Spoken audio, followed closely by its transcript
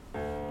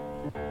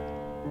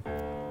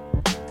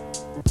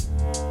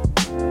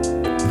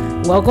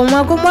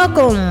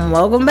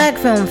Welcome back,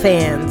 film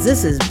fans.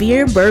 This is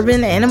Beer,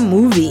 Bourbon, and a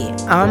Movie.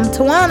 I'm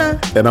Tawana.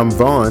 And I'm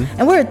Vaughn.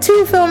 And we're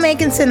two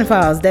filmmaking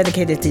cinephiles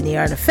dedicated to the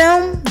art of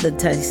film, the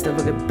taste of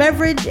a good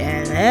beverage,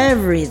 and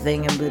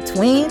everything in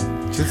between.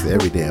 Just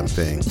every damn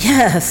thing.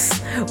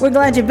 Yes. We're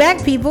glad you're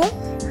back, people.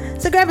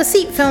 So grab a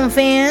seat, film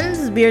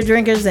fans, beer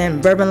drinkers,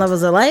 and bourbon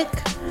lovers alike.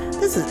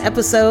 This is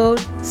episode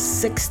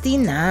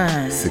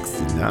 69.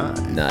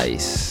 69.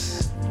 Nice.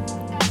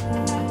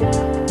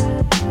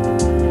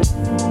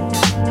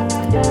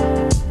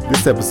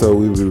 This episode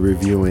we will be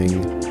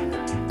reviewing,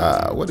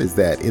 what is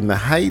that? In the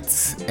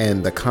Heights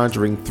and The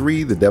Conjuring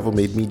 3, The Devil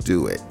Made Me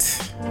Do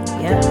It.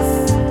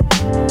 Yes.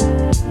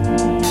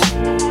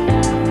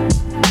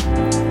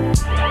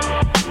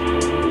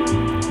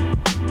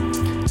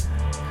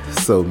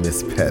 So,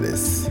 Miss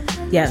Pettis.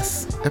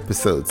 Yes.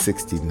 Episode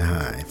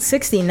 69.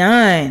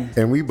 69.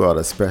 And we brought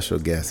a special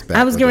guest back.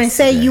 I was going to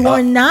say, today. you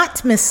are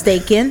not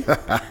mistaken.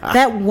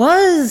 That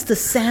was the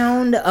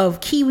sound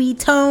of Kiwi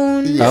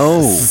Tones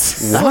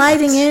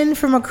sliding in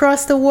from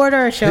across the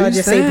water. Or shall I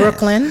just say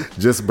Brooklyn?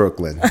 Just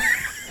Brooklyn.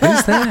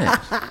 Who's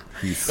that?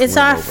 It's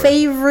our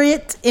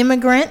favorite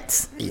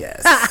immigrant.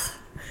 Yes.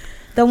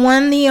 The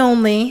one, the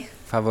only.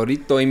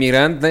 Favorito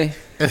inmigrante.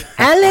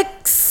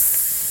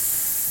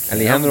 Alex.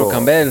 Alejandro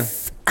Campbell.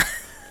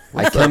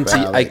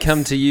 I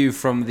come to you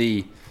from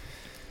the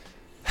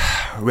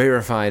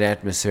rarefied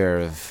atmosphere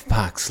of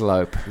Park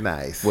Slope.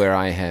 Nice. Where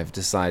I have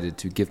decided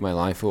to give my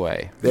life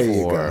away There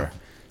you go. for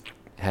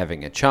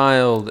having a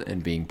child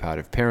and being part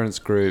of parents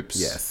groups.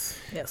 Yes.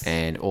 Yes.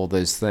 And all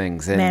those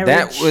things. And Marriage.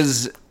 that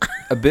was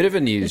a bit of a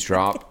news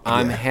drop.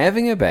 I'm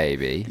having a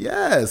baby.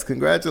 Yes.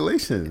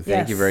 Congratulations. Yeah.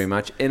 Thank you very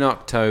much. In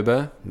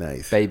October.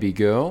 Nice. Baby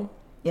girl.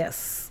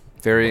 Yes.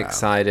 Very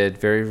excited.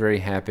 Very, very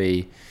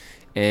happy.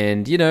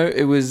 And, you know,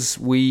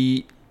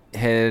 we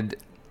had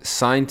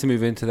signed to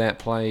move into that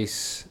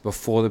place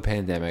before the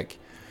pandemic.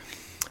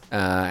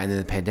 And then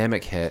the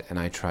pandemic hit, and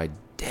I tried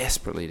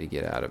desperately to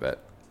get out of it.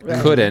 Right.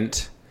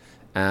 Couldn't.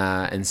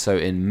 And so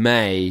in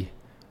May,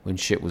 when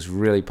shit was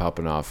really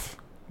popping off,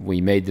 we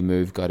made the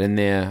move, got in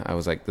there. I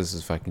was like, this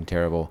is fucking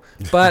terrible.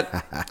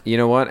 But you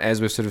know what?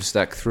 As we've sort of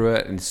stuck through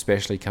it, and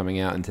especially coming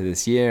out into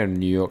this year, and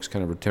New York's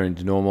kind of returning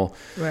to normal,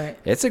 Right.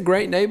 it's a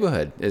great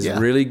neighborhood. It's Yeah.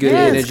 really good Yeah,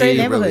 energy. it's a great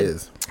It really neighborhood.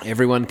 is.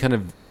 Everyone kind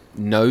of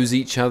knows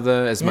each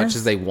other as much Yes.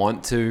 as they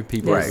want to.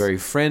 People Right. are very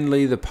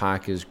friendly. The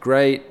park is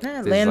great. Yeah,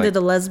 There's land like of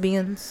the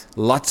lesbians.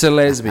 lots of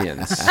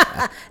lesbians.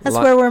 That's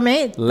where we're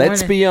made.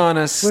 Let's be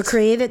honest. We're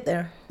created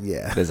there.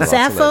 Yeah. There's lots of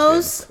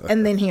lesbians. Sappho's,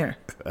 and then here.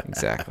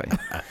 Exactly.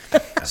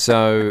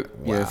 So,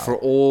 you know, for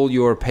all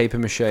your paper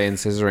mache and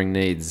scissoring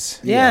needs,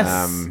 Yes.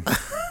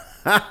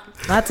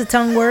 Lots of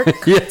tongue work.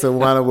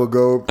 Tawana will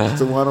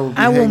be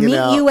I will hanging meet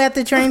out. you at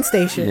the train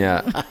station.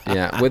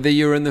 yeah. Whether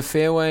you're in the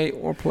fairway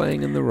or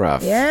playing in the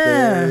rough,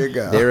 Yeah. There you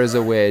go. there is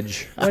a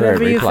wedge for Whatever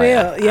every you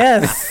player. feel.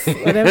 Yes.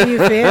 Whatever you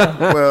feel.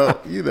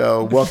 Well, you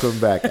know, welcome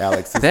back,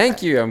 Alex.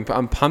 Thank you.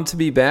 I'm pumped to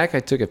be back. I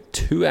took a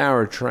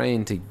 2-hour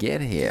train to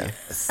get here.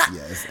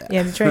 Yes.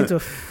 Yeah, the trains were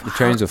The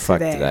trains were fucked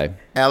today.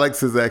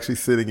 Alex is actually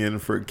sitting in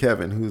for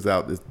Kevin, who's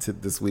out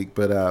this week.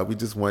 But we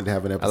just wanted to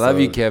have an I episode. love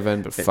you,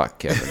 Kevin, but fuck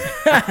Kevin.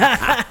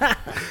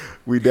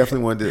 We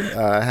definitely wanted to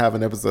have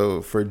an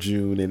episode for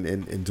June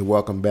and to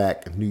welcome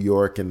back New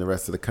York and the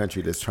rest of the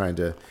country that's trying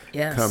to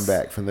Yes. come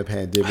back from the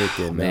pandemic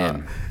and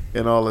man.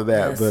 And all of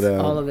that. Yes, but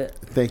all of it.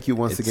 Thank you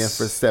once again It's-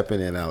 for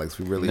stepping in, Alex.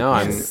 We really No,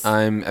 appreciate it.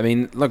 I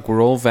mean, look,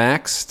 we're all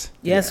vaxxed.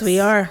 Yes, we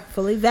are.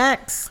 Fully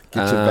vaxxed.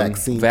 Get your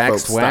vaccine, vaxxed,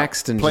 folks. Stop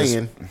waxed, and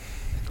playing. just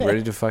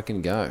ready to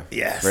fucking go.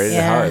 Yes. Ready to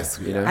Yeah.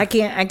 host, you know? I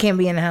can't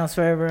be in the house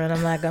forever, and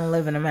I'm not gonna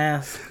live in a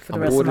mask for the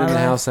I'm rest bored of in my the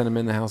life. house and I'm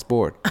in the house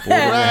bored. Bored in the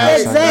Right, house, I'm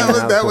in the exactly.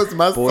 house That bored. was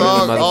my Bored in the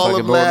song all motherfucker,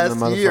 of bored in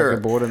the last year.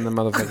 motherfucker, bored in the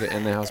motherfucker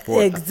in the house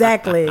bored.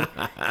 Exactly.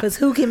 Because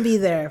who can be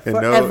there And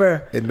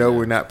forever? no,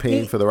 we're not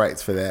paying for the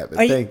rights for that. But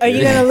Are you, thank are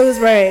you gonna lose?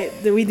 Right?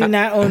 We do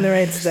not own the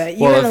rights to that.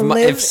 You're Well, gonna if,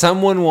 live. if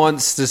someone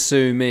wants to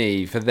sue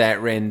me for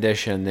that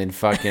rendition, then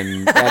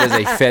fucking that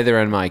is a feather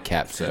in my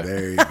cap, sir.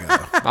 There you go.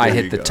 I There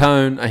hit you the go.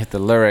 tone, I hit the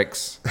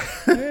lyrics,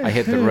 I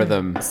hit the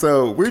rhythm.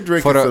 So we're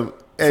drinking For a- some,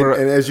 for a-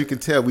 and as you can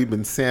tell, we've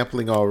been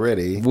sampling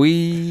already.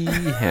 We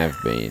have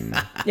been.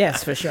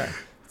 Yes, for sure.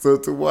 So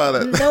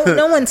Tawana,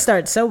 No one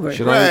starts sober.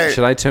 Should Right.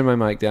 I turn my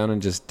mic down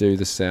and just do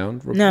the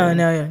sound? No,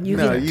 recording? you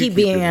No, can you keep keep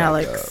being it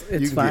like Alex. that.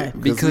 It's You fine.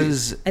 get-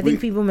 Because I think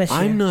people miss you.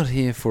 I'm not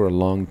here for a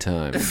long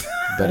time,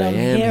 but I I'm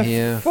am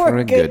here for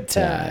a good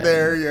time.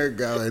 there you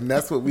go, and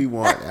that's what we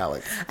want,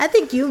 Alex. I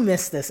think you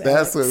missed this.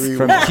 That's what Alex. we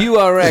From want.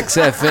 QRX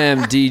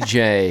FM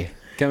DJ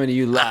coming to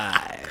you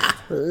live.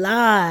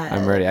 Live.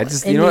 I'm ready. I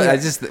just, In you know what? New I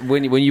York. just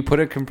when you put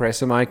a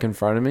compressor mic in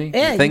front of me,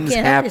 Yeah, you things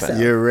can't help happen. yourself.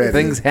 You're ready.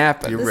 Things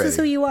happen. You're This ready. is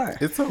who you are.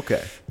 It's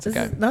okay.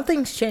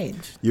 Nothing's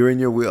changed. You're in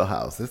your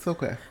wheelhouse. It's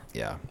okay.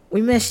 Yeah.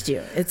 We missed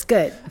you. It's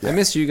good. I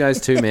miss you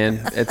guys too,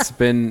 man. It's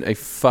been a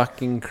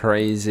fucking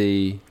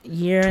crazy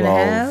Year and a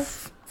 12,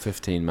 half.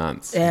 15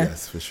 months. Yeah,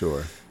 Yes, for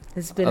sure.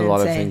 it's been A insane.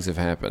 lot of things have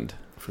happened.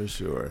 For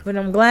sure. But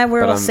I'm glad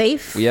we're But all I'm-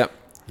 safe. Yep.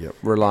 Yep.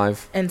 We're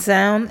alive. and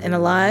sound and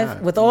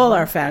alive with all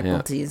our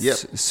faculties. Yep.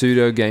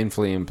 Pseudo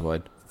gainfully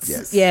employed.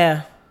 Yes.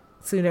 Yeah.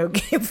 Pseudo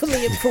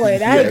gainfully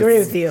employed. I agree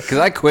with you. Because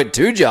I quit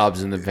 2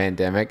 jobs in the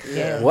pandemic.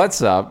 Yeah.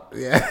 What's up?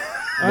 Yeah.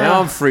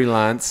 Now I'm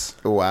freelance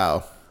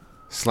Wow.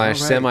 / All right.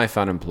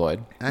 semi-fun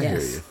employed. I Yes.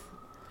 hear you.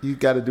 You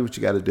got to do what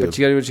you got to do. But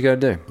you got to do what you got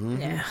to do.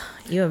 Yeah.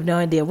 You have no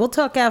idea. We'll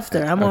talk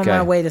after. I'm on Okay.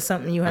 my way to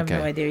something you have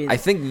no idea either. I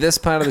think this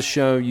part of the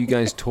show, you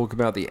guys talk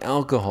about the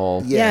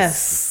alcohol,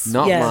 Yes.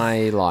 not Yes.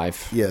 my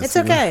life. Yes. It's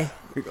okay.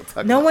 We're gonna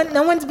talk No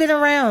about one's been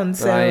around, But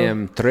so I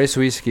am 3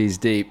 whiskeys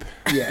deep,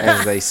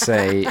 as they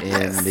say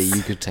in the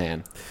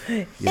Yucatan.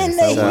 And Yes,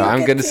 So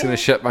I'm just going to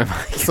shut my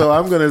mic. So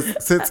I'm gonna,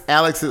 since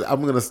Alex is,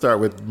 I'm gonna start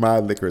with my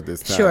liquor this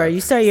time. Sure, you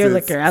start your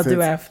liquor. I'll do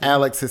since after.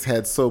 Alex has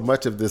had so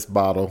much of this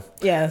bottle.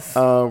 Yes.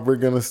 We're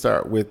gonna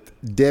start with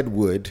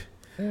Deadwood,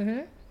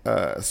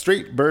 Mm-hmm.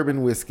 straight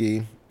bourbon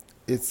whiskey.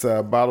 It's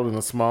bottled in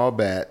a small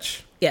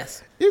batch.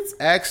 Yes. It's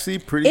actually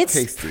pretty It's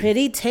tasty.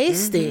 pretty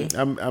tasty.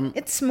 I'm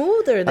It's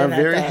smoother than I'm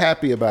very I thought.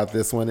 happy about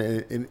this one,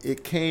 and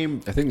it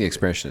came. I think the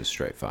expression is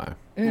straight fire.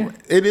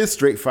 It is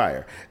straight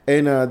fire,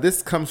 and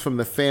this comes from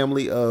the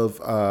family of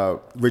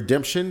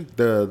Redemption,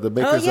 the Oh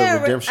makers yeah,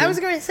 of Redemption. I was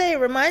going to say it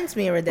reminds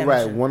me of Redemption.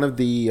 Right, one of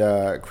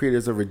the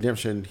creators of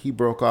Redemption, he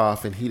broke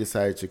off and he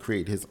decided to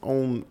create his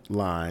own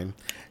line,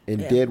 and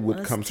Yeah, Deadwood well,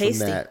 it's comes tasty.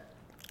 from that.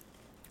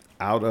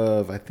 Out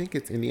of, I think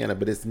it's Indiana,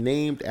 but it's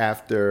named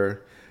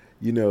after,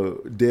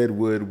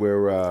 Deadwood,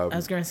 where I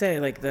was going to say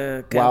like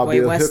the Wild Cowboy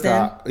Bill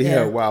Western.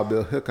 Hickok, Wild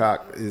Bill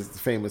Hickok is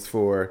famous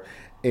for,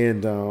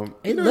 and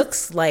It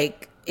looks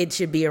like it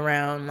should be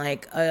around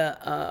like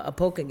a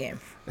poker game.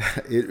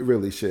 it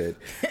really should,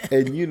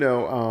 and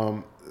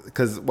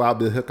because Wild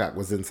Bill Hickok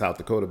was in South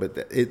Dakota,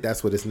 but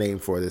that's what it's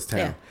named for, this town,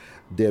 Yeah.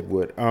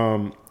 Deadwood.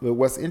 But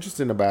what's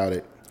interesting about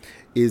it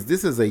is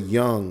this is a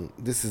young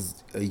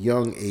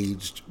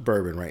aged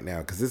bourbon right now,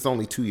 because it's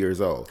only 2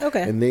 years old.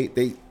 Okay. And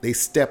they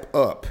step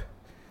up.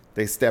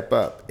 They step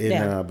up. And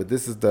Yeah. but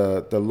this is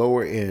the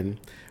lower end.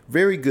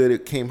 Very good.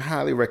 It came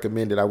highly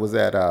recommended. I was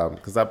at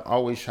because I'm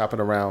always shopping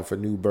around for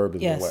new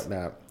bourbons Yes. and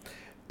whatnot,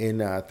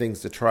 and things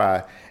to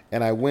try.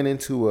 And I went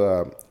into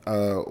a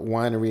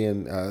winery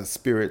and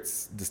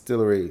spirits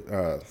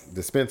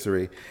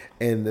dispensary,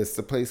 and it's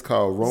a place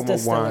called Roma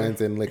Distillery.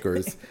 Wines and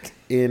Liquors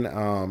in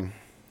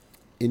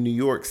New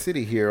York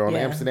City here on Yeah.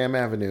 Amsterdam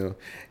Avenue.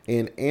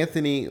 And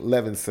Anthony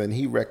Levinson,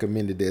 he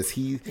recommended this.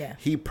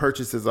 He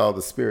purchases all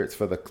the spirits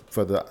for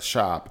the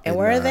shop. And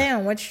where are they?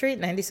 On what street?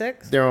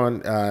 96? They're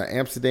on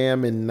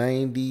Amsterdam in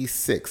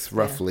 96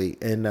 roughly,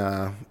 and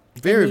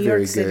very New York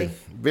very City. good,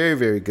 very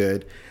very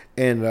good.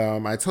 And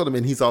I told him,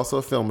 and he's also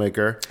a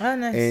filmmaker. Oh,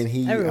 nice. And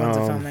he Everyone's a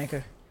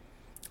filmmaker.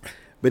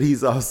 but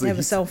he's also You have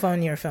a cell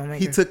phone, you're a filmmaker.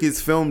 he took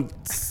his film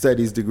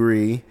studies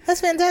degree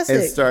That's fantastic.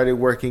 and started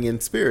working in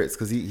spirits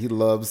because he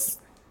loves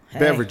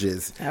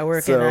beverages. I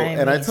work so, in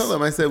and I IMEs. told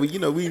him, I said,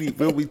 well,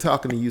 we'll be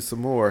talking to you some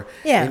more.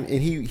 Yeah. And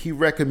he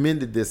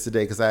recommended this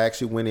today because I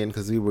actually went in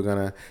because we were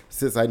gonna,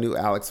 since I knew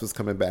Alex was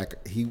coming back,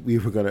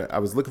 I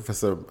was looking for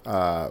some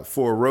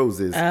Four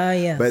Roses.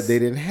 Yes. But they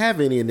didn't have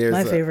any, and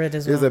My favorite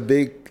as well.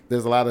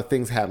 there's a lot of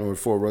things happening with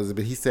Four Roses.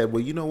 But he said,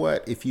 well, you know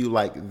what? If you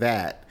like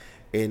that,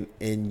 and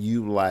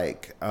you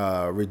like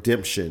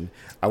Redemption,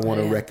 I want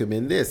to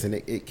recommend this, and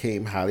it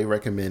came highly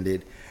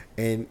recommended.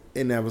 And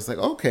I was like,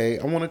 okay,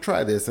 I want to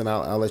try this, and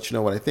I'll let you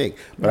know what I think.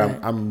 But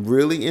I'm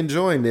really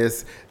enjoying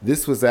this.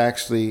 This was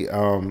actually,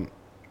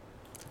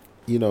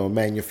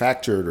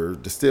 manufactured or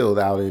distilled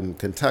out in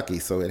Kentucky,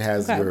 so it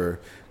has your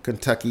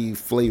Kentucky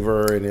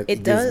flavor, and it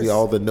gives does. me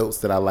all the notes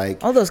that I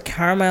like. All those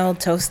caramel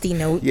toasty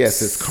notes.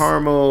 Yes, it's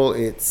caramel.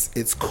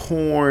 It's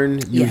corn.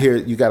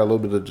 You got a little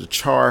bit of the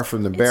char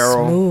from the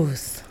barrel.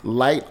 Smooth.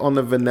 Light on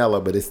the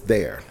vanilla, but it's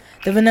there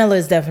The vanilla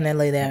is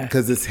definitely there.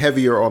 because it's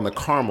heavier on the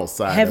caramel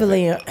side.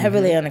 Heavily of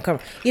it. on the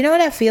caramel. You know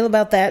what I feel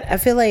about that? I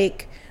feel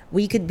like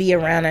we could be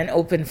around an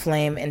open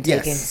flame and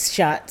taking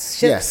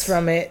shots Yes.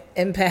 from it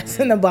and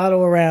passing the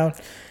bottle around.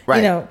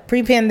 Right.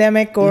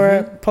 Pre-pandemic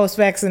or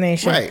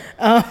post-vaccination. Right.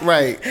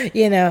 Right.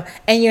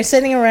 And you're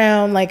sitting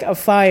around like a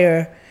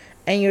fire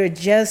and you're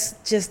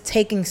just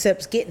taking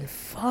sips, getting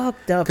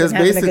fucked up Because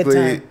and having a good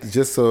basically, time.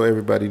 just so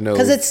everybody knows,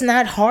 Because it's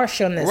not harsh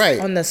on this Right.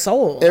 on the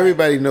soul.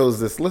 everybody knows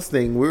this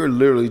listening, we're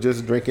literally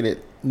just drinking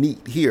it neat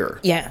here.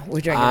 Yeah,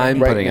 we're drinking. I'm it.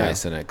 Right putting now.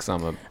 ice in it because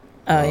I'm a.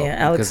 Oh yeah,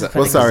 Alex is because-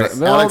 putting Well, sorry, his-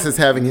 Well, Alex is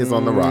having his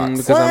on the rocks.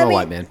 Because I'm I a mean,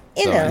 white man.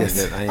 You so know. I need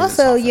to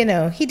Also,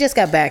 soften. he just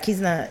got back. He's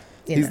not.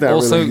 He's not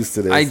Also, really used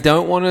to this. I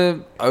don't want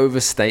to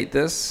overstate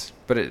this,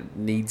 but it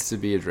needs to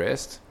be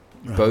addressed.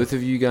 Both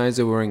of you guys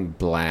are wearing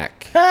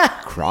black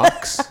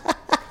Crocs.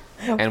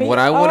 And what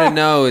I want to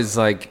know is,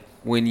 like,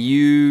 when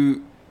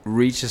you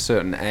reach a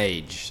certain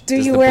age, Do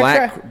does you the wear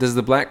black does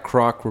the black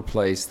Croc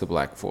replace the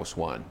Black Force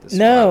One? This is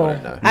what No, I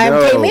wanna know.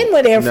 I came in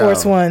with Air No,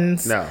 Force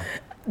Ones. No.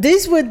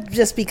 These were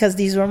just because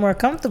these were more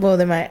comfortable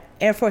than my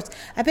Air Force.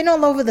 I've been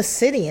all over the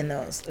city in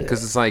those.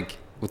 Because it's like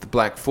with the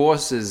Black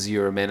Forces,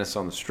 you're a menace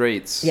on the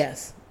streets.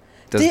 Yes.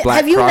 Does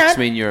black Crocs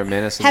mean you're a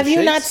menace in the streets? Have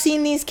you not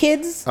seen these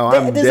kids? Oh,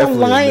 I'm There's a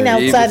line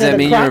outside of the Crocs store. Does that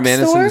mean you're a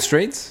menace in the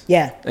streets?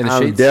 Yeah.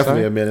 I'm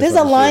definitely a menace. There's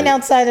a line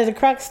outside of the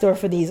Crocs store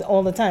for these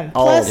all the time.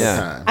 Plus,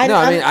 time.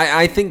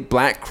 I think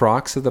black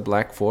Crocs are the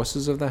black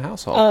forces of the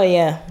household. Oh,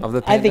 yeah. Of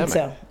the pandemic. I think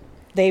so.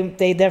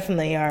 They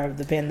definitely are of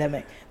the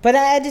pandemic. But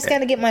I just got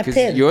to get my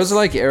pins. Yours are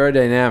like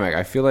aerodynamic.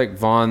 I feel like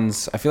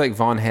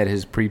Vaughn had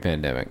his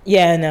pre-pandemic.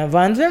 Yeah, no.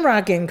 Vaughn's been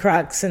rocking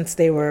Crocs since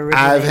they were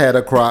originally. I've had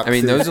a Croc. I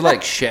mean, those are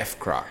like chef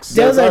Crocs.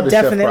 Those are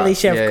definitely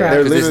chef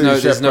Crocs.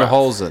 There's no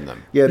holes in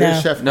them. Yeah, they're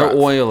chef Crocs. No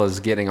oil is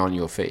getting on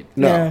your feet.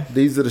 No,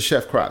 these are the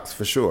chef Crocs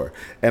for sure.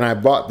 And I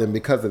bought them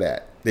because of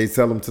that. They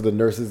sell them to the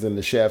nurses and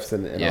the chefs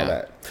and all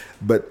that.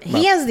 But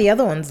he has the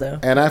other ones though.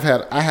 And I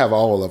have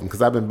all of them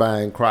because I've been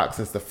buying Crocs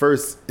since the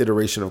first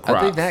iteration of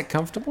Crocs. Are they that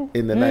comfortable?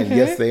 In the 90s,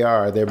 yes, they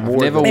are. They're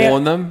more. I've never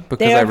worn them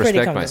because I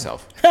respect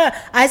myself.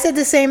 I said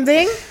the same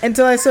thing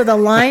until I saw the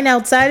line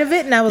outside of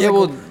it, and I was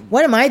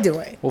 "What am I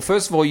doing?" Well,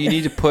 first of all, you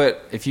need to put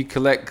if you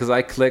collect because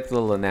I collect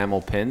little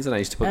enamel pins, and I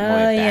used to put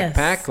them in my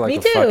backpack like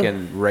a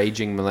fucking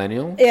raging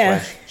millennial /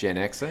 Gen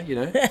Xer, you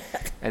know.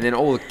 And then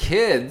all the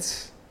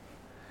kids.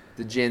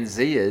 The Gen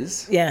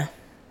Zers,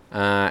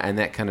 and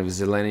that kind of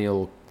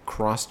zillennial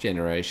cross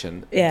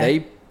generation,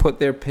 they put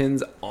their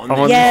pins on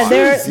the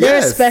there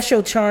are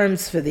special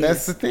charms for these.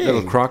 That's the thing.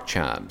 Little Croc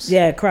charms.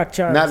 Yeah, Croc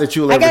charms. Not that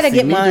you'll ever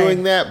see me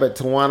doing that, but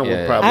Tawana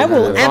would probably. I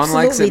will absolutely Vaughn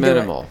likes it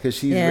minimal because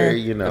she's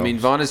very, I mean,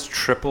 Vaughn is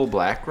triple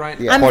black, right?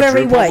 Yeah. I'm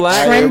very black.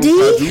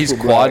 Trendy. He's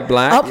quad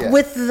black. Up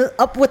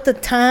with the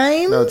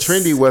times. No,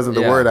 trendy wasn't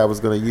the word I was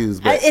going to use.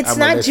 But it's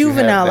not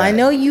juvenile. I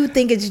know you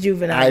think it's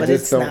juvenile, but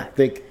it's not. I just don't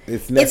think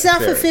it's necessary. It's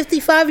not for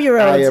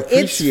 55-year-olds.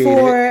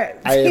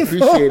 I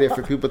appreciate it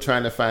for people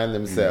trying to find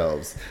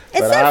themselves.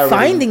 It's not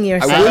finding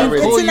yourself.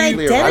 It's an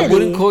identity. I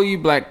wouldn't call you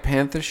Black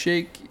Panther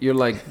chic. You're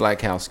like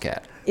Black House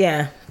Cat.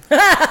 Yeah.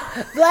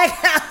 Black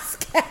House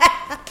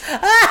Cat.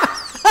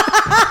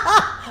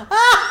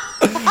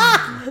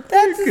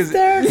 That's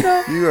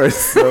hysterical. You are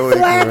so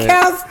Black ignorant.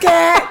 House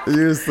Cat.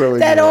 You're so ignorant.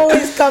 That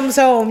always comes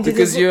home.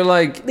 Because you're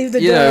like leave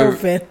the door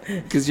open.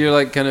 Because you're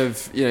like kind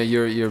of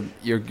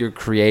you're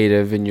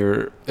creative and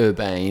you're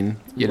urbane.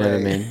 You know what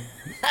I mean?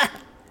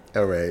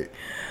 All right.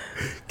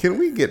 Can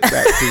we get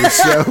back to the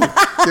show?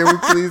 Can we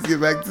please get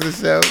back to the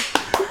show?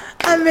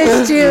 I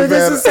missed you.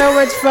 This is so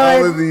much fun.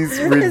 All of these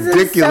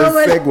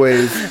ridiculous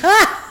segues.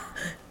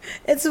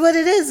 It's what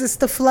it is. It's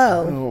the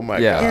flow. Oh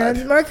my God.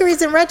 And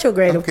Mercury's in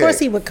retrograde. Of course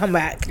he would come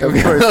back. Of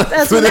course.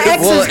 That's when the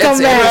exes come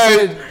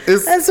back.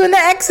 That's when the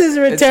exes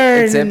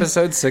return. It's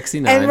episode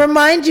 69. And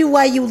remind you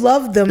why you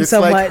love them so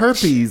much. It's like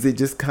herpes. It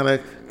just kind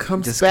of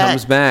comes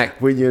back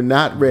when you're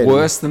not ready.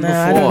 Worse than before.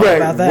 I don't know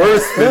about that.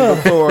 Worse than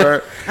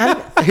before.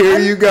 Here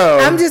you go.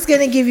 I'm just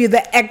going to give you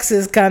the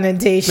exes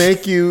connotation.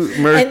 Thank you,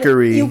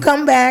 Mercury. And you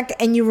come back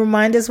and you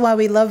remind us why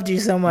we loved you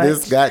so much.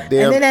 This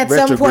goddamn And then at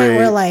retrograde. some point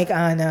we're like,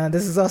 oh no,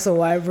 this is also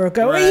why I broke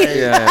up with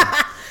you.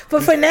 Yeah.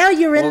 But for now,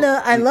 you're in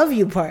the I love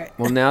you part.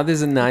 Well, now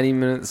there's a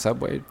 90-minute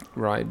subway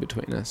ride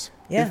between us.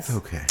 Yes. It's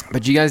okay.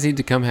 But you guys need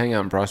to come hang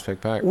out in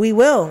Prospect Park. We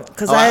will.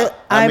 Because I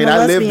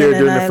lived there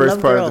during the first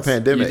part of the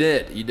pandemic.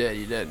 You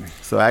did.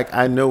 So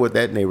I know what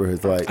that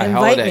neighborhood's like. I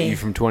hollered at you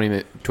from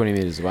 20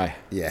 meters away.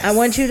 Yes. I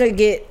want you to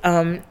get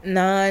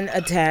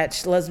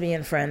non-attached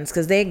lesbian friends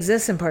because they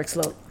exist in Park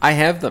Slope. I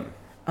have them.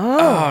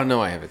 Oh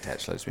no, I have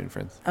attached lesbian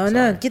friends. Oh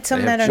no, get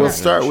some that are We'll not.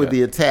 start with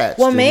the attached.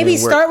 Well, maybe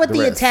start with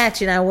the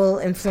attached, and I will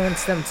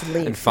influence them to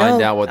leave and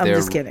find out what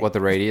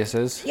the radius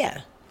is. Yeah,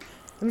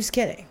 I'm just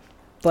kidding,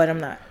 but I'm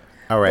not.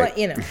 All right.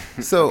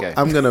 But So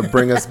I'm gonna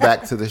bring us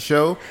back to the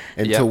show,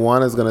 and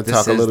Tawana's gonna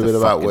talk a little bit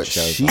about what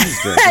she's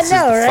doing. I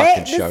know,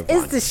 right?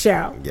 This is the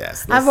show.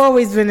 Yes. I've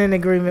always been in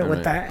agreement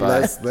with that.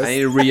 I need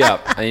to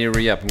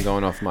re-up. I'm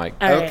going off mic.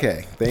 Right.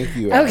 Okay. Thank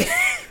you. Okay.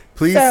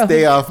 Please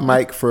stay off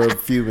mic for a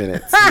few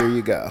minutes. Here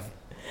you go.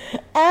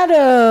 Out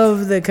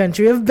of the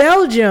country of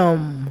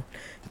Belgium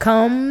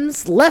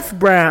comes Left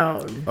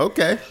Brown.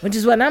 Okay. Which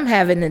is what I'm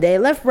having today.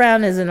 Left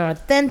Brown is an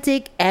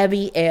authentic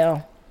Abbey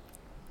Ale.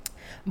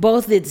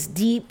 Both its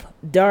deep,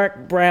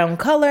 dark brown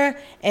color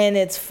and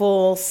its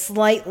full,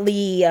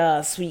 slightly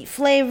sweet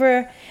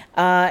flavor.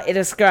 It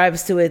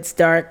ascribes to its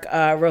dark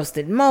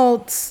roasted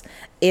malts.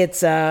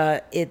 Its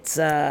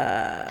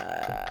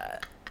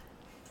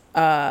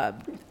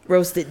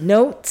roasted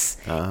notes.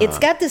 It's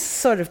got this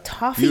sort of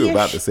toffee. You were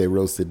about to say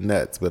roasted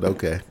nuts, but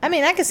okay. I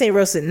mean, I can say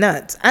roasted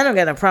nuts. I don't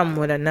got a problem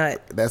with a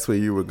nut. That's where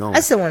you were going.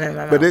 I still want it in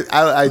my mouth. But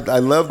I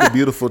love the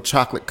beautiful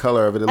chocolate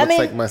color of it. It looks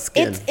like my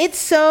skin. It's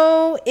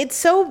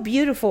so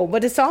beautiful,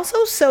 but it's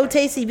also so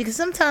tasty because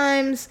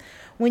sometimes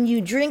when you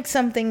drink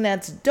something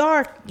that's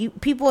dark,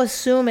 people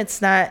assume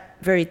it's not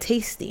very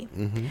tasty.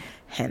 Mm-hmm.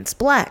 Hence,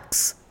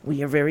 blacks.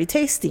 We are very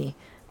tasty.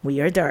 We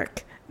are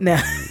dark.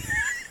 Now.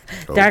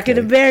 Darker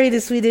the berry,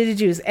 the sweeter the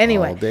juice.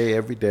 Anyway, all day,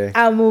 every day.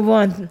 I'll move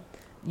on.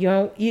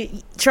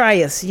 You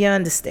try us. You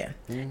understand.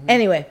 Mm-hmm.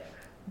 Anyway,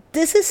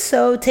 this is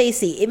so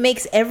tasty. It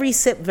makes every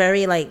sip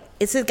very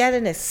it's got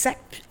an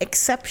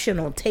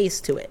exceptional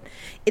taste to it.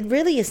 It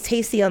really is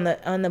tasty on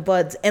the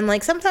buds.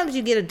 And sometimes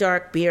you get a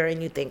dark beer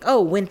and you think, oh,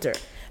 winter.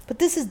 but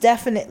this is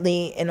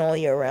definitely an all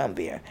year round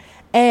beer.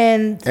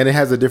 And it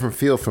has a different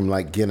feel from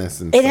like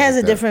Guinness and it stuff has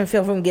like a that. different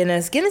feel from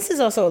Guinness. Guinness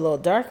is also a little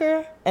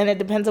darker, and it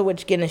depends on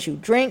which Guinness you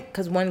drink,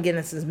 because one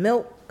Guinness is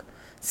milk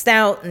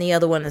stout and the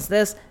other one is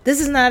this.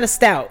 This is not a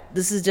stout.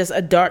 This is just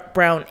a dark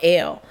brown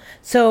ale.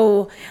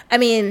 So, I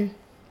mean,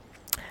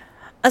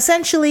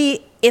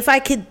 essentially, if I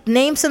could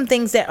name some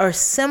things that are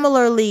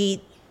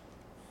similarly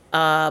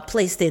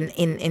placed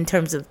in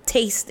terms of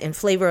taste and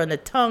flavor on the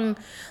tongue,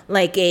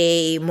 like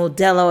a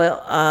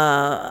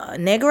Modelo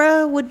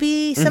Negra would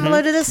be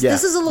similar to this. Yeah,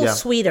 This is a little yeah.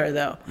 sweeter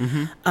though.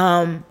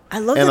 I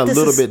love And that a this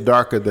little is, bit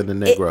darker than the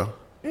Negro.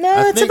 No,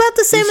 I it's think- about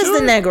the same you as the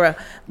sure? Negra,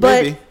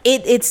 but Maybe.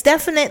 it's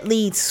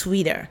definitely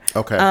sweeter.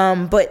 Okay.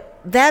 But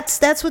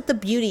that's what the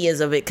beauty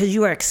is of it, because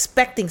you are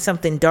expecting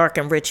something dark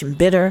and rich and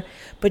bitter,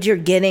 but you're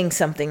getting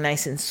something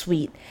nice and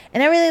sweet,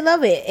 and I really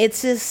love it.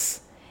 It's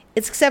just,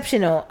 it's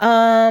exceptional.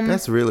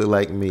 That's really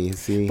like me.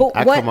 See, But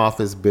I what- come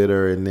off as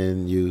bitter, and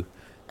then you.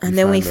 And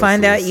then we those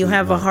find little out you sweet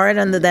have a notes. heart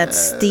under that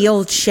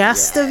steel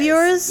chest of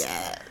yours.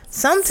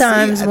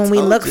 Sometimes See, I when we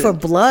told look you. for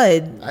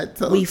blood, I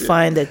told we you.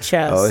 find a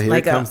chest, Oh, here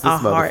like comes a this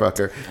heart.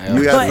 motherfucker. I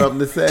You got But- something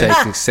to say?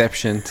 Take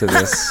exception to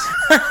this.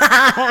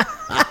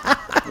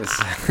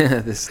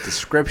 this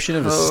description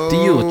of a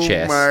steel Oh,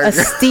 chest. my A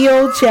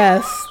steel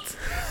chest.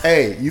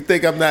 Hey, you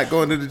think I'm not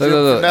going to the gym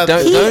Look, for look,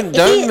 nothing?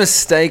 don't He-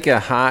 mistake a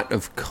heart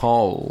of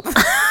coal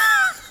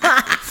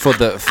for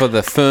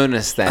the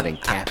furnace that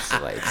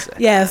encapsulates it.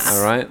 Yes.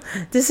 All right.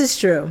 This is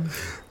true.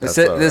 This,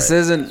 That's all this right.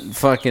 isn't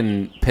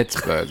fucking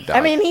Pittsburgh. Dog.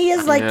 I mean, he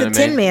is like You the know what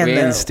Tin Man, We're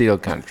though. in steel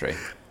country,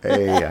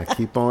 Hey, I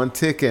keep on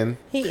ticking.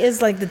 He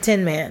is like the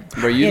Tin Man.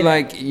 where you know.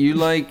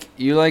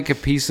 like a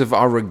piece of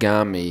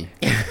origami.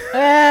 Oh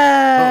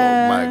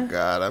my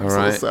God, I'm All so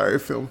right. sorry,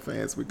 film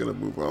fans. We're gonna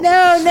move on.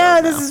 No, with the no,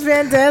 show this now. is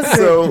fantastic.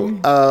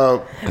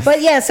 So,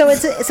 But yeah, so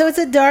it's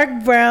a dark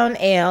brown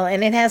ale,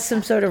 and it has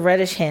some sort of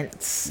reddish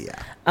hints. yeah.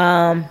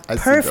 I see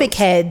Perfect those.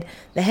 head.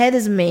 The head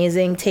is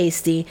amazing,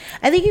 tasty.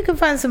 I think you can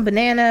find some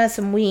banana,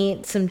 some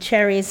wheat, some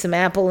cherries, some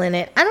apple in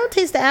it. I don't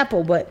taste the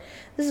apple, but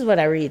this is what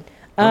I read.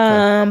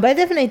 But I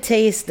definitely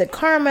taste the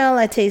caramel.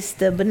 I taste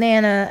the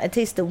banana. I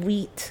taste the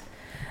wheat.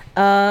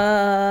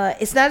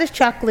 It's not as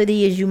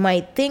chocolatey as you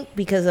might think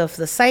because of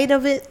the sight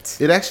of it.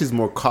 It actually is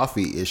more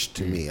coffee-ish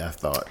to me. I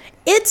thought.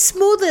 It's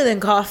smoother than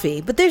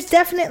coffee, but there's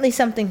definitely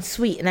something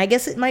sweet, and I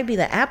guess it might be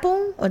the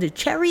apple or the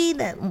cherry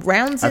that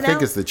rounds it I out.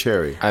 think it's the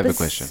cherry. I have But a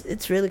question.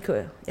 It's really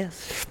cool.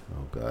 Yes.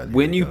 Oh God. here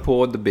When we you go.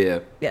 poured the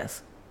beer,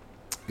 Yes.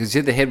 because you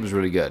said the head was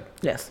really good,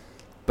 Yes.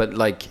 but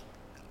like,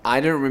 I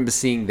don't remember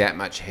seeing that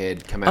much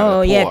head come out.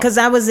 Oh, of the yeah, pour, 'cause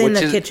I was in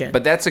which the kitchen.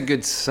 But that's a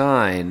good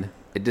sign.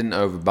 It didn't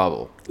over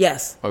bubble,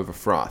 Yes. over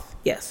froth.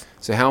 Yes.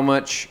 So how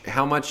much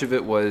of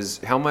it was?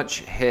 How much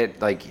head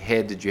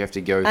did you have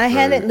to go? I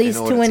had through at least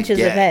in order 2 to inches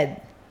get? of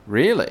head.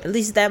 Really? At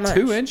least that much.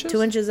 2 inches?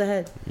 2 inches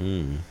ahead.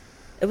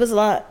 It was a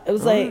lot. It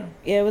was like,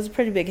 yeah, it was a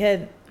pretty big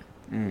head.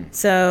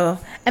 So,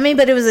 I mean,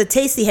 but it was a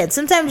tasty head.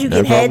 Sometimes you No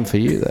get problem head. for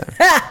you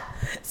though.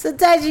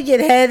 Sometimes you get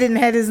head and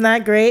head is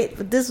not great,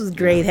 but this was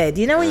great head.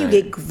 You know when you Right.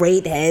 get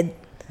great head?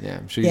 Yeah,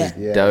 I'm sure you Yeah. just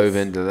Yes. dove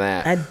into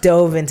that. I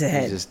dove into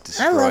head.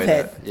 just I love destroyed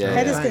head. it. Yeah,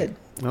 head yeah. is good.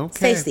 Okay. It's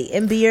tasty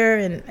in beer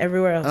and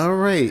everywhere else. All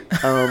right.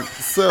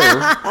 So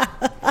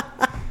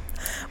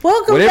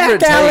Welcome Whatever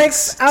back, it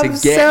Alex. takes I'm to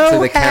get so to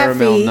the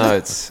caramel happy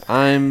notes.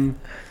 I'm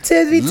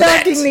to be Lit.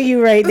 talking to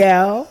you right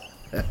now.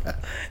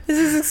 This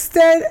is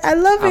extent. I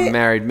love a it.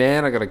 married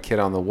man. I got a kid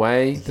on the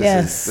way.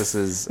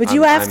 Yes. But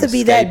you have to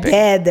be that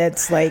dad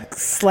that's like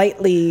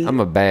slightly I'm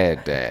a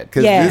bad dad.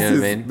 because Yeah. You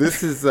know what I mean?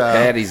 this is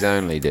Daddy's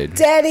only, dude.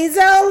 daddy's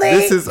only.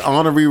 this is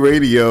honorary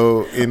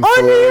radio in on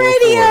full the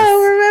radio.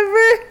 force.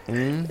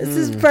 Remember? This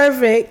is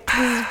perfect.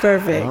 This is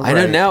perfect. All I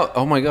know right. now.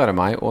 Oh my god, am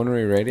I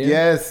ornery radio?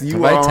 Yes, you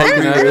Have are. I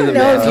taken I over don't the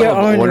know if mantle you're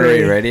of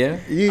ornery. radio?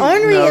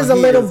 Ornery is a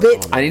he little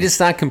bit- I need to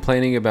start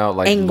complaining about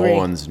like Angry.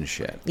 lawns and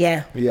shit,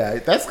 Yeah. Yeah,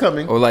 that's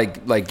coming. or like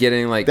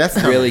getting like That's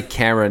really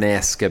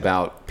Karen-esque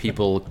about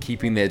people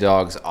keeping their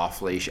dogs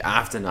off leash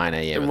after 9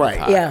 a.m. in the Right.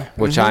 park, Yeah.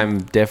 which I'm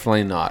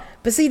definitely not.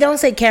 But see, don't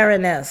say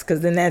Karen-esque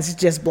because then that's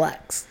just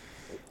blacks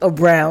or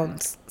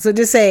browns. So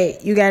just say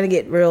you got to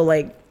get real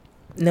like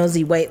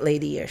nosy white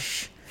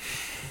lady-ish.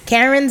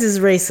 Karen's is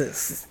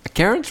racist. Are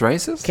Karen's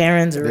racist,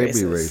 Karens are They be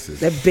racist. racist.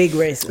 They're big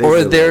racist. or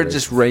really they're racist.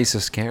 just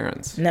racist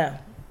Karens? No,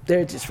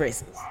 they're just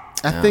racist.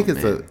 I think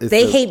it's man. a. It's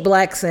They a- hate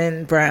blacks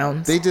and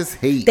browns. They just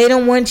hate. They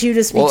don't want you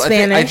to speak Well, I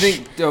Spanish.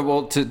 think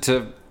well,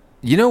 to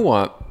you know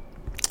what?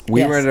 We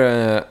Yes. were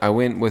at I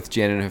went with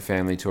Jen and her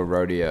family to a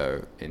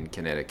rodeo in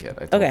Connecticut.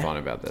 I told Okay. Fawn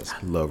about this.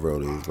 love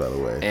roadies, by the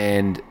way.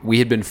 And we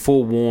had been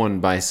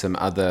forewarned by some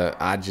other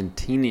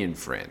Argentinian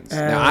friends.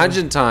 Now,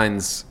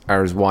 Argentines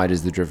are as white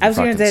as the drift I of was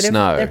going fucking to say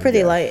snow. they're pretty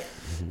Yeah. light.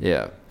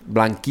 Yeah.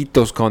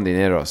 Blanquitos con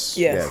dineros.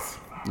 Yes. Yes.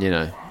 You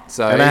know.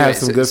 So, And I anyway, have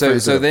some good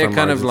friends so that are they're from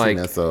kind of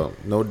Argentina, like, so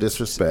no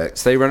disrespect.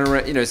 so they run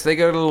around, so they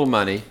got a little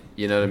money,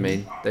 you know what I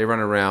mean? They run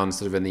around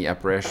sort of in the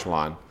upper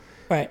echelon.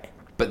 Right.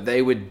 But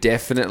they were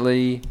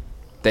definitely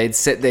they'd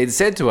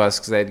said to us,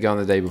 because they had gone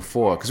the day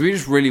before, because we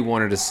just really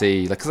wanted to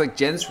see, like, because like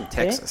Jen's from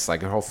Texas,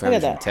 like her whole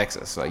family's from that.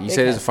 Texas. Like you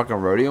say, there's a fucking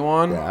rodeo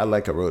on. Yeah, I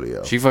like a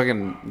rodeo. She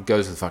fucking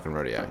goes to the fucking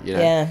rodeo, you know.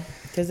 Yeah.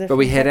 But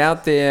we head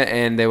out there,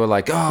 and they were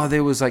like, "Oh,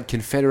 there was like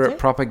Confederate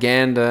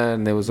propaganda,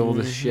 and there was all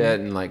this shit,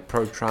 and like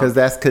pro-Trump." Because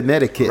that's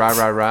Connecticut. Rah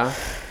rah rah.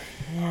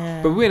 Yeah.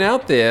 But we went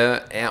out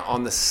there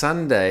on the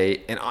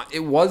Sunday, and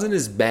it wasn't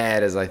as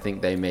bad as I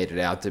think they made it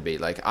out to be.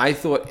 Like, I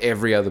thought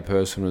every other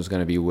person was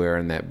going to be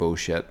wearing that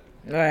bullshit,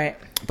 Right.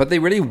 but they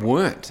really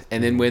weren't.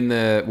 And then when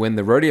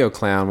the rodeo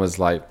clown was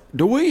like,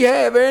 "Do we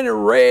have any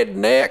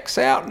rednecks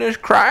out in this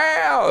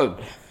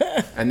crowd?"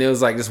 And there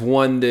was like this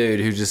one dude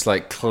who just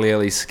like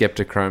clearly skipped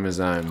a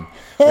chromosome.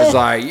 Was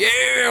like, "Yeah,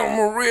 I'm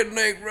a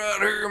redneck right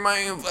here,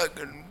 man,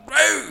 fucking."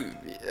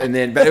 And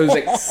then, but it was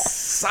like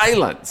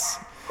silence.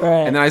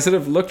 Right. And then I sort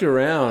of looked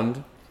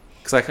around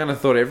because I kind of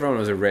thought everyone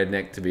was a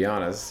redneck, to be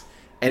honest.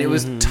 And it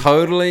was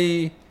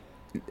totally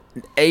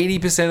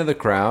 80% of the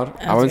crowd.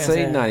 I won't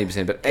say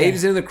 90%, but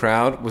 80% of the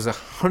crowd was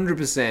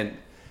 100%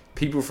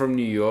 people from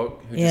New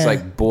York who just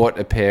like bought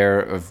a pair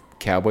of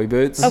cowboy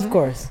boots Of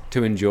course.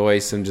 to enjoy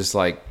some just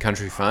like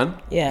country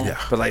fun. Yeah.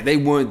 But like they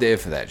weren't there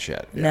for that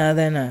shit. No,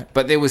 they're not.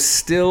 But there was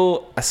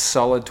still a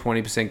solid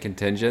 20%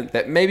 contingent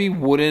that maybe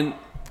wouldn't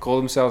call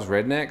themselves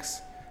rednecks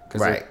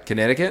because they're Right.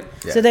 Connecticut.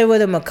 Yeah. So they were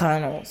the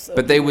McConnells.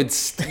 But they would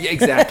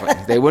exactly.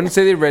 They wouldn't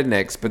say they're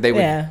rednecks, but they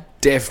would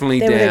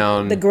definitely They were the-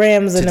 down the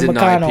Grahams to and the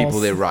deny McConnells. people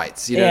their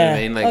rights. You know what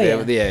I mean? Like they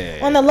would,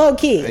 yeah. On the low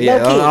key. Yeah,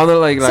 Low key. on the,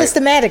 like,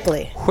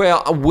 systematically.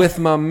 Well, with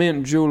my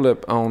mint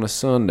julep on a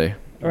Sunday,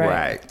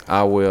 Right.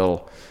 I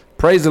will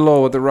praise the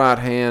Lord with the right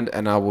hand,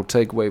 and I will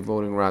take away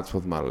voting rights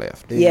with my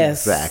left.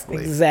 Yes.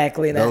 Exactly.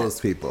 Exactly that. Those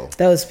people.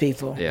 Those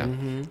people. Yeah.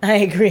 I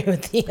agree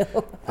with you.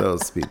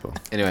 Those people.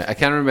 Anyway, I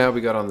can't remember how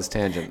we got on this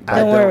tangent. but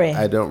Don't worry.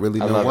 I don't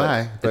really I know love why.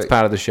 it. But It's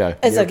part of the show.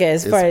 It's okay.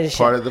 It's part of the show.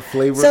 part of the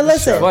flavor So of the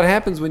listen. show. What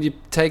happens when you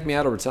take me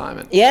out of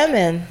retirement? Yeah,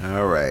 man.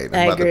 All right. I'm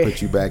I about agree. to put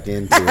you back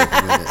into it in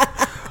a minute.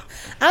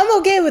 I'm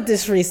okay with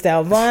this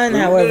freestyle, Vaughn.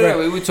 However,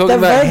 we were talking the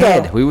about Virgo,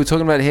 head. We were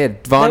talking about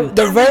head. Vaughn,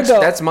 The Virgo-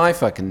 That's my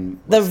fucking.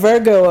 the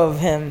Virgo of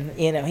him,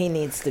 he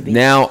needs to be.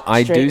 Now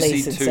I do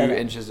see straight-laced and 2 set up.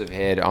 inches of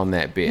head on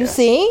that beer. You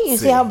see? You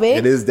see how big?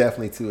 It is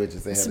definitely 2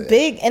 inches ahead It's of it.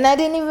 big, and I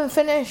didn't even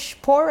finish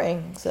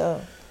pouring,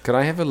 so Could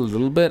I have a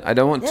little bit? I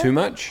don't want Yeah. too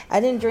much. I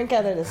didn't drink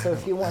out of this. So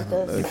if you want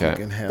this, If Okay. you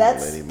can handle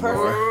that's it anymore.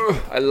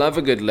 perfect. I love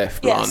a good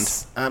left blonde.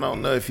 Yes. I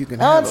don't know if you can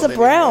Oh, handle it's a it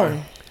brown.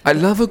 anymore. I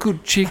love a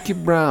good cheeky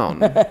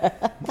brown.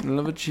 I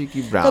love a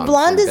cheeky brown. The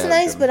blonde from is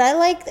nice, Belgium. but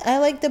I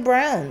like the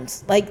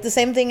browns. Like the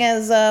same thing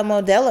as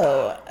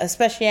Modelo, a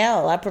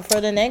Special. I prefer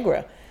the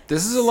Negra.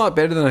 This is a lot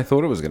better than I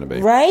thought it was going to be.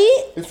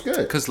 Right? It's good.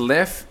 Because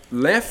Lef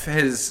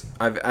has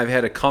I've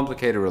had a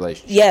complicated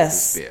relationship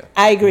Yes. with this beer.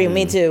 I agree.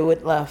 Me too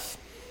with Love.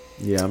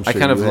 Yeah, I'm I sure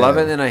kind of you love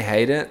have. it and I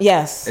hate it.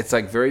 Yes. It's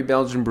like very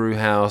Belgian brew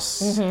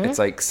house. It's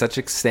like such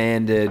a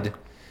standard.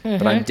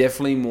 But I'm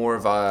definitely more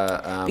of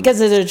a because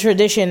it's a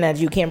tradition that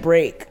you can't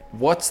break.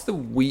 what's the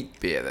wheat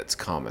beer that's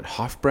common?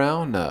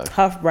 Hofbrau? No.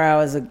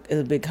 Hofbrau is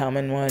a big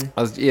common one.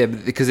 Yeah,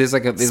 because there's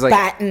like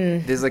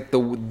Spaten. there's like the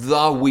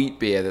wheat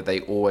beer that they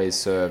always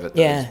serve at those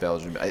Yeah.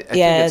 Belgian. I think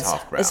Yeah, it's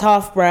Hofbrau. It's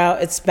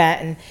Hofbrau. It's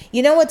Spaten.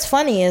 You know what's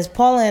funny is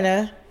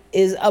Paulaner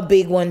is a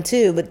big one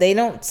too, but they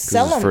don't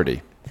sell It's them.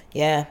 fruity.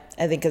 Yeah,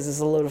 I think because it's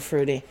a little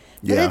fruity.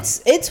 But Yeah.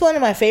 it's one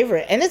of my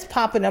favorite, and it's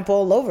popping up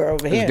all over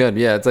here. It's good.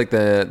 Yeah, it's like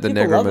the People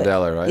Negro love it.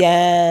 Modelo, right?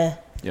 Yeah.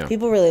 Yeah.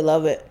 People really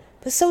love it.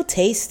 But it's so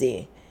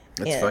tasty.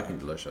 It's Yeah. fucking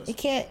delicious. You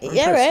can't. I'm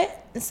Yeah, impressed. right.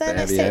 It's not The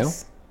nice Abbey Ale?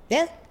 taste.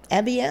 Yeah,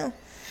 Abbey Ale.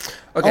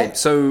 Okay, Oh.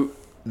 so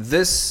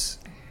this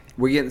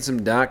we're getting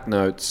some dark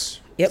notes,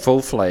 Yep.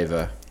 full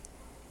flavor.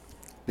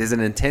 There's an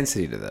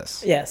intensity to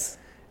this, Yes.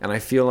 and I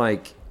feel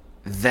like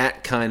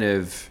that kind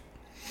of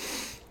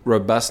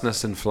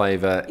robustness and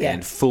flavor Yeah.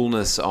 and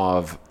fullness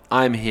of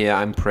I'm here,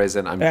 I'm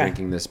present, I'm Yeah.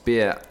 drinking this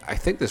beer. I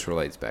think this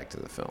relates back to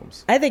the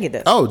films. I think it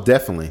does. Oh,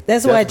 definitely.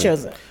 That's why I Definitely.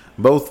 chose it.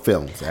 Both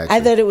films, actually. I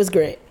thought it was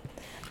great.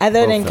 I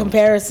thought Both in films.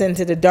 comparison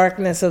to the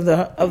darkness of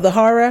the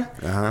horror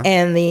Uh-huh.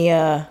 and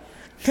the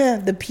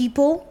the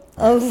people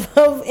of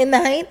In the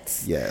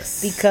Heights,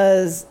 Yes.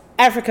 because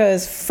Africa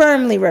is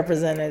firmly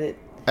represented.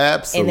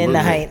 Absolutely. and In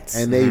the Heights.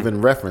 And they even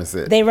reference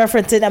it. They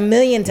reference it a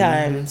million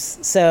times.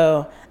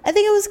 So I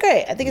think it was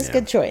great. I think it's a Yeah.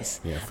 good choice.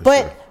 Yeah, for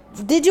but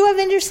sure. did you have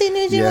interesting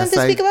news you wanted Yes,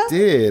 to speak I about?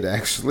 did,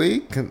 actually.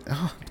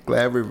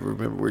 Glad we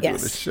remember we're doing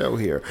Yes. the show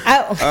here.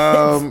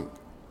 I,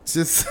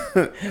 Just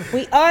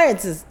we are.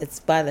 It's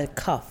by the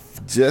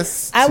cuff.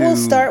 just I will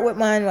to- start with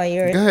mine while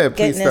you're Go ahead, please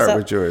getting this start up.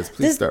 with yours. Please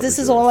this start this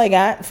with is all yours. I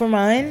got for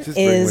mine. Just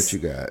bring is what you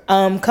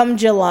got. Come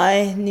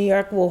July, New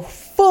York will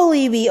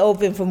fully be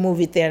open for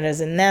movie theaters,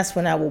 and that's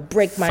when I will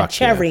break my Fuck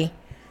yeah. cherry.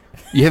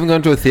 You haven't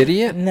gone to a theater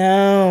yet?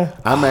 No,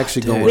 I'm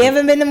actually going. we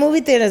haven't been to movie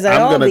theaters at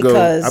I'm all gonna go.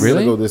 because. I'm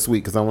Really? gonna go this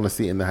week because I want to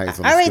see In the Heights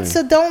on all the right,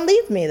 screen. so don't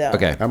leave me though.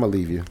 Okay. I'm gonna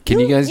leave you. Can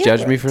you guys You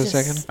judge me were for a just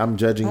second? I'm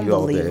judging you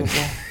all day.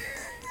 Unbelievable.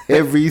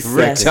 Every second.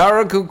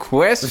 Rhetorical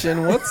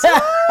question. What's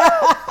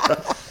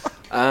up?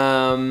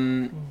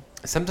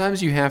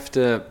 Sometimes you have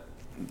to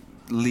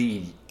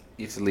lead.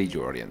 You have to lead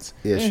your audience.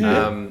 Yes, you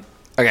Mm-hmm. do.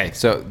 Okay,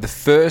 so the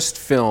first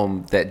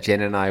film that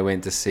Jen and I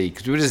went to see,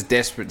 because we were just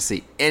desperate to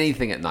see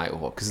anything at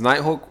Nighthawk, because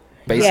Nighthawk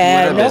basically went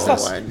out of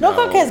business.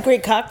 Norfolk has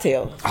great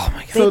cocktails. Oh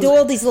my god! They do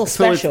all these little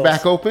specials. So it's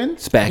back open?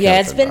 It's back Yeah,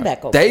 open, it's been right?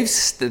 back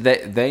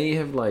open. They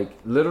have like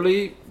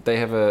literally they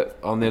have a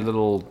on their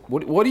little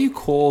what do you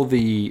call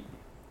the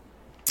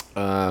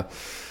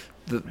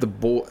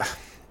board,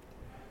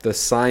 the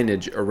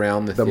signage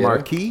around the theater?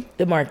 Marquee?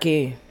 The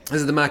marquee. This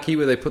is the marquee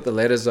where they put the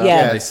letters up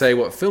Yeah. and they say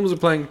what films are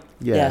playing.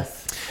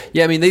 Yes.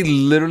 Yeah, I mean they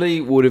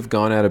literally would have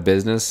gone out of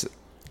business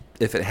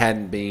if it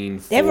hadn't been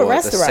for They have a the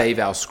restaurant. Save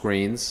Our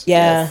Screens.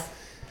 Yeah.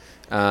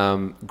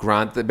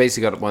 Grant, they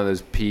basically got one of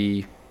those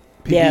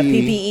Yeah,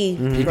 PPE. PPE.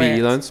 PPE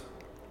grants. loans.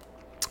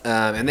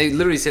 And they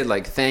literally said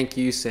like, "Thank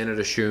you,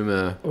 Senator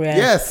Schumer, Yeah.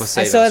 Yes. for I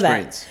Save saw Our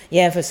that. Screens,"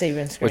 Yeah, for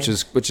saving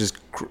screens. which is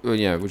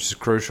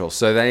crucial.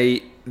 So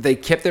they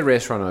kept their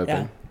restaurant open.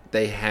 Yeah.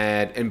 They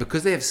had, and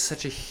because they have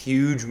such a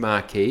huge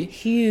marquee,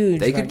 huge.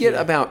 they could get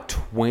marquee. about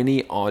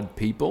 20 odd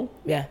people.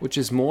 Yeah. which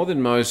is more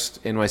than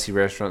most NYC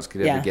restaurants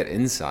could Yeah. ever get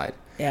inside.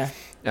 Yeah.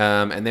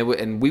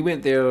 And we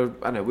went there. I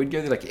don't know. We'd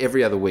go there like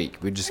every other week.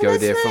 We'd just Oh, go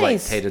that's there for like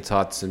nice. tater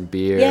tots and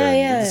beer. Yeah, and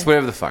yeah. just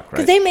whatever the fuck, right?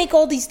 Because they make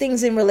all these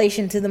things in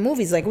relation to the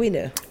movies like we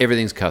do.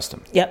 Everything's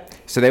custom. Yep.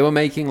 So they were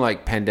making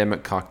like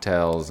pandemic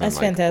cocktails and That's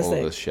like all fantastic.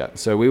 of this shit.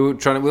 So we were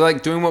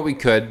like doing what we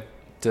could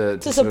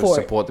to sort of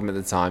support them at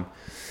the time,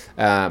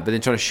 but then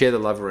trying to share the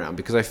love around,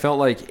 because I felt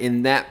like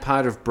in that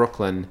part of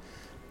Brooklyn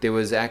there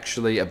was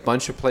actually a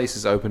bunch of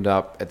places opened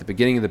up at the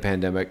beginning of the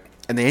pandemic,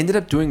 and they ended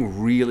up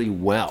doing really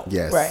well.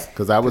 Yes. Right.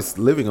 Because I was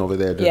living over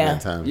there during Yeah.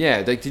 that time.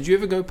 Yeah. Like, did you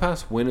ever go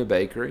past Winter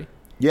Bakery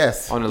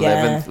Yes. on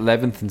Yeah.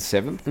 11th and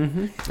 7th?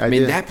 Mm-hmm. I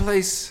mean, that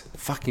place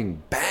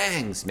fucking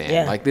bangs, man.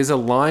 Yeah. Like, there's a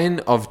line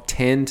of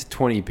 10 to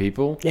 20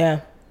 people Yeah.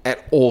 at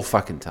all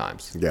fucking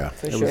times. Yeah.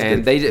 For It was sure.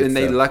 And good- good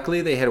they stuff.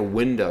 luckily they had a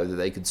window that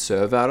they could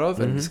serve out of,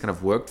 and it just kind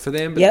of worked for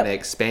them. But Yep. they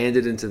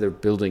expanded into the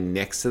building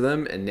next to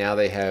them, and now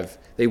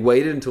they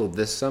waited until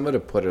this summer to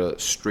put a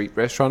street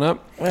restaurant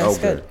up. Well, that's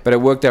Oh, good. good. But it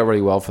worked out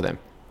really well for them.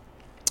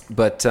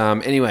 But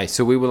anyway,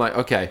 so we were like,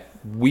 okay,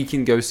 we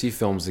can go see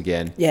films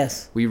again.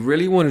 Yes. We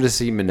really wanted to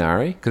see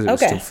Minari because it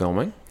was Okay. still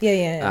filming. Yeah,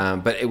 yeah, yeah.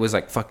 But it was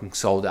like fucking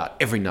sold out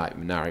every night.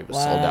 Minari was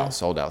Wow.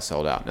 sold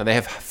out. Now they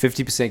have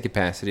 50%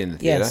 capacity in the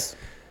theater. Yes.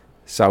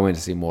 So I went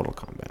to see Mortal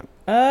Kombat.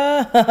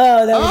 Oh,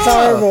 that was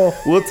horrible.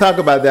 We'll talk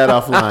about that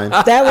offline.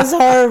 That was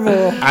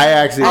horrible. I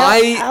actually,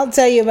 I'll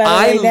tell you about it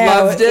I right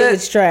now. loved it. It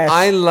was trash.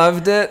 I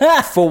loved it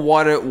for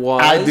what it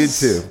was. I did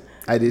too.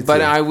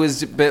 But I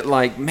was a bit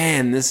like,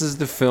 man, this is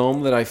the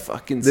film that I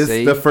fucking This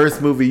see. is the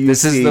first movie you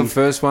This see. is the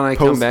first one I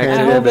come back I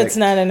to. hope it's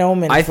not an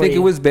omen. I for think it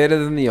you. was better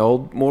than the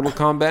old Mortal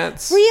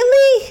Kombats.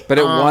 Really? But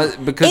it was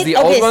because the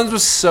old ones were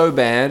so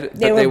bad, but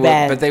They were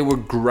bad. but they were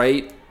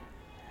great.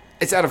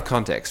 It's out of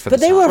context for But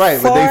the they time. were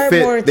Right, but far they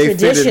fit- more they fit in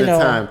the traditional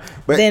time.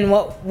 But- than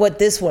what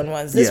this one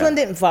was. This Yeah. one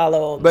didn't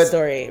follow the But-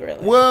 story really.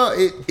 Well,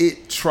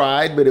 it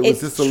tried, but it was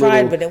It just a tried,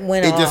 little. but it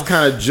went just off.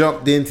 kind of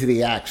jumped into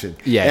the action.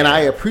 Yeah, and yeah. I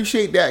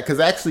appreciate that,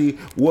 because actually,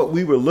 what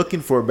we were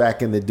looking for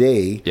back in the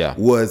day, Yeah.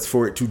 was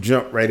for it to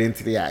jump right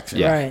into the action.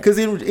 Yeah. Right. Because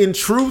in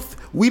truth,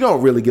 we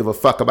don't really give a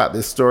fuck about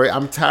this story.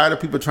 I'm tired of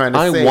people trying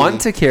to say. I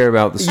want to care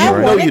about the I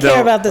story. want to you care don't,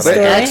 about the but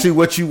story. actually,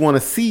 what you want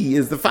to see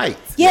is the fight.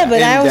 Yeah, but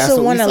I that's also what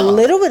we want a saw.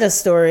 little bit of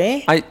story.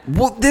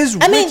 There's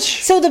I mean,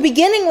 rich, so the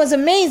beginning was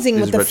amazing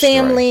There's with the rich story.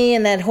 family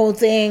and that whole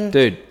thing.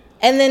 dude.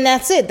 And then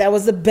that's it. That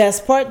was the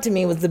best part to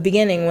me, was the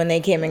beginning when they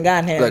came and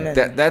got him. Look,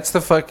 and- that's the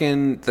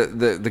fucking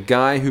the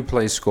guy who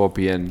plays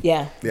Scorpion.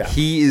 yeah. Yeah.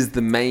 He is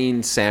the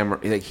main samurai.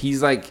 Like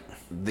he's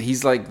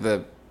like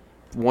the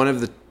one of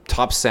the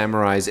top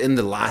samurais in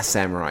the Last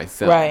Samurai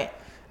film. Right.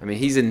 I mean,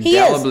 he's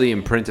indelibly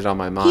imprinted on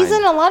my mind. He's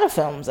in a lot of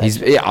films. He's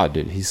actually. yeah, oh,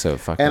 dude, he's so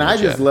fucking. And I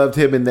legit. just loved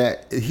him in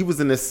that. He was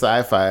in this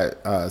sci-fi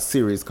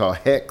series called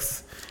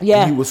Hex.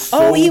 Yeah. And he was so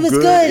Oh, he was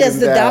good in as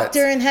the that.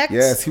 doctor in Hex?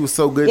 Yes, he was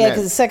so good. Yeah, in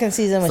because that. the second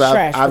season was So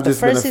trash. I've but the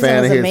just been first a season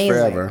fan was of his amazing.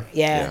 forever.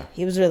 Yeah, Yeah.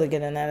 he was really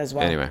good in that as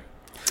well. Anyway,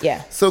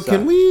 Yeah. So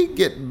can we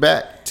get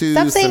back to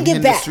Stop saying some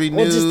get back. industry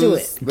We'll news? just do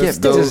it. Let's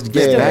get, go just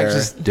there. get back,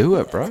 just do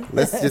it, bro.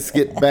 Let's just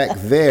get back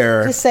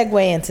there. Just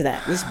segue into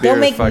that. This beer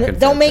is fucking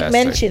don't make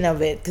fantastic. mention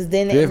of it, because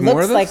then Do you it have more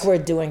looks of like this? we're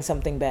doing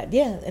something bad.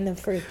 Yeah, in the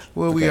fridge.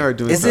 Well, we are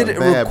doing Is it something a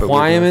bad, but we're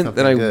doing requirement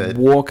that I something good.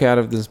 walk out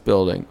of this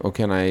building, or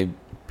can I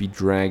be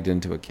dragged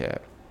into a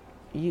cab?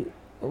 You,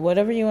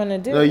 whatever you want to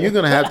do. No, you're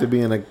gonna have to be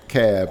in a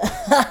cab.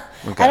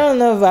 Okay. I don't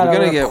know about We're a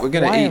gonna eat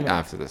requirement.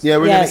 after this. Yeah,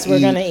 we're Yes, gonna we're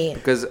eat. gonna eat.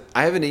 Because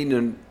I haven't eaten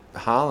in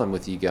Harlem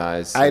with you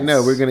guys. I know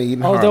since- we're gonna eat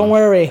in Oh, Harlem. don't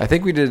worry. I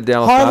think we did a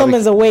Dallas. Harlem barbecue.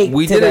 is awake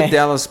We did today. a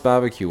Dallas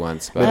barbecue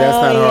once, But but that's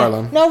not yeah.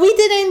 Harlem. No, we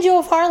did Angel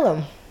of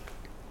Harlem.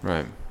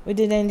 right. We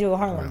did Angel of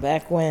Harlem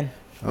back when.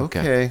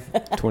 Okay.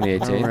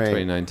 2018, All right.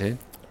 2019.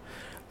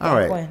 All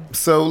right. When?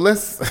 So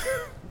let's.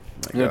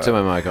 I'm gonna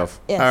turn my mic off.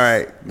 Yes. All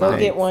right. Go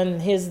Thanks. get one.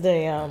 Here's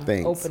the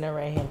Thanks. opener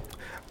right here.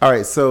 All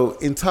right. So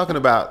in talking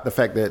about the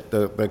fact that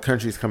the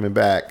country's coming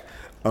back,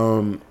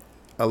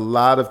 a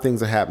lot of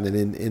things are happening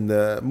in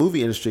the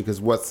movie industry,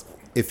 because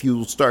if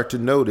you start to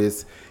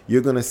notice,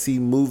 you're going to see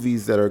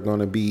movies that are going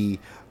to be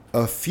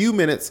a few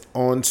minutes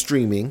on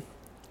streaming,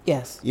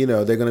 Yes. You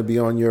know, they're going to be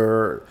on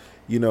your,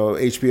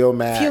 HBO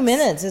Max. A few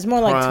minutes. It's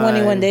more like Prime,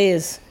 21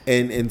 days.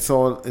 And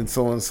so on and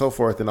so on and so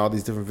forth, and all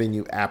these different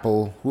venues,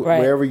 Apple, Right.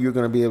 wherever you're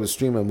going to be able to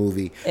stream a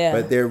movie. Yeah.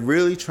 But they're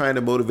really trying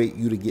to motivate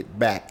you to get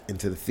back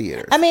into the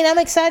theaters. I mean, I'm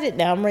excited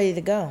now. I'm ready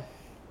to go.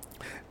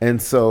 And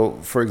so,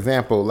 for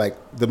example, like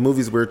the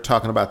movies we're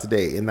talking about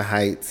today, In the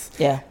Heights.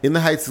 Yeah. In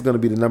the Heights is going to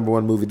be the number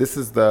one movie. This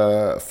is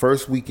the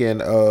first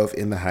weekend of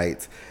In the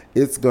Heights.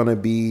 It's going to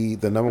be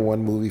the number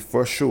one movie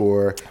for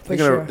sure. They're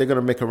going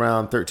to make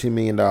around $13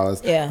 million.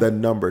 Yeah. The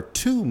number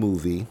two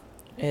movie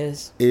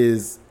is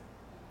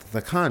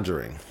The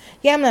Conjuring.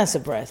 Yeah, I'm not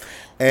surprised.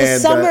 The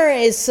And, summer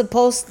is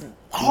supposed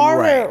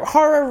horror Right.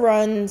 horror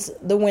runs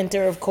the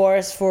winter, of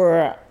course,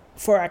 for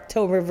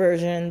October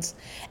versions,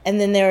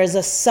 and then there is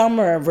a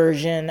summer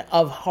version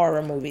of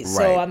horror movies.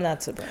 Right. So I'm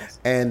not surprised.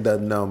 And the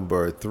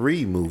number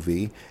three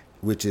movie,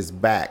 which is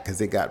back because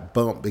it got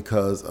bumped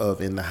because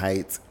of In the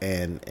Heights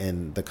and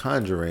The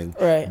Conjuring.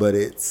 Right. But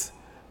it's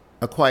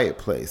A Quiet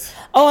Place.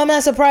 Oh, I'm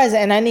not surprised,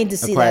 and I need to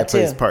see A Quiet that too.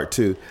 Place Part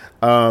 2.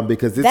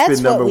 Because it's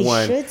That's been number what we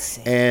one. should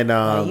see. And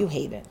Oh, you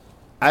hate it.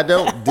 I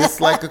don't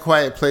dislike A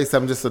Quiet Place.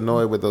 I'm just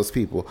annoyed with those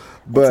people.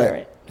 But That's all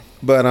right.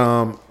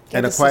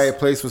 And A this Quiet is-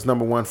 Place was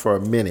number one for a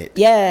minute.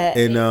 Yeah,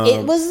 And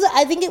it was.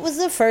 I think it was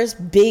the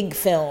first big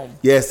film.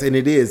 yes, and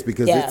it is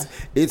because Yeah.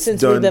 it's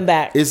Since done, we've been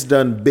back. It's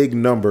done big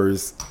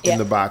numbers Yeah. in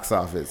the box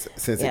office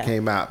since Yeah. it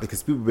came out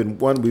because we've been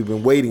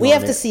waiting. We on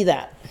have to it. see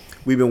that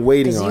We've been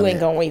waiting because on you ain't it.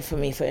 gonna wait for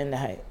me for In the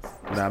Heights.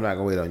 No, I'm not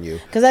gonna wait on you.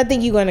 Because I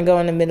think you're gonna go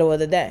in the middle of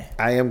the day.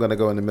 I am gonna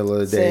go in the middle of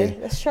the See? day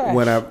That's trash.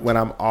 when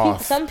I'm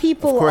off. some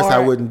people of course, I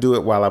are- wouldn't do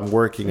it while I'm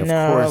working.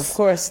 No, of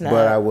course not.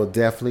 But I will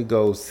definitely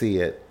go see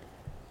it.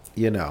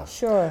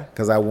 Sure.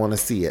 because I want to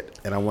see it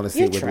and I want to see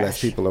You're it with less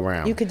trash. people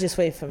around. You could just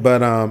wait for me.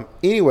 But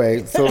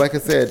anyway, so like I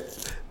said,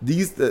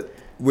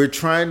 we're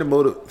trying to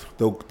motivate.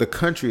 The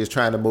country is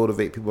trying to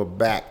motivate people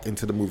back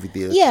into the movie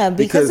theater. Yeah,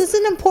 because it's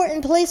an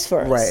important place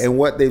for us. Right, and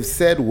what they've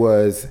said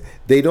was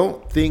they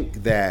don't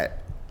think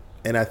that,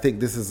 and I think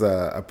this is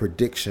a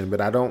prediction, but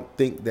I don't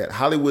think that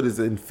Hollywood is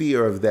in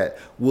fear of that.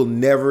 We'll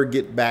never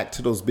get back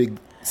to those big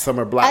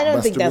summer I don't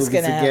blockbuster think that's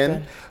movies gonna again.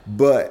 happen.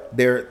 But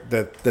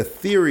the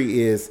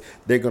theory is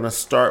they're going to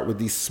start with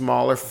these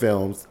smaller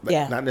films,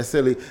 Yeah. not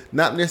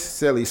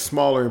necessarily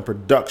smaller in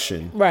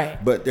production,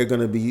 Right. But they're going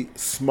to be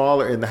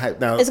smaller in the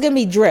hype. Now It's gonna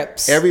be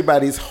drips.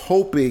 everybody's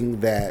hoping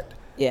that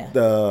Yeah.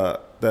 the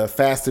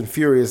Fast and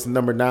Furious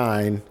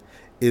 #9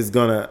 is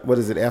gonna, what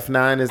is it,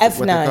 F9 is what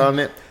F9. they're calling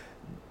it.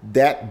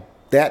 That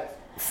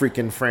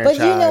freaking franchise.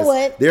 you know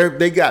what?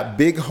 They got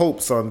big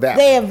hopes on that.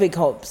 They one. have big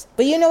hopes.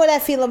 But you know what I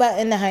feel about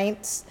In the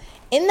Heights?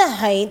 In the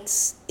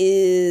Heights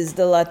is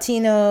the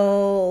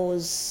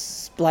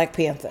Latinos Black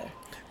Panther.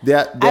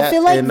 That I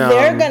feel like and,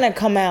 they're gonna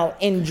come out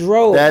in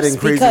droves. that and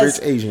Crazy because,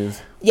 Rich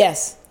Asians.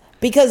 Yes,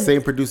 because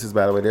Same producers,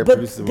 by the way. They're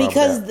producers. but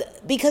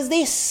because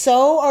they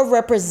so are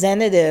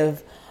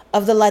representative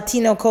of the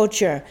Latino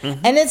culture,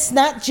 Mm-hmm. and it's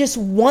not just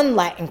one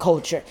Latin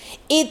culture.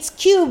 It's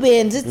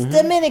Cubans, it's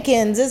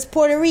Dominicans, it's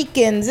Puerto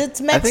Ricans, it's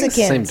I Mexicans. think it's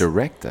the same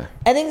director.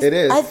 I think It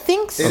is. I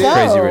think so. It is.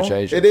 Crazy Rich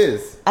Asians. It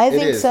is. I It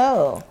think is.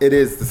 so. It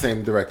is the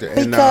same director.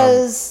 And,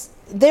 Because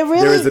they're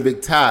really there is a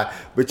big tie,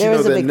 but you There know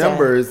is a the big tie.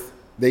 numbers.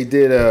 They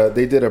did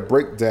a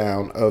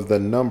breakdown of the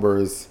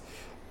numbers,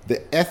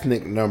 the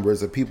ethnic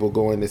numbers of people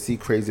going to see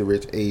Crazy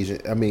Rich Asian.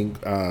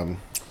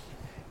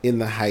 In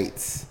the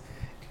Heights,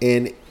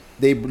 and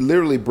they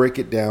literally break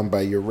it down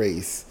by your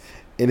race,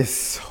 and it's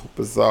so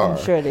bizarre.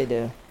 I'm sure they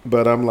do.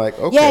 But I'm like,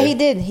 okay, Yeah, he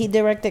did. He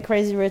directed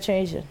Crazy Rich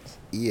Asians.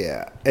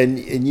 yeah, and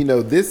you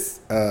know this.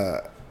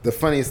 The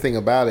funniest thing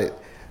about it,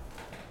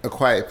 A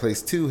Quiet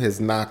Place 2 has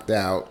knocked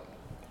out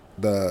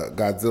the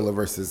Godzilla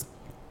versus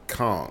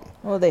Kong.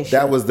 Well, they should.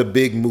 That was the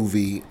big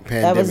movie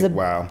That was pandemic. the.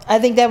 Wow. I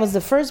think that was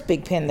the first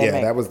big pandemic.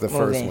 Yeah, that was the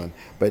first one.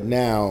 But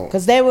now,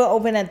 Because they were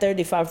open at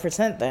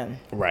 35% then.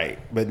 right.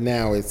 But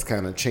now it's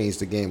kind of changed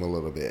the game a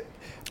little bit.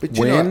 But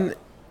you know,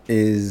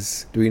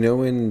 Do we know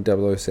when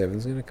 007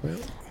 is going to come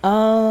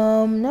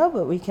out? No,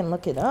 but we can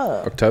look it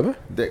up. October?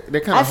 they're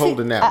kind of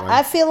holding that one.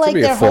 I feel like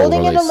be a they're fall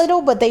holding it a release.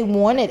 little, but they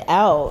want it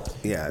out.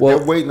 yeah, Well,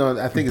 they're waiting on.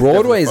 I think it's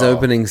Broadway's definitely fall.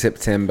 opening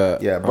September.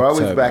 Yeah,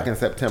 Broadway's October. back in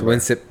September.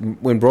 So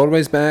when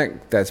Broadway's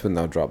back, that's when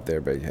they'll drop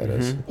their big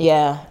hitters.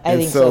 Yeah, I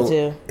think so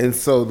too. And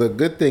so the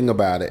good thing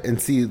about it, and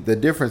see the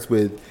difference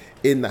with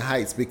In the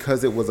Heights,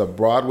 because it was a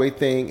Broadway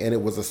thing and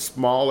it was a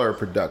smaller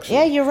production.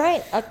 Yeah, you're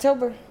right.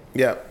 October.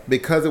 Yeah,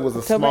 because it was a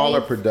October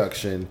smaller 8th.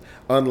 production,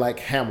 unlike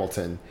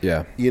Hamilton.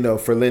 Yeah. You know,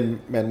 for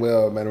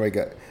Lin-Manuel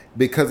Miranda,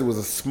 because it was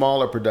a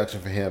smaller production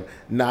for him,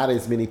 not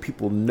as many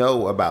people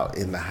know about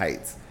In the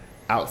Heights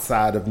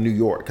outside of New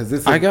York. Because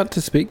this is, I got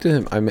to speak to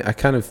him. I mean, I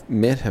kind of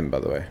met him, by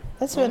the way,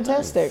 That's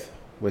fantastic.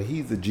 well,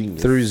 he's a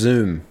genius. through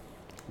Zoom.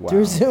 Wow.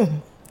 Through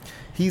Zoom.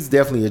 He's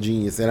definitely a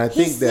genius, and I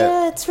think He's, that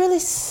yeah, it's really.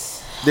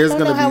 there's I don't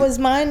gonna know how be- his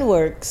mind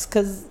works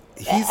because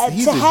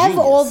He's to a have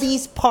all genius.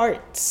 these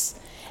parts.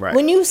 Right.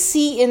 When you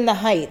see In the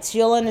Heights,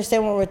 you'll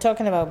understand what we're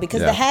talking about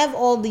because Yeah. to have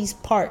all these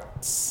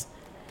parts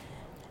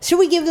Should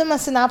we give them a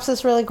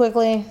synopsis really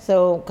quickly?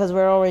 So, because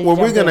we're already. Well,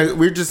 jumping.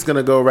 we're just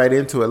gonna go right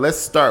into it. Let's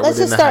start Let's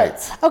with just In the start.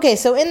 Heights. Okay,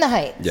 so In the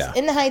Heights. Yeah.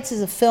 In the Heights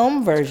is a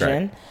film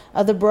version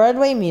of the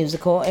Broadway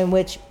musical in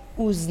which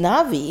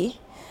Uznavi,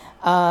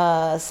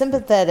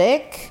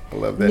 sympathetic I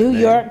love that New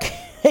name. York,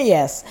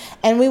 yes,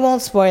 and we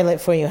won't spoil it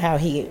for you how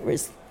he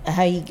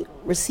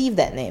received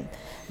that name,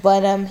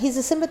 but he's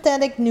a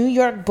sympathetic New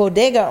York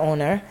bodega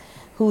owner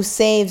who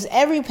saves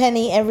every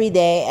penny every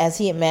day as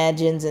he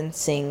imagines and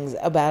sings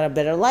about a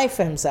better life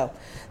for himself.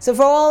 So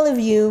for all of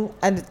you,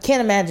 I can't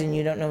imagine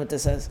you don't know what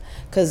this is,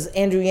 because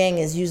Andrew Yang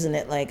is using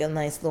it like a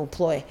nice little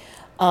ploy.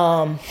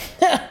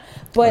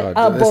 But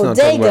a let's not talk about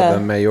bodega, the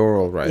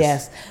mayoral race.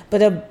 yes,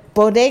 but a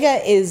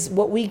bodega is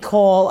what we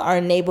call our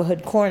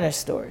neighborhood corner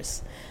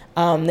stores.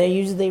 They're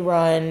usually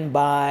run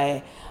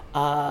by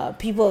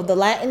people of the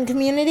Latin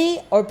community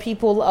or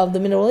people of the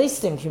Middle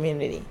Eastern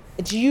community.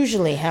 It's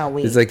usually how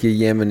we. It's like a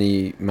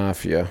Yemeni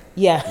mafia.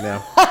 Yeah.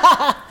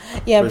 Yeah.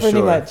 Yeah, For pretty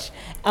sure. much.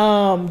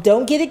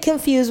 Don't get it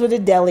confused with a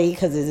deli,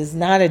 because it is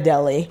not a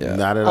deli. Yeah.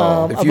 Not at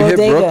all. If A you hit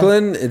bodega.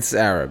 Brooklyn, it's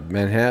Arab.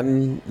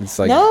 Manhattan, it's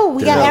like No,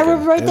 we got Jamaican.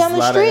 Arab right There's down a the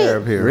lot street. of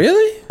Arab here.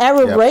 Really?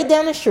 Arab Yep. right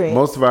down the street.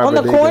 Most of our on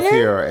the bodegas corner.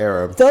 here are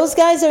Arab. Those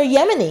guys are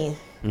Yemeni.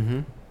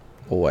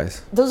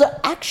 Always. Those are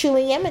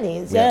actually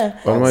Yemenis. Yeah.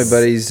 One of my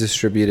buddies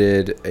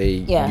distributed a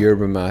Yeah.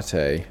 yerba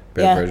mate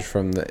beverage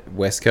from the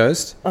West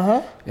Coast,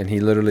 and he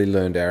literally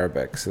learned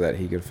Arabic so that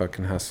he could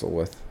fucking hustle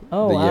with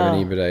Oh, the wow.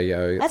 Yemeni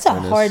bodega. That's a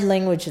owners. hard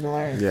language to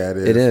learn. Yeah, it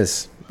is. It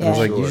is. I was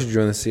Yeah. like, you should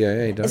join the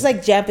CIA. Don't It's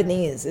like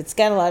Japanese. It's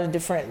got a lot of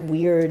different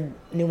weird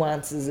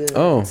nuances in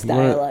its you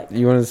dialect.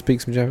 want to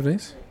speak some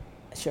Japanese?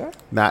 Sure.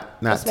 Not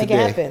Let's today. make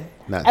it happen.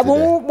 Not And today.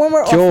 when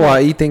we're off 今日は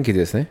mic, いい天気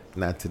ですね。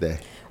Not today.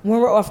 when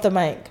we're off the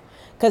mic,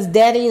 because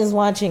Daddy is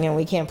watching and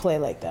we can't play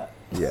like that.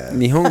 Yeah.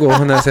 日本語を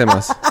話せ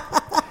ます。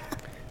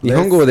日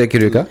本語でき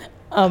るか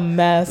A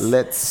mess.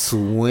 Let's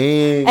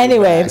swing.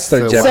 Anyway, back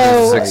Studied to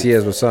Japanese So- for 6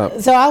 years. What's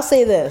up? So I'll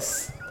say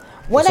this.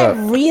 What What's I up?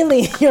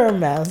 really, you're a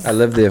mess. I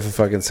lived there for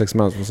fucking 6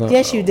 months. What's up?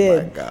 Yes, you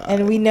did. God.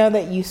 And we know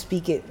that you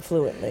speak it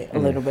fluently, a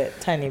little bit,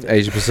 tiny bit.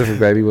 Asia Pacific,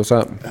 baby. What's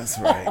up? That's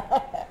right.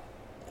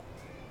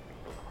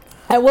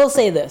 I will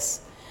say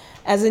this.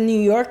 As a New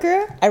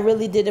Yorker, I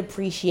really did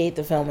appreciate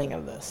the filming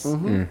of this.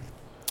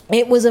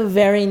 It was a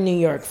very New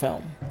York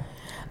film.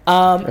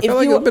 I felt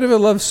like a bit of a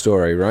love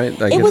story, right?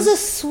 Like it was a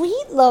it's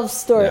sweet love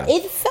story. Yeah.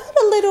 It felt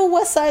a little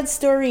West Side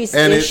Story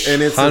And ish.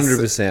 it's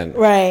 100%.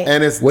 Right.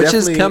 And it's Which is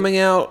definitely- coming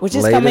out Which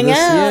is later coming this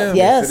out. year.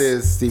 Yes. It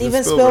is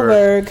Steven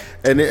Spielberg.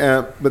 And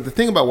but the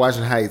thing about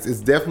Washington Heights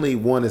is definitely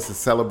one is a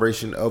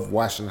celebration of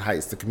Washington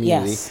Heights, the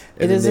community. Yes,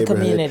 and it the is a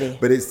neighborhood. community.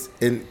 But it's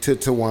and to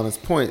Tawana's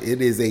point,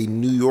 it is a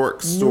New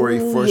York story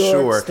New for York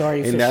sure,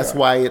 story and for that's sure.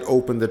 why it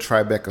opened the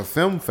Tribeca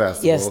Film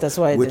Festival. Yes, that's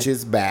why it which did.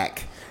 is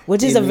back.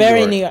 Which is in a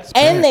very New York. York.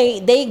 And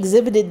they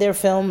exhibited their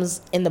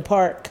films in the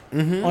park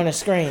on a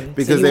screen.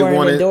 Because so you weren't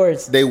wanted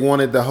indoors. they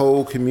wanted the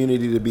whole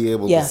community to be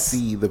able Yes. to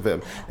see the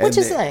film, Which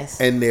is they- nice.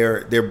 And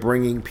they're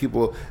bringing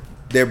people,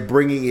 they're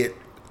bringing it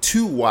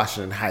to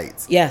Washington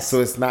Heights. Yes.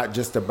 so it's not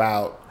just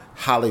about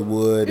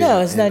Hollywood. No,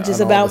 and- it's not and just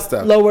all the about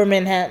stuff. Lower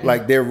Manhattan.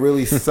 Like they're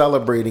really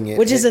celebrating it,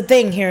 which is a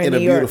thing here in in New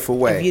a York. beautiful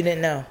way. If you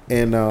didn't know.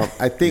 And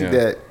I think Yeah.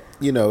 that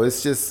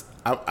it's just.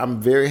 I'm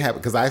very happy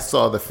because I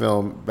saw the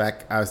film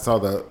back. I saw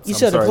the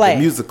play. the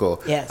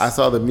musical. Yes. I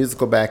saw the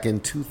musical back in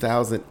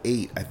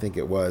 2008. I think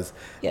it was.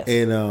 Yes.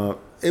 And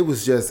it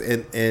was just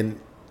and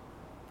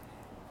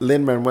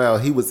Lin-Manuel,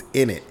 he was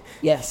in it.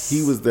 Yes.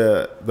 He was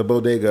the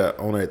bodega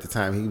owner at the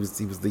time. He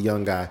was the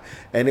young guy,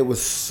 and it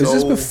was so. Is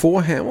this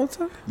before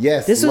Hamilton?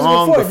 Yes, This was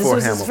long before. This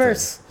was Hamilton. his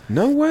first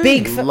No way.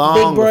 big Long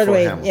before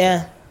Broadway. Hamilton.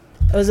 Yeah.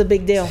 It was a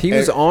big deal. He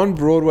was on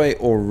Broadway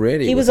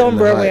already. He was within on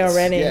the Broadway Heights.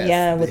 already. Yes.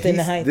 Yeah, within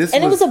the He's- Heights. this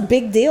And it was- was a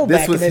big deal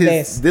This back was in the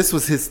his. days. This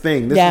was his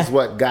thing. This Yeah. is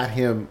what got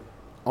him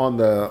on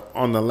the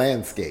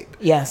landscape.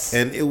 Yes.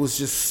 And it was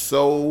just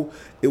so.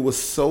 It was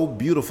so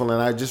beautiful,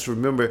 and I just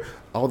remember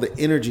all the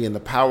energy and the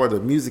power of the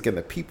music and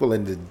the people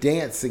and the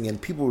dancing, and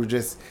people were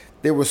just.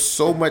 There was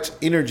so much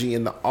energy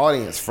in the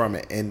audience from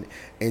it, and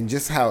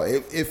just how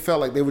it felt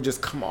like they would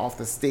just come off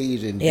the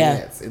stage and Yeah.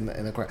 dance in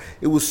the crowd.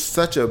 It was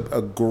such a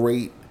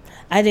great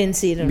I didn't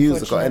see it,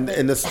 musical, unfortunately.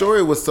 and the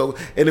story was so,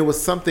 and it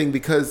was something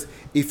because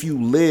if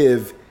you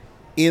live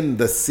in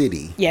the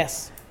city,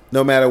 yes.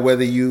 no matter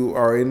whether you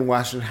are in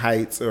Washington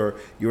Heights or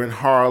you're in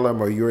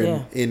Harlem or you're Yeah.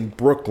 in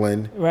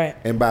Brooklyn, Right.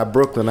 And by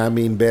Brooklyn I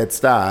mean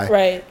Bed-Stuy,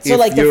 Right. So If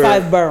like the you're-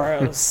 5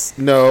 boroughs.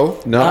 No,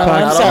 Not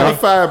I'm not sorry. all the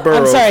 5 boroughs.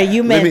 I'm sorry,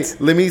 you Let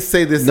meant- me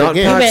say this Not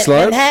again. You Park meant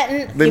Slope? Manhattan,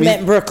 Let you me-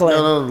 meant Brooklyn.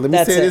 No, let me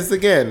That's say it. this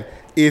again.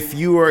 If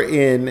you are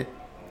in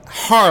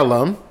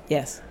Harlem,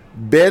 Yes.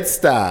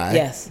 Bed-Stuy,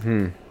 Yes.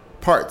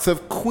 parts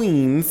of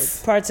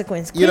Queens, Parts of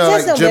Queens. You know,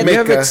 Queens has like no You bed-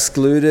 have Jamaica.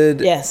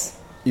 excluded. Yes.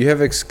 You have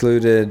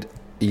excluded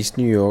East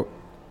New York,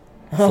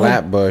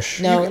 Flatbush,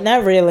 No,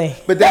 not really.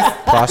 but that's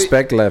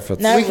Prospect Lefferts.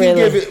 No. we can really.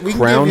 give it. We can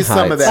Crown give you some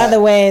of Heights. that. By the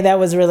way, that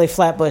was really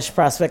Flatbush,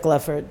 Prospect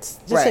Lefferts.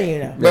 Just so Right. you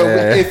know. But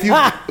Yeah. if you,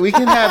 we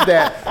can have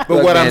that. But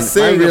Look, what I'm man,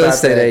 saying my real about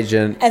estate that,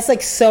 agent. That's like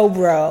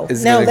Sobro.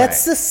 Is No, gonna-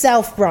 that's the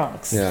South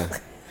Bronx. Yeah.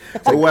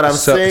 But what I'm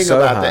saying so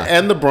about high. that,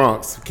 and the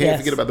Bronx, can't Yes.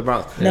 forget about the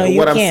Bronx. No, But you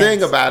what I'm can't.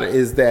 saying about it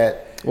is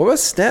that What about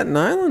Staten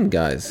Island,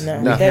 guys? No,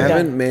 No, they're haven't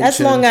done. mentioned- That's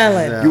Long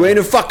Island. No. You ain't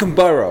a fucking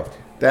borough.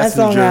 That's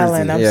New Long Jersey.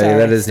 Island. I'm Yeah, sorry.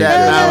 that is New no,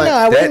 Staten no, Island. no.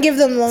 I wouldn't That- give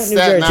them New Staten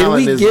Jersey. Can we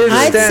Island is give Jersey.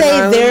 I'd Staten say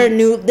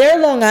Island? they're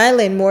Long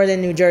Island more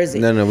than New Jersey.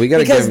 No, we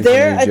gotta because give them to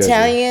their New Jersey.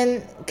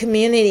 Italian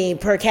community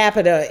per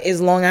capita is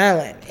Long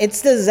Island.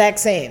 It's the exact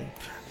same.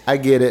 I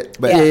get it,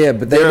 but Yeah,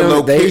 but they their don't,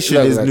 location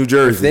look, is look, New if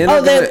Jersey. they're not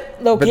Oh, their gonna-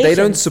 but they location.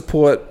 don't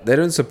support. They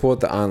don't support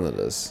the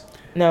Islanders.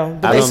 No,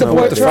 but I they don't know support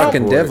what The they Trump.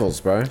 fucking support. Devils,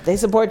 bro. They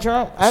support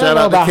Trump. I don't Shout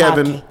know out to about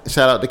Kevin. hockey.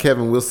 Shout out to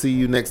Kevin. We'll see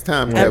you next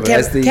time, Kevin.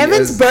 As the-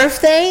 Kevin's as-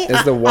 birthday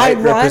as the white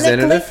ironically-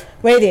 representative?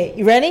 Wait,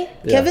 you ready?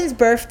 Yeah. Kevin's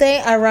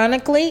birthday,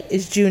 ironically,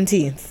 is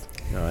Juneteenth.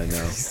 No, I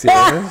know.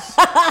 Serious?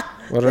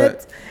 What are,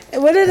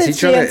 What are the is he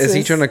trying to? chances? Is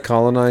he trying to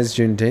colonize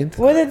Juneteenth?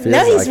 What are, Feels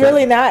no, he's like it.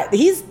 really not.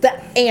 He's the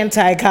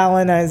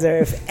anti-colonizer.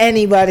 If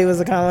anybody was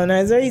a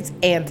colonizer, he's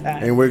anti.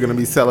 And we're gonna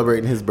be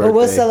celebrating his birthday. But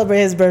we'll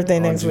celebrate his birthday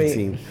on next week.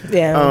 Juneteenth.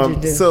 Yeah. on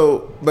Juneteenth.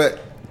 So, but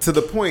to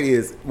the point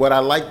is, what I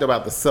liked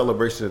about the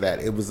celebration of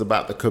that, it was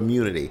about the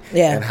community,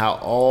 Yeah. and how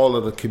all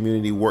of the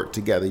community worked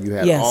together. You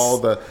had Yes. all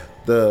the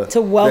To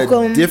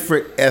welcome the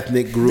different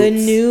ethnic groups, the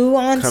coming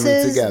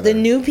nuances, together. the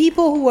new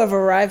people who have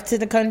arrived to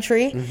the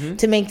country Mm-hmm.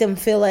 to make them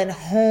feel at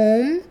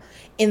home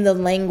in the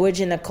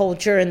language and the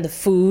culture and the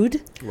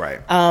food. Right.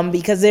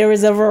 Because there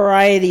is a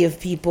variety of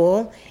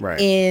people Right.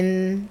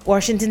 in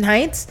Washington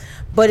Heights,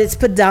 but it's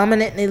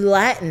predominantly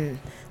Latin.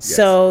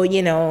 So,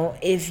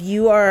 if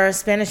you are a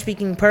Spanish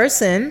speaking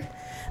person,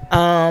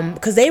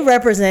 because they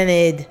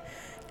represented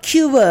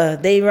Cuba,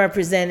 they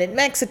represented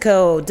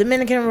Mexico,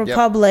 Dominican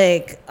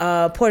Republic,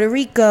 Puerto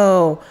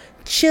Rico,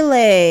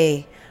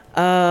 Chile.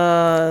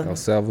 El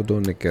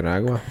Salvador,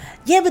 Nicaragua.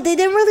 Yeah, but they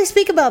didn't really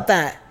speak about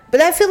that. But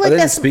I feel I like didn't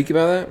that's speak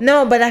about that.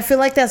 no, but I feel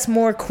like that's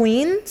more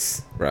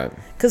Queens. Right.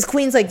 Because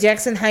Queens, like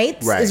Jackson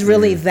Heights, Right. is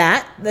really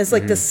that. That's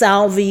like the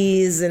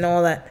Salvies and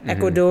all that.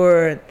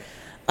 Ecuador.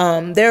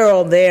 They're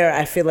all there.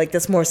 I feel like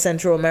that's more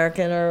Central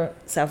American or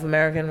South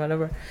American,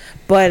 whatever.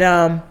 But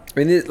I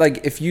mean,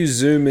 if you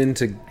zoom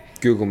into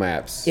Google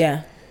Maps,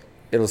 yeah,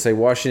 it'll say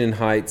Washington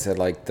Heights at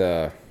like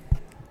the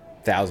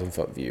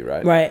 1,000-foot view,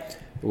 right? right.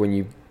 When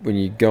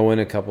you go in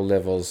a couple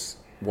levels,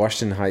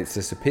 Washington Heights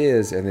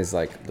disappears, and there's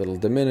like little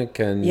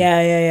Dominican,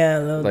 Yeah.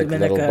 Little like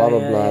Dominica, little blah blah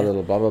yeah, blah, yeah.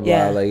 little blah blah blah.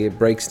 Yeah. Like it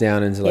breaks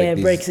down into like Yeah, it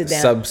these breaks it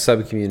down.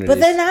 sub communities. But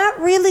they're not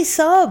really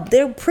sub.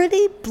 They're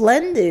pretty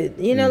blended.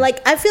 Mm.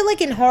 Like I feel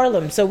like in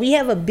Harlem, so we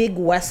have a big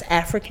West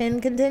African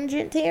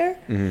contingent here,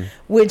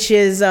 which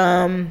is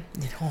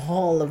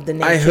all of the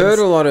nations I heard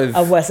a lot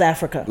of West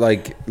Africa.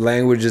 like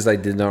languages I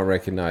did not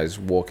recognize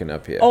walking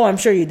up here. Oh, I'm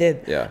sure you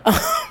did. Yeah.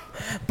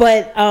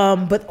 But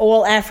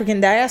all African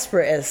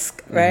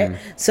diaspora-esque, right?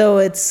 So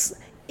it's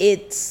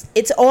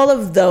all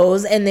of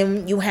those, and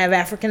then you have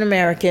African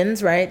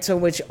Americans, right? So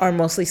which are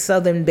mostly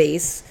southern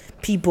based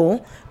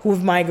people who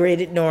have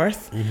migrated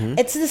north.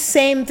 It's the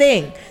same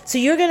thing. So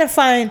you're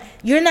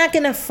not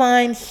gonna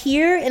find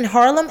here in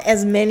Harlem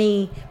as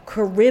many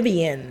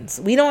Caribbeans.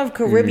 We don't have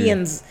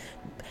Caribbeans.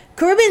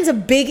 Caribbeans are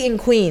big in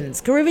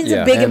Queens. Caribbeans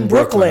Yeah, are big in and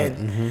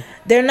Brooklyn.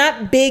 They're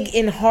not big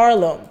in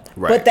Harlem.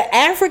 Right. But the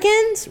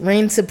Africans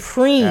reign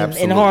supreme in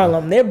Absolutely.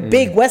 Harlem. They're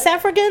big. West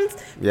Africans,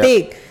 Yep.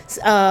 big.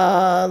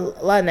 A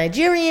lot of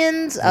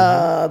Nigerians,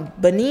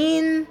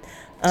 Benin,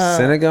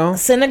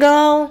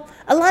 Senegal,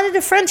 a lot of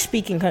the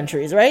French-speaking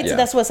countries, right? So Yeah.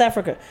 that's West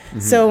Africa.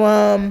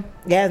 So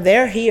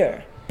they're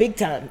here big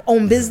time.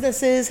 Own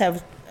businesses,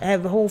 have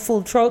whole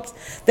full tropes.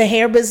 The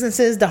hair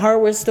businesses, the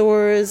hardware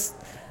stores,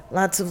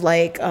 lots of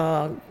like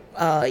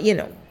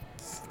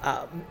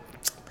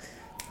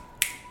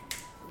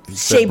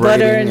shea butter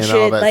braiding and and shit,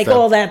 all that like stuff.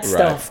 all that Right.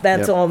 stuff.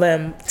 That's Yep. all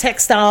them.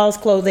 Textiles,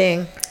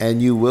 clothing.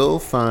 And you will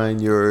find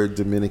your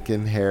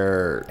Dominican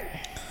hair.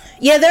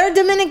 Yeah, there are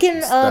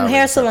Dominican Styling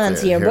hair stuff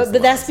salons there, here, hair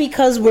but that's salons.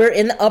 because we're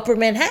in Upper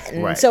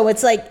Manhattan. Right. So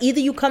it's like either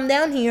you come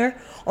down here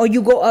or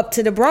you go up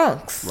to the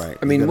Bronx. Right.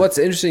 I mean, You gotta- what's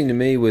interesting to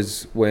me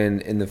was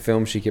when in the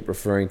film she kept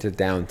referring to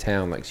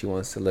downtown, like she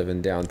wants to live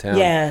in downtown.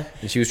 Yeah.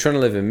 And she was trying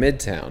to live in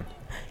Midtown.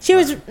 She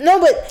was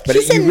But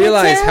she said you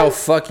realize Midtown, how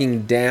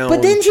fucking down.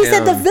 But then she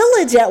said the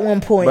village at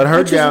one point, But her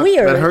which is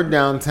weird. but her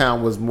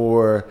downtown was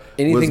more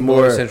anything was below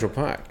more Central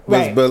Park.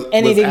 Right. was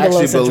Anything below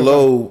actually Central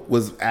below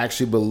was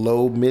actually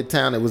below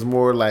Midtown. It was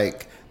more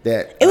like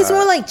that. It was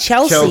more like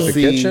Chelsea.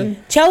 The kitchen?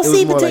 Chelsea, It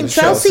was more between like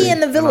Chelsea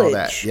and the all village.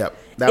 that. Yep.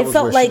 That It was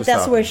felt where she like was that's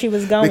talking. where she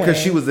was going. Because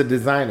she was a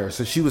designer,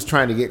 so she was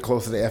trying to get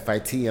closer to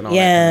FIT and all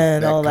Yeah, that.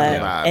 and all kind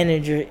that of vibe.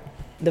 energy,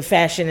 the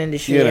fashion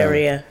industry You know.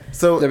 area.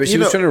 So No, but she you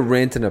was know- trying to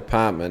rent an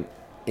apartment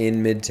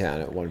in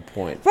Midtown at one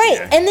point. Right.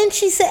 And then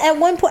she said at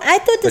one point, I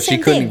thought the But she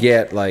same couldn't thing.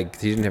 get, like,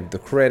 she didn't have the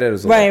credit. It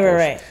was a Right. lot of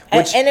bullshit.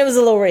 Which, And it was a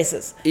little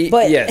racist.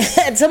 But yes.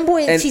 at some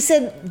point, And- she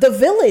said the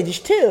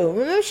village too.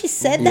 Remember she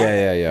said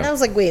that? Yeah. And I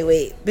was like,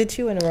 wait, bitch,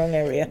 you in the wrong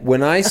area.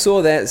 when I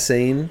saw that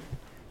scene,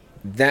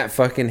 that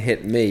fucking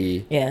hit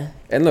me. Yeah.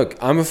 And look,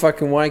 I'm a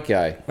fucking white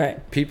guy. Right.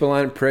 People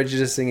aren't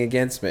prejudicing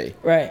against me.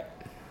 Right.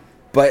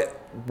 But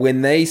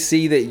when they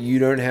see that you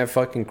don't have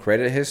fucking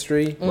credit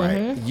history,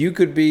 Right. you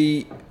could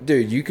be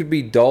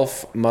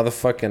Dolph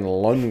motherfucking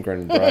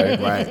Lundgren, bro.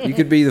 Right. You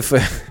could be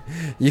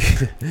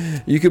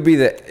you could be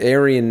the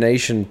Aryan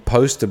Nation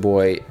poster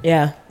boy.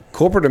 Yeah.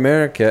 Corporate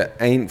America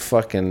ain't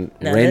fucking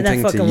No, they're not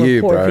renting fucking to with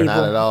you, poor bro. people.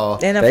 Not at all.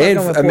 They're not They fucking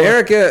ain't with poor.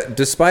 America,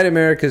 despite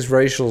America's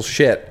racial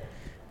shit,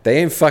 they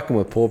ain't fucking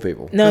with poor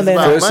people. No, It's they're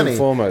about not. First money. and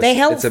foremost, They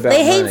help. it's about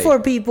They hate money. poor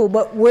people,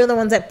 but we're the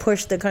ones that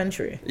push the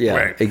country. Yeah,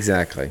 Right.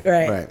 exactly.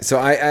 Right. Right. So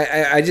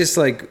I just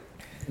like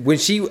when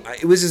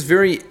it was just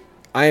very.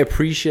 I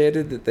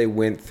appreciated that they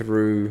went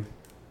through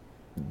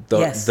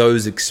Yes.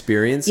 those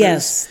experiences.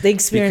 Yes, the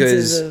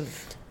experiences because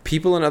of.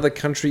 people in other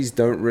countries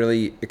don't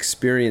really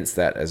experience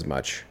that as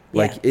much.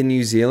 Yeah. Like in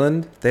New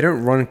Zealand, they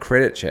don't run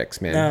credit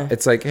checks, man. No.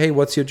 It's like, hey,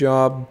 what's your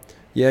job?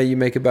 Yeah, you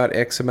make about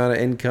X amount of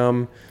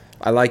income.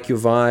 I like your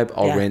vibe.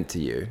 I'll Yeah. rent to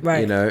you.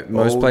 Right. You know,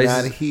 most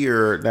places. Not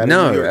here. Not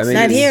No, in New York I mean, City.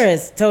 Not it's- here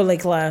is totally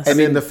class. And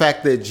then the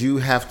fact that you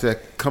have to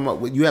come up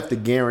with, you have to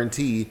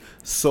guarantee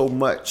so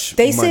much.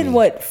 They money. said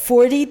what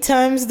 40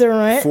 times the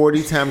rent.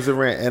 40 times the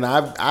rent. And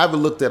I've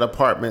looked at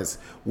apartments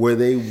where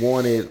they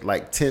wanted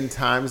like 10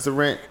 times the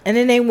rent. And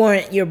then they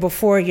warrant your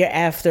before, your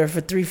after for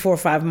 3, 4,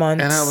 5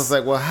 months. And I was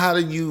like, well, how do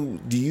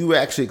you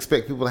actually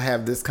expect people to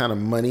have this kind of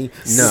money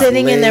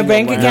sitting in their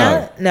laying bank around?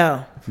 account?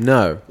 No.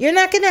 No. You're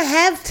not going to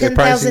have They're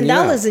pricing you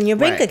 $10,000 in your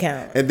bank Right.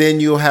 account. And then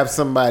you'll have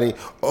somebody,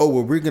 oh,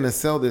 well, we're going to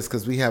sell this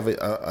because we have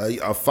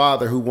a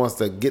father who wants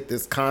to get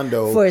this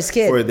condo For his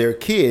kid. for their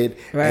kid.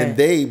 Right.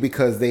 And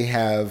because they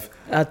have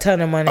A ton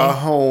of money. a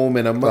home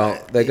and a Well, money.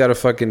 they got a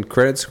fucking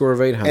credit score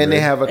of 800. And they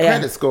have a Yeah.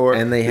 credit score,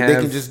 and they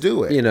can just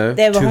do it. You know,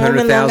 They have a home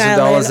in Long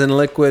 $200,000 Island. in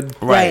liquid.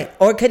 right.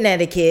 Or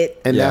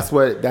Connecticut. And Yeah. that's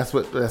what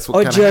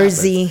Or kinda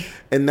Jersey. happens.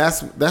 And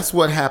that's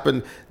what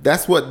happened.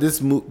 That's what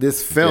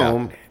this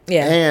film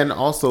Yeah. and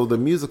also the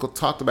musical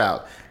talked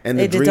about, and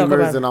the They did talk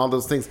Dreamers about- and all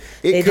those things.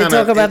 They did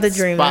talk about the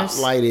Dreamers.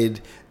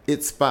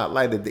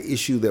 Spotlighted the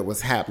issue that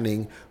was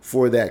happening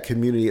for that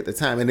community at the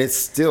time, and it's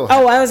still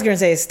Oh, I was going to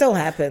say it still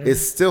happens. it's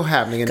still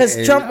happening Because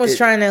and Trump was it-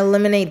 trying to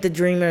eliminate the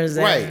Dreamers.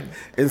 And right,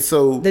 and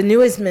so The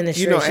new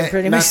administration and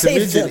pretty not much to saved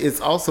mention, them. it's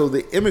also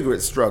the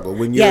immigrant struggle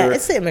when Yeah, you're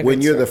it's the immigrant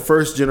when you're the struggle.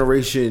 first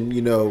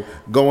generation,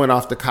 going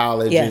off to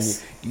college,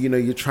 Yes. and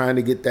you're trying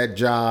to get that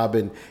job,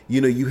 and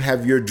you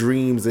have your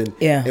dreams and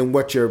Yeah. and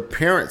what your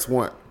parents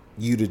want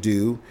you to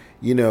do.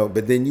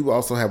 But then you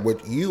also have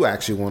what you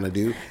actually want to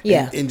do.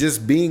 Yeah. And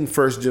just being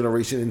first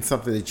generation in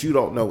something that you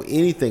don't know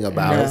anything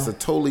about, No. it's a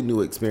totally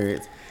new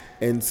experience.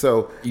 And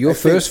so Your I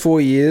think- first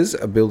 4 years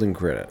are building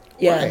credit.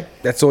 Yeah. Right.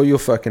 That's all you're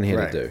fucking here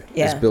Right. to do.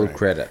 Yeah. Is build Right.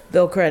 credit.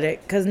 Build credit.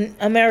 Because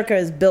America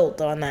is built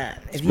on that.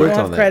 If you built don't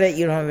on have that. credit,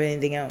 you don't have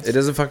anything else. It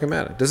doesn't fucking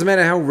matter. Doesn't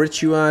matter how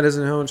rich you are.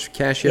 Doesn't matter how much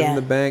cash you have in Yeah.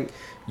 the bank.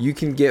 You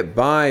can get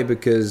by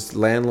because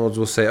landlords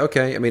will say,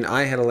 okay. I mean,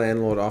 I had a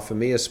landlord offer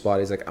me a spot.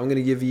 He's like, I'm going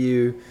to give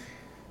you,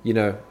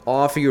 I'll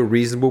offer you a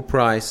reasonable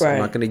price. Right. I'm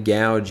not going to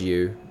gouge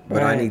you,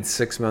 but I Right. need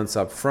 6 months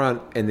up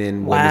front. And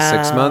then when the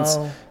 6 months,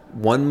 Wow.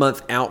 1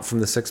 month out from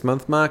the 6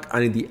 month mark, I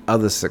need the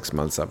other 6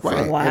 months up front.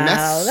 Right. Wow. And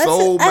that's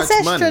so that's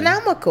much money.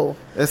 astronomical.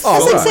 That's That's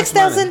so like much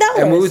 $6,000.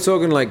 And we were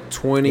talking like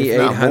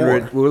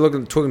 2,800. more. We were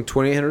talking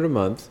 2,800 a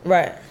month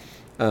Right.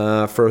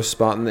 for a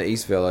spot in the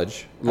East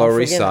Village, Lower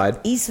East Forget Side. it.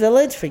 East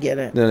Village, forget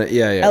it. No,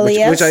 yeah.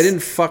 LES? Which I didn't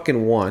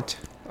fucking want.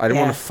 I didn't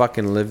Yeah. want to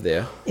fucking live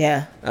there.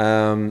 Yeah.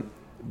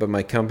 But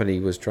my company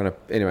was trying to.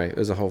 Anyway, it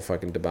was a whole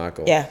fucking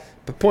debacle. Yeah.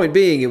 But point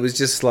being, it was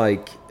just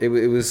like it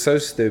was so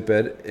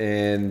stupid.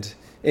 And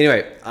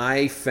anyway,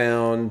 I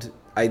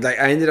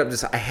ended up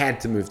I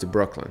had to move to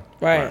Brooklyn.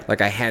 Right.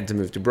 Like I had to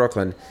move to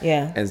Brooklyn.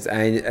 Yeah.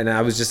 And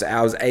I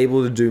was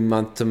able to do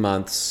month to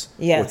months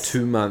Yes. or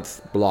 2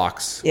 month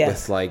blocks Yes.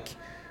 with like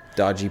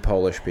dodgy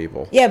Polish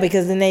people. Yeah,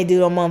 because then they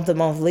do a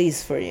month-to-month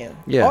lease for you.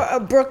 Yeah. Or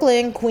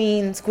Brooklyn,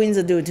 Queens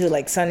will do it too.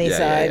 Like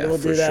Sunnyside yeah, will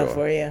for do that sure.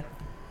 for you.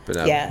 But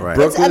no, Yeah. Right.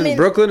 Brooklyn. I mean-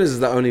 Brooklyn is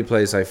the only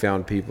place I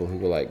found people who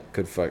were like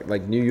could fuck.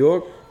 Like New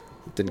York,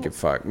 didn't give a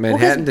fuck.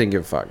 Manhattan didn't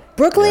give a fuck.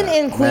 Brooklyn Yeah.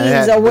 and Queens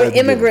Manhattan are where doesn't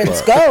give a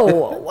immigrants fuck.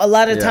 go a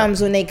lot of Yeah.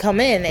 times when they come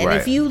in. And Right.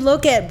 if you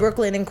look at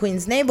Brooklyn and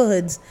Queens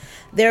neighborhoods,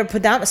 they're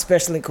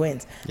especially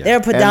Queens, Yeah. they're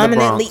And the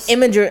predominantly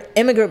Bronx.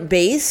 immigrant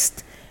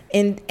based,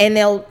 and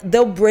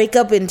they'll break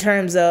up in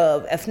terms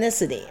of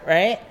ethnicity,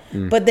 right?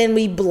 But then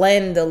we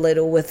blend a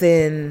little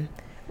within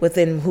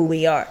who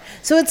we are.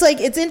 So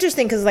it's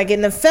interesting because like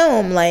in the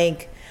film,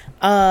 like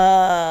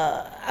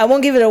I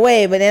won't give it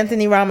away, but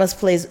Anthony Ramos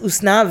plays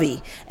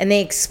Usnavi, and they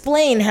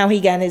explain how he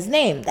got his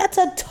name. That's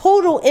a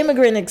total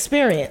immigrant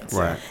experience.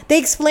 Right. They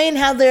explain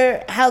how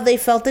they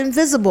felt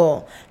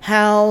invisible,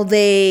 how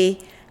they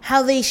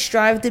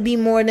strive to be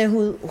more than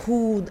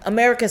who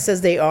America says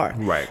they are.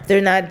 Right.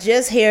 They're not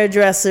just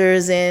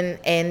hairdressers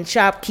and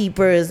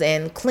shopkeepers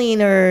and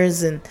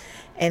cleaners and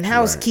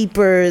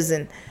housekeepers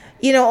and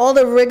all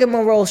the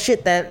rigmarole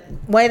shit that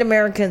white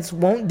Americans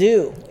won't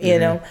do, you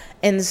know?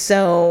 And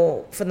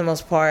so, for the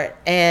most part.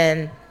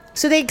 And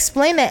so they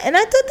explained that. And I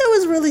thought that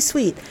was really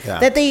sweet. Yeah.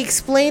 That they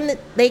explained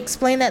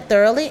that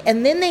thoroughly.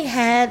 And then they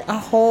had a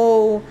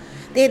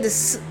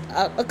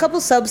couple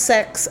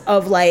subsects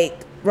of, like,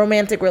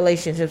 romantic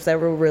relationships that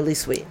were really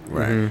sweet.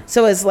 Right.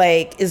 So it's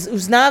like it's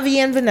Usnavi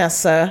and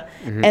Vanessa,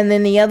 and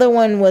then the other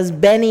one was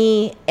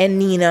Benny and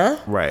Nina,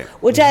 Right.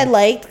 which I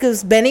liked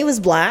because Benny was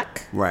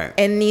black, Right.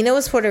 and Nina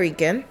was Puerto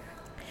Rican.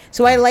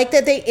 So I like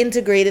that they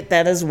integrated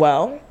that as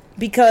well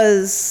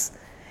because,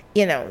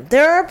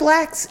 there are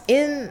blacks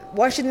in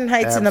Washington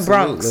Heights and the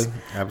Bronx.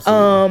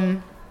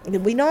 Absolutely.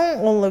 We don't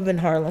all live in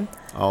Harlem.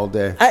 All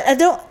day.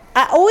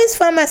 I always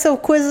find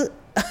myself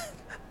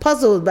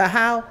puzzled about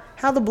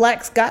how the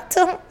blacks got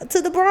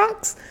to the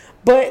Bronx,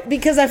 but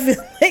because I feel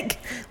like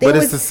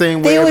it's the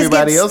same way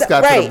everybody else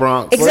got to the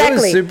Bronx. Exactly. Well,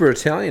 it was super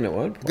Italian at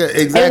one point.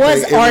 Exactly. It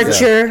was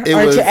Archer.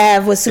 Archer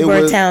Ave was super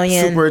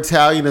Italian. Super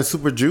Italian and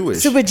super Jewish.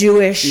 Super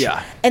Jewish.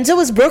 Yeah. And so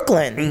was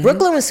Brooklyn.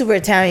 Brooklyn was super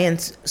Italian,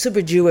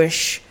 super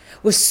Jewish.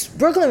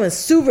 Brooklyn was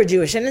super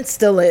Jewish, and it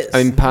still is.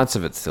 I mean, parts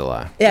of it still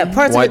are. Yeah,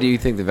 parts Why of it. do you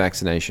think the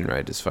vaccination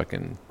rate is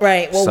fucking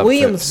Right. Well, sub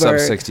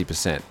Williamsburg.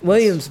 60%?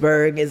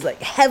 Williamsburg is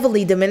like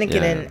heavily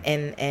Dominican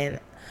Yeah. and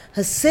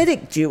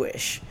Hasidic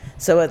Jewish.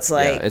 So it's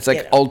like Yeah, it's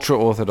like ultra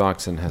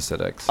Orthodox and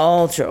Hasidics.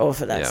 ultra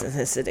Orthodox Yeah. and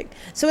Hasidic.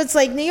 So it's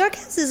like New York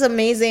has this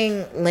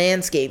amazing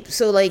landscape.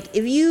 So like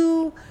if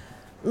you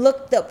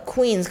looked up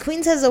Queens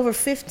has over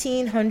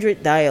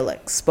 1,500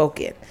 dialects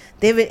spoken.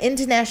 They have an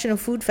international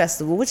food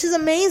festival, which is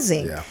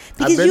amazing. Yeah.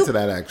 Because I've been to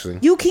that actually.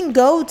 You can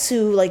go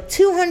to like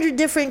 200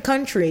 different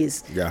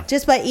countries Yeah.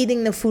 just by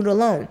eating the food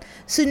alone.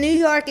 So New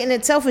York in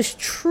itself is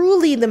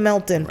truly the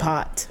melting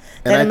pot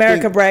And that I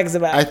America think- brags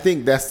about. I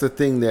think that's the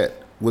thing that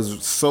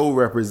was so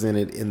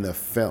represented in the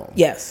film.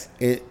 Yes.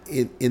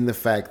 In the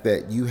fact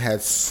that you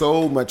had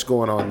so much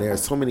going on there,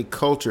 so many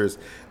cultures,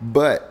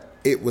 but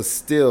it was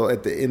still,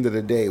 at the end of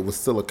the day, it was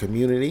still a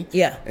community.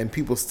 Yeah. And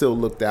people still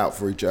looked out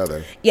for each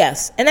other.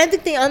 Yes, and I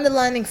think the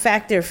underlining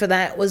factor for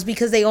that was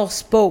because they all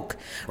spoke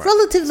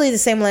relatively the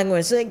same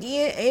language. Like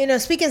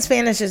speaking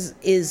Spanish is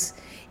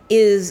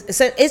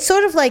so it's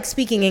sort of like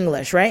speaking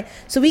English, right?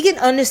 So we can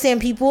understand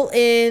people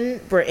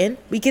in Britain,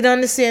 we can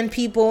understand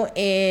people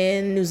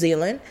in New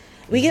Zealand,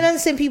 we can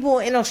understand people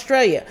in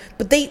Australia,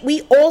 but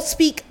we all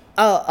speak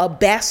a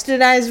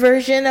bastardized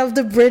version of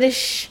the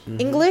British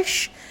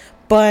English.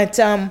 But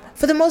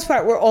for the most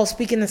part, we're all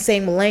speaking the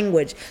same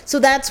language. So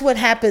that's what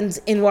happens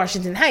in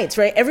Washington Heights,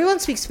 right? Everyone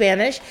speaks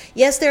Spanish.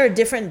 Yes, there are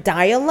different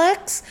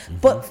dialects,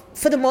 but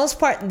for the most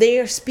part, they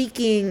are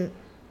speaking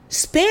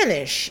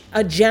Spanish,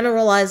 a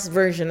generalized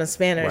version of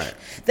Spanish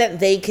that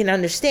they can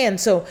understand.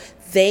 So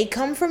they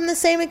come from the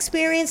same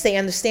experience. They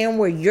understand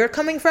where you're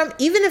coming from,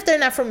 even if they're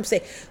not from,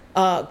 say,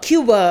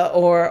 Cuba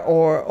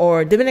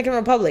or Dominican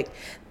Republic.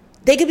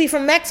 They could be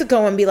from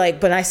Mexico and be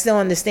like, but I still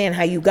understand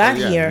how you got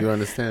here. You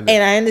understand it.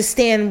 And I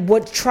understand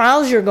what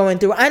trials you're going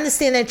through. I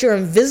understand that you're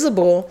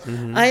invisible.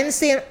 I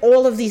understand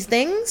all of these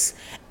things.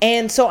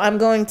 And so I'm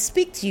going to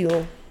speak to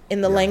you in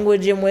the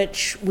language in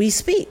which we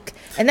speak.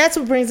 And that's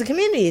what brings the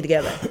community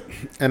together.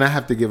 And I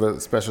have to give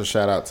a special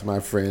shout out to my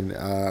friend,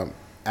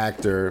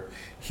 actor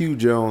Hugh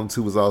Jones,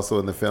 who was also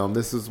in the film.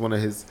 This was one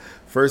of his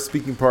first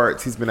speaking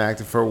parts. He's been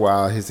acting for a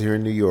while. He's here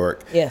in New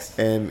York. Yes.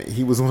 And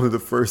he was one of the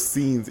first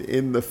scenes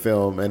in the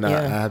film. And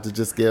I have to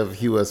just give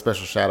Hugh a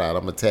special shout out.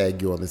 I'm going to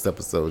tag you on this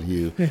episode,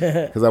 Hugh,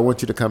 because I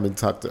want you to come and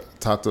talk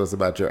to us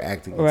about your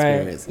acting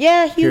experience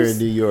here in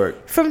New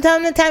York. From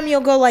time to time,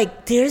 you'll go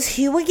like, there's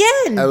Hugh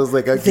again. I was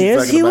like, I keep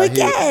there's talking Hugh about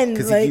again.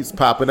 Because Like, he keeps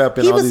popping up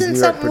in he all was these in New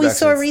York something we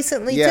saw productions.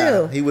 recently, Yeah,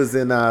 too. he was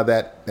in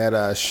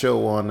that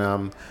show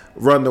on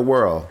Run the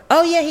World.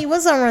 Oh, yeah, he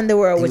was on Run the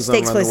World, He which was on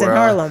takes Run the place in World.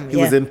 Harlem. He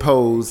was in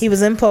Pose. He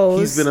was in Pose.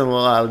 He's been in a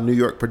lot of New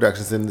York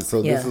productions, and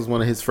so Yeah. this was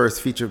one of his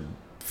first feature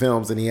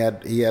films, and he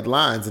had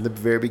lines in the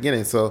very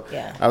beginning. So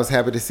Yeah. I was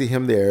happy to see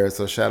him there.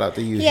 So shout out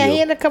to you. Yeah, Hugh. he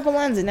had a couple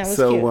lines, and that was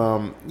So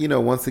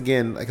cute. once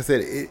again, like I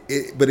said,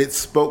 but it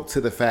spoke to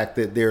the fact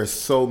that there are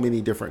so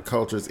many different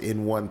cultures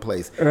in one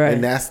place, Right.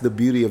 and that's the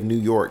beauty of New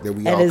York, that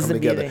we That all is come the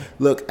together. beauty.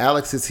 Look,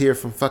 Alex is here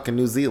from fucking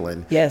New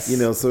Zealand. Yes.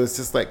 So it's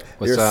just like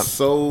What's there's up?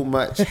 so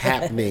much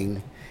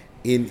happening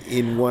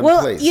in one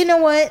Well, place. you know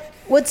what?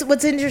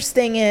 What's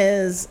interesting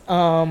is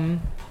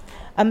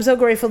I'm so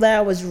grateful that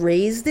I was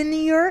raised in New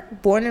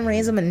York, born and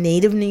raised. I'm a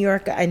native New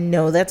Yorker. I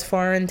know that's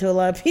foreign to a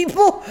lot of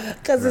people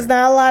because there's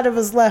not a lot of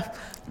us left.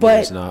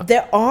 There's But not.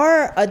 there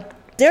are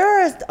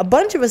a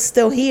bunch of us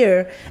still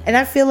here, and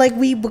I feel like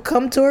we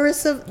become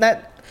tourists of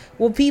that.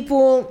 Well,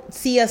 people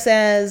see us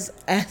as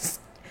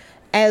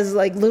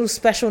like little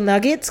special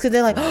nuggets because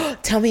they're like, oh,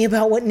 tell me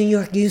about what New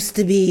York used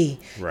to be.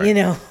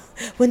 Right.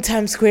 When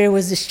Times Square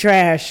was this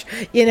trash,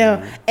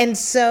 And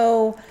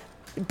so,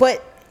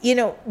 but,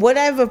 what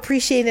I've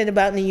appreciated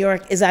about New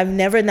York is I've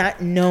never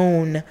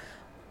known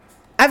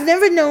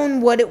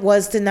what it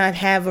was to not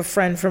have a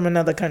friend from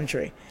another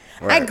country.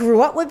 Right. I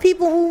grew up with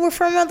people who were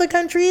from other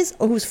countries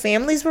or whose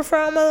families were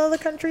from other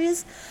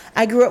countries.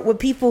 I grew up with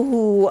people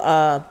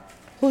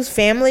whose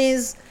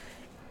families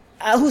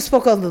who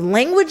spoke other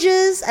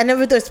languages. I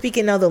never thought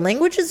speaking other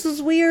languages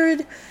was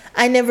weird.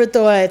 I never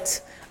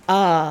thought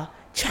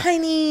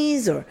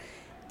Chinese or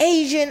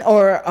Asian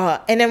or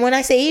and then when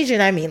I say Asian,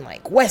 I mean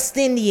like West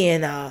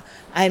Indian,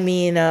 I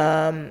mean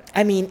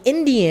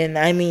Indian,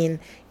 I mean,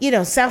 you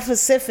know, South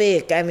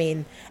Pacific, I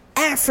mean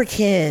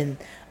African,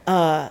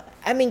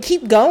 I mean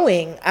keep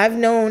going. I've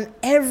known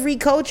every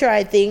culture,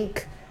 I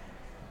think,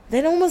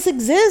 that almost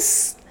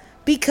exists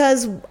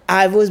because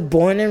I was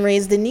born and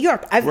raised in New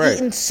York. I've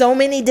eaten so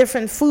many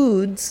different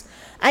foods,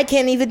 I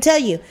can't even tell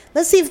you.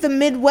 Let's see if the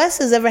Midwest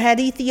has ever had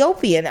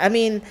Ethiopian. I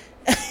mean,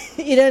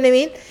 you know what I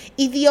mean?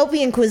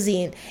 Ethiopian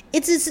cuisine.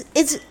 It's.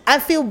 I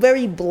feel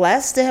very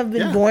blessed to have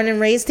been born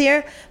and raised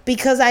here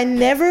because I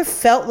never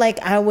felt like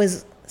I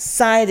was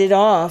sided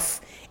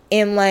off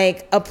in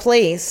like a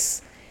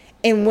place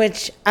in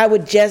which I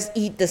would just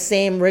eat the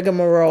same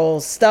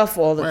rigmarole stuff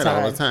all the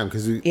time. All the time,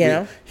 because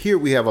here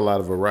we have a lot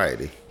of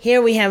variety.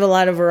 Here we have a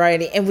lot of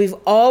variety, and we've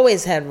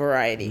always had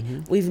variety.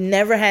 We've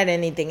never had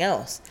anything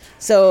else.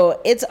 So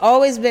it's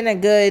always been a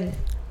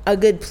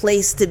good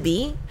place to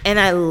be, and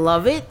I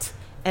love it,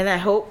 and I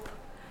hope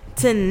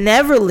to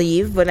never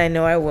leave, but I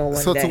know I will one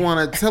day. So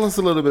Tawana, tell us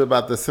a little bit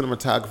about the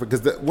cinematographer,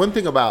 because the one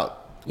thing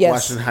about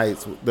Washington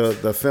Heights,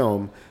 the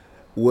film,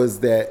 was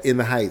that in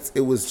the Heights,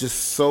 it was just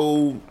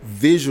so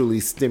visually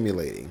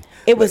stimulating.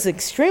 It was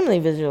extremely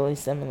visually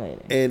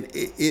stimulating. And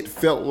it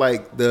felt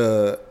like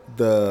the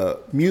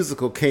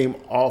musical came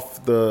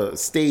off the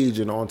stage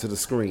and onto the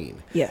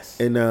screen. Yes.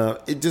 And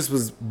it just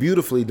was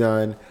beautifully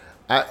done.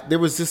 There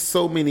was just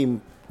so many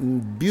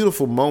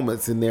beautiful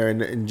moments in there,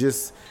 and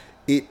just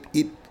it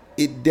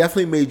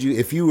definitely made you,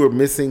 if you were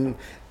missing,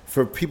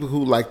 for people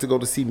who like to go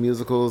to see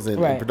musicals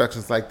and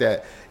productions like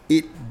that,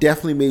 it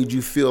definitely made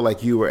you feel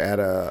like you were at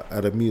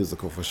a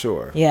musical for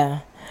sure.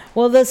 Yeah.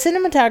 Well, the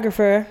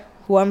cinematographer,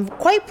 who I'm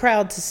quite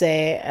proud to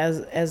say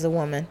as a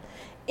woman,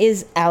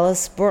 is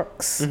Alice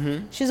Brooks.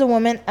 She's a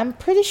woman. I'm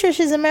pretty sure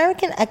she's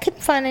American. I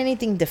couldn't find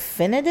anything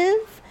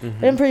definitive,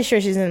 but I'm pretty sure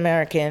she's an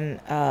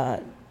American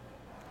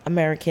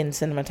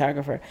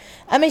cinematographer.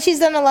 I mean, she's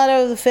done a lot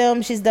of the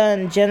films. She's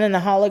done Jen and the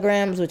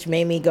Holograms, which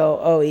made me go,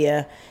 oh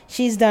yeah.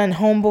 She's done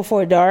Home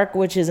Before Dark,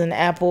 which is an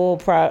Apple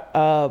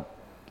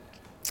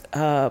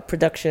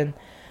production.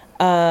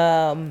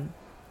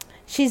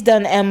 She's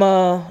done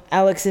Emma,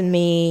 Alex and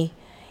Me.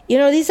 You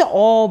know, these are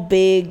all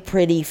big,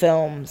 pretty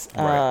films.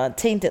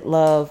 Tainted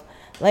Love.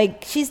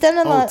 Like, she's done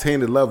a lot. Oh,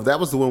 Tainted Love. That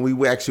was the one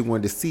we actually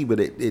wanted to see, but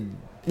it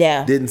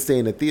didn't stay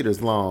in the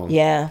theaters long.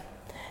 Yeah.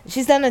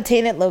 She's done a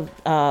Tainted Love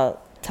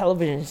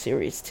television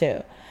series,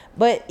 too.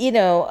 But, you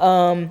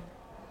know,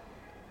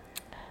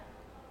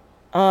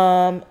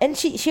 and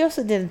she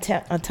also did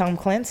a Tom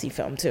Clancy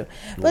film, too.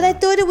 But I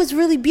thought it was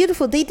really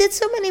beautiful. They did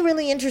so many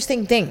really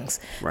interesting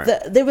things.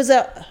 Right. There was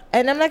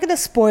and I'm not going to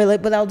spoil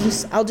it, but I'll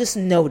just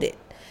note it.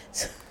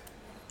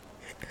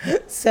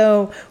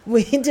 So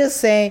we just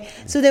say,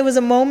 so there was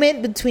a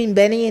moment between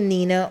Benny and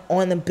Nina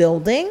on the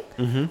building,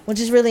 which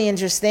is really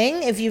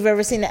interesting. If you've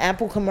ever seen the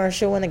Apple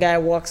commercial when the guy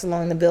walks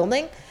along the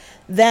building,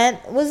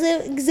 that was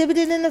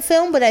exhibited in the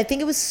film, but I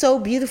think it was so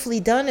beautifully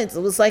done. It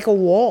was like a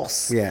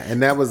waltz. Yeah,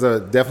 and that was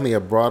definitely a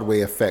Broadway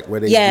effect where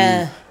they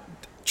do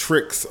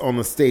tricks on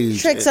the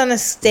stage. Tricks on the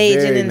stage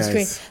and in the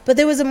nice. screen. But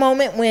there was a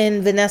moment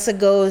when Vanessa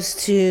goes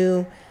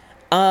to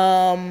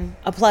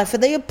apply for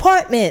the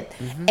apartment,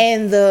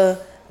 and the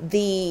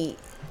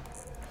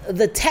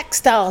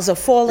textiles are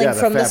falling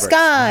from the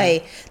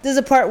sky. There's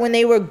a part when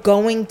they were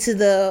going to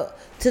the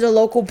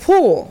local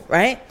pool,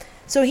 right?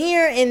 So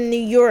here in New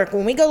York,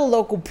 when we go to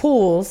local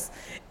pools,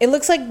 it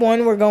looks like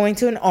we're going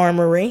to an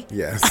armory.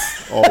 Yes,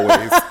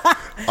 always.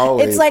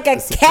 Always. It's like a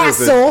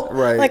castle,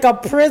 right? like a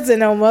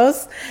prison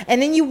almost.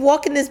 And then you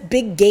walk in this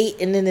big gate,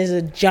 and then there's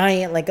a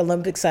giant, like,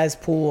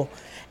 Olympic-sized pool.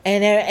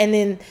 And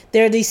then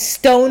there are these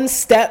stone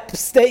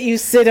steps that you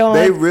sit on.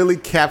 They really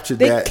captured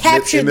that. The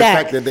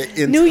fact that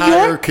the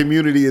entire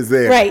community is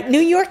there. Right. New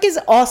York is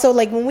also,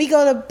 like, when we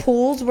go to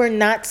pools, we're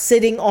not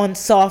sitting on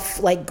soft,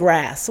 like,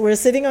 grass. We're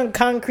sitting on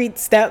concrete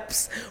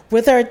steps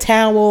with our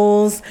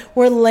towels.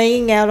 We're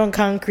laying out on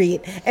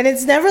concrete. And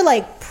it's never,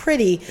 like,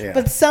 pretty,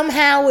 but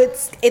somehow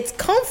it's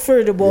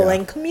comfortable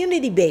and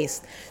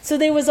community-based. So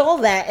there was all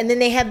that. And then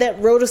they had that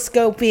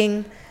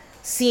rotoscoping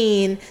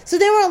scene. So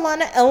there were a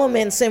lot of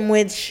elements in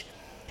which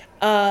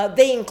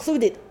they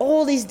included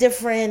all these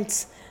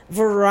different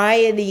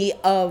variety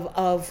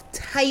of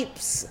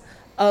types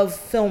of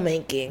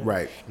filmmaking,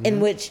 right?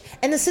 In which,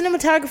 and the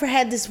cinematographer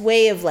had this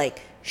way of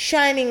like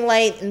shining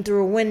light in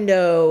through a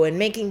window and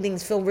making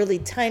things feel really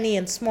tiny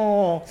and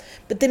small,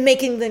 but then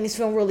making things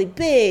feel really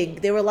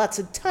big. There were lots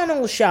of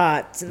tunnel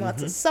shots and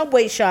lots of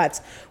subway shots,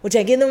 which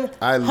I give them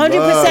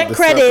 100%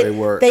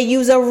 credit. They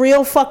use a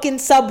real fucking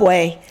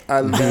subway. I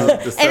love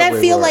the subway And I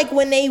feel work. like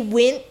when they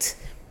went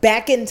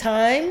back in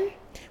time,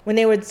 when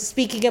they were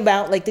speaking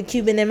about like the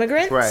Cuban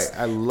immigrants, right?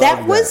 I love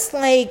that. Was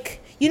like,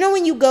 you know,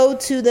 when you go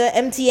to the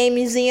MTA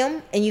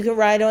museum and you can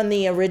ride on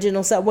the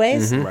original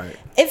subways, right?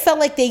 It felt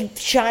like they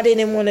shot it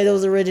in one of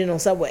those original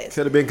subways.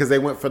 Could have been because they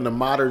went from the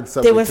modern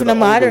subway. They went from the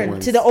modern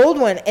to the old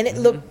one, and it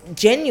looked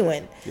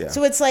genuine. Yeah.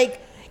 So it's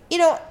like you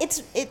know,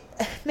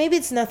 maybe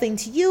it's nothing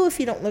to you if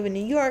you don't live in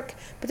New York,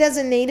 but as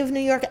a native New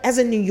Yorker, as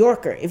a New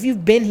Yorker, if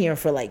you've been here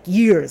for like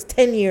years,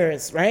 10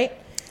 years, right?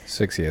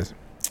 6 years.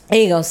 There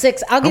you go,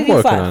 6. I'll give you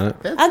working 5. on it.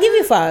 I'll give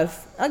you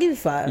 5. I'll give you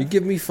 5. You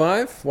give me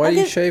 5? Why do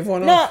you shave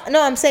one off?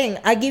 No, I'm saying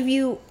I give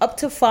you up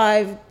to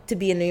 5 to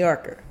be a New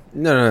Yorker.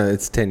 No,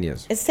 it's 10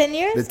 years. It's 10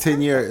 years? The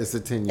 10 year is a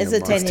 10 year. It's a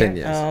 10 It's year. 10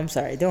 years. Oh, I'm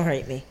sorry. Don't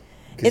hurt me.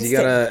 Because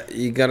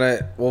you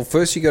gotta. Well,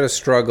 first you gotta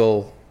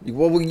struggle.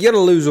 Well, you gotta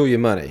lose all your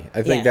money.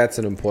 I think that's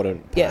an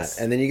important part. Yes.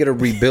 And then you gotta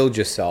rebuild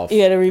yourself.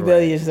 You gotta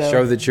rebuild yourself.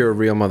 Show that you're a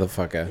real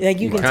motherfucker. Like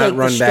you can can't take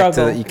run the back to.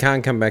 struggle. You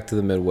can't come back to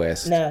the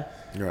Midwest. No.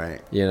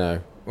 Right. You know,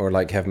 or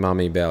like have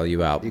mommy bail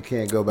you out. You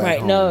can't go back Right.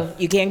 home. No,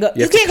 you can't go.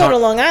 You have to can't go to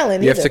Long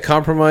Island You either. have to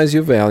compromise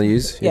your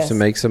values. You have to Yes.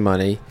 make some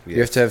money.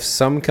 You have to have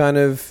some kind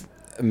of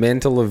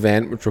mental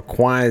event which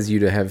requires you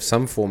to have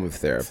some form of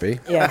therapy.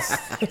 Yes.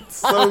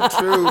 So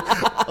true.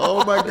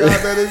 Oh my God,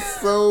 that is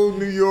so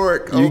New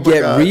York. Oh You my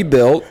get God.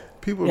 rebuilt.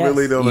 People Yes.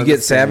 really don't You get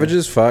understand. savage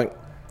as fuck.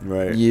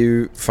 Right.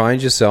 You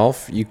find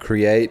yourself. You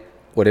create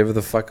whatever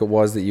the fuck it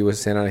was that you were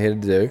sent out here to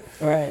do.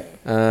 Right.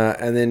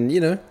 And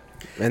then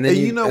and then And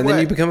you, you know and then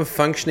what? you become a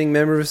functioning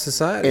member of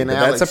society. And But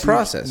Alex, that's a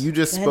process. You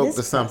just That spoke is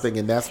to a something,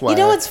 and that's why You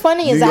know what's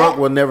funny New is York I-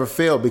 will never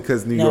fail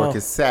because New No. York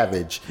is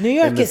savage. New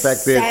York And the is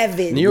fact that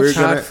savage. New York's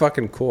we're hard gonna-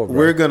 fucking core, bro.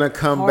 We're gonna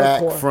come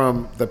back Hardcore.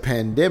 from the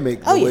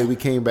pandemic the Oh, way yeah. we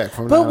came back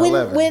from But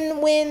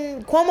 9/11.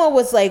 when Cuomo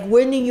was like,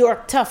 "We're New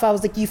York tough," I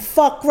was like, "You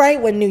fuck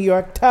right, we're New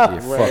York tough,"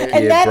 You fuck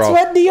and yeah, that's bro.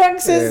 what New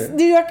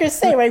Yorkers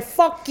say, right?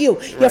 Fuck you,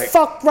 you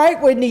fuck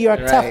right, we're New York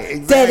tough,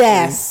 Right, dead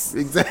ass.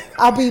 Exactly.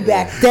 I'll be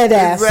back, dead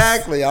ass.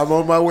 Exactly. I'm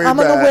on my way I'm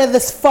back. gonna wear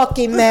this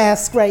fucking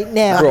mask right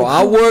now, Bro,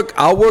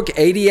 I'll work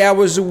 80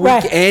 hours a week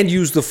Right. and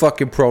use the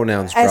fucking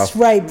pronouns, bro. That's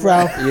right,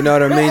 bro. You know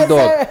what I mean,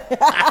 dog?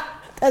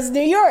 That's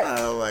New York.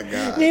 Oh my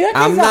God. New York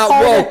I'm is a not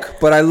harder- woke,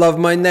 but I love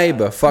my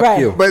neighbor. Fuck Right.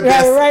 you. But Right,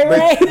 that's right,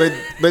 right.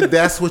 But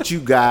that's what you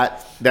got.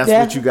 That's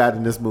Yeah. what you got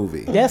in this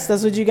movie. Yes,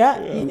 that's what you got.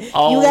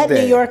 All You got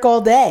day. New York all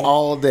day.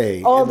 All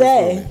day. All in this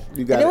day. movie.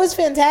 You got And it was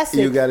fantastic.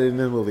 You got it in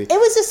the movie. It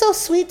was just so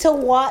sweet to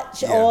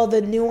watch Yeah. all the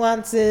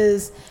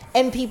nuances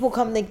and people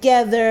come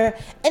together,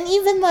 and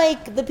even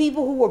like the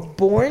people who were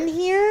born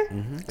here.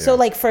 So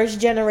like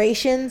first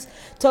generations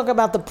talk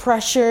about the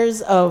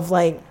pressures of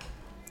like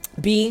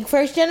being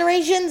first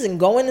generations and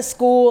going to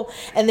school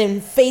and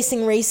then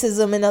facing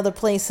racism in other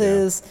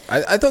places.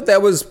 I thought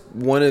that was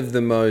probably one of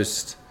the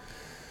most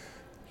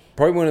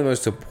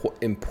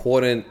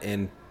important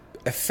and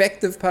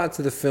effective parts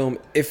of the film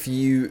if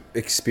you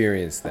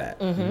experience that.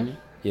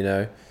 You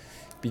know,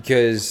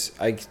 because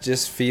I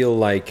just feel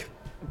like,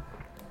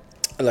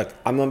 look,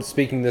 I'm not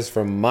speaking this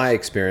from my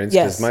experience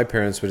because Yes. my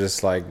parents were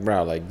just like,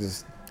 bro, like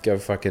just go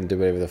fucking do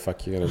whatever the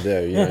fuck you're gonna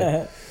do, you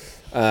know.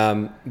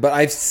 But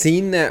I've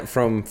seen that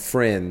from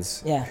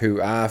friends Yeah. who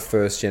are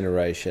first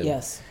generation.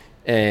 Yes.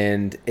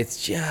 And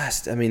it's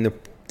just, I mean,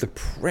 the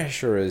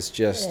pressure is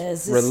just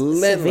It's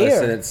relentless.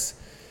 severe. And it's,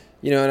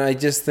 you know, and I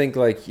just think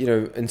like, you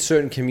know, in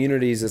certain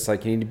communities, it's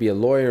like you need to be a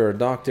lawyer or a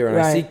doctor. And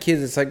I see Right.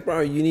 kids, it's like, bro,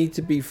 you need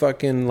to be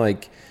fucking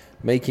like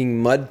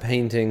making mud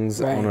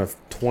paintings Right. on a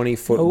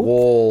 20-foot Nope.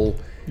 wall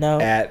No.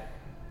 at,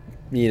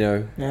 you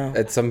know, No.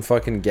 at some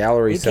fucking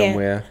gallery You can't-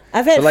 somewhere.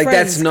 I've had But, like,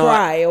 friends that's not-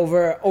 cry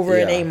over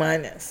an Yeah. A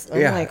minus. I'm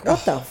Yeah. like,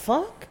 what the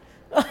fuck?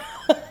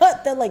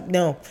 They're like,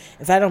 no,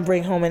 if I don't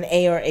bring home an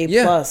A or A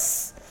Yeah.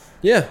 plus,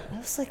 Yeah. I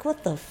was like,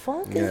 what the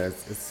fuck? Yeah,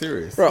 it's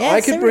serious. Bro, Yeah, I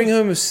it's could bring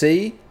serious. home a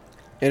C.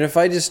 And if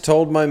I just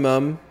told my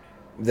mom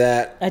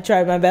that I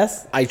tried my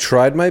best. I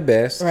tried my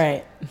best,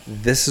 Right,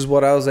 this is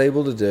what I was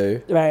able to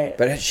do. right,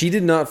 But she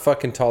did not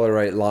fucking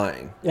tolerate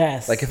lying.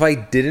 yes. Like if I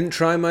didn't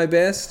try my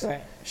best,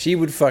 Right. she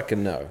would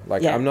fucking know.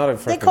 Like Yeah. I'm not a They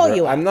fucking call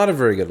you out. I'm not a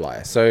very good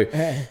liar. So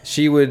Right.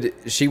 she would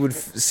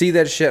see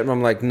that shit and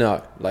I'm like,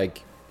 no,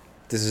 like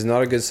this is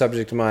not a good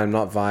subject of mine. I'm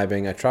not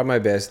vibing. I tried my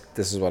best.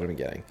 This is what I'm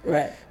getting.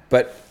 right.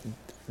 But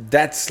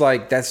that's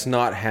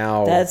not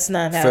how That's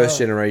not how first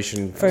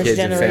generation First kids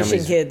and generation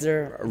families kids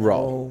are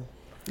roll.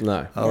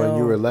 No. Oh, and you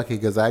No. were lucky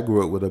because I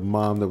grew up with a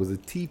mom that was a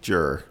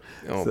teacher.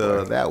 Oh,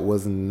 So boy. that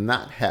was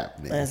not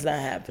happening. That's not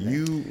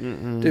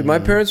happening. Dude, my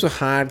parents were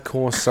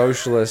hardcore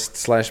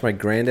socialists. / my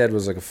granddad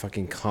was like a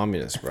fucking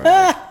communist, bro.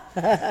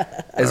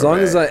 As long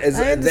as I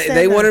they understand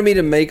that. wanted me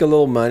to make a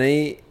little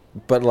money,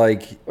 but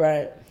like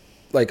Right.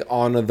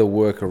 honor the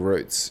worker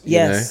roots. You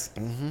Yes.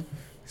 know?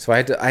 So I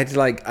had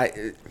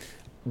to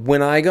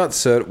when I got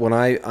when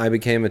I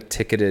became a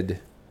ticketed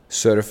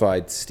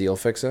certified steel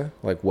fixer,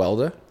 like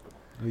welder.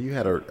 You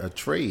had a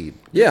trade.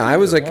 Yeah, I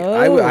was like,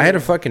 Oh. I had a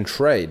fucking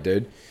trade,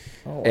 dude.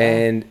 wow.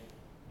 And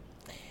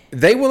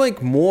they were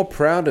like more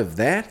proud of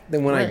that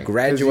than when Right, I 'cause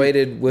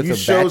graduated with you a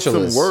showed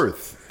bachelor's. some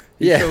worth.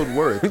 You Yeah. showed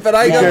worth. But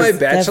I got my Yes,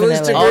 bachelor's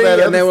definitely. All degree, that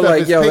and they other were stuff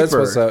like, is "Yo, that's paper."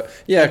 what's up."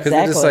 Yeah, because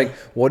they're just Exactly. like,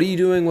 "What are you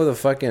doing with a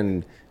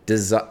fucking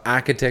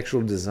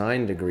architectural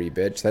design degree,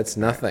 bitch? That's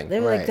nothing." They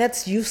were Right. like,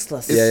 that's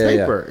useless. It's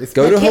paper. It's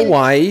Go to But can-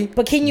 Hawaii,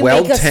 but can you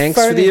weld make us tanks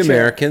for the furniture?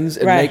 Americans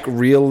and Right. make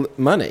real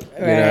money.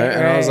 You know, Right,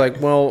 and I was right.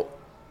 like, "Well,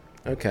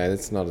 okay,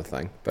 that's not a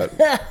thing." But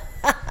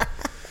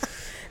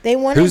They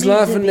wanted Who's you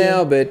laughing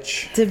now,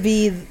 bitch? to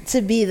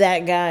be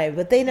that guy,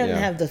 but they didn't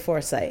have the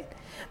foresight.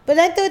 But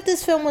I thought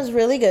this film was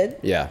really good.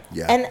 Yeah.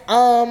 And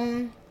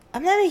I'm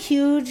not a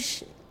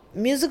huge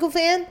musical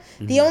fan.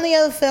 The only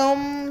other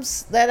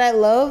films that I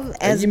love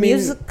as you mean-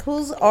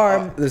 musicals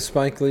are The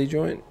Spike Lee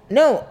joint?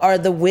 are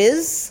The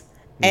Wiz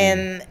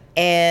and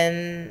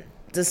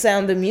The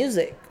Sound of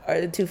Music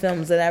are the two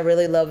films that I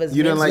really love as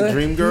You don't music. like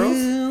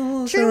Dreamgirls?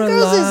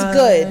 Dreamgirls is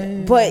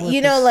good, but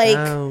you know,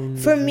 like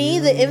for me,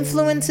 the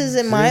influences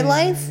in my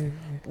life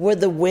were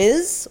The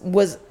Wiz.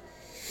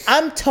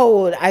 I'm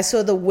told I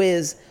saw The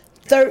Wiz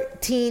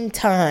 13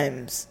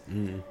 times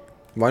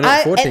Why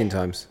not 14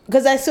 times?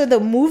 because I saw the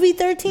movie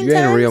 13 You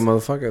times. ain't a real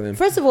motherfucker then.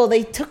 First of all,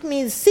 they took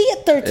me to see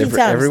it 13 times.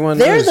 Everyone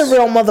They're knows, the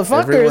real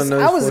motherfuckers. Everyone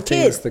knows I was a 14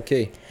 kid. is the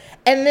key.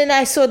 And then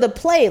I saw the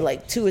play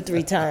like 2 or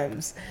 3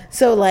 times.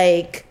 So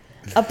like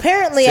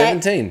apparently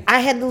 17.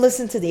 I had to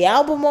listen to the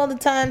album all the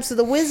time. So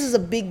The Wiz is a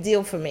big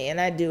deal for me, and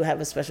I do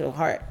have a special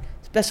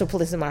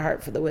place in my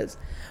heart for The Wiz.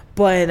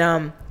 But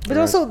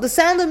also The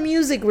Sound of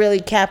Music really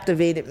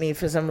captivated me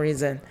for some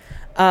reason.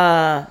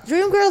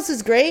 Dreamgirls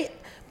is great,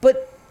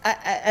 but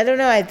I don't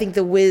know. I think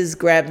The Wiz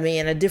grabbed me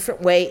in a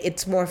different way.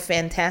 It's more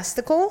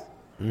fantastical.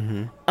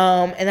 And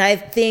I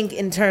think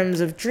in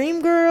terms of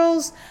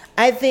Dreamgirls,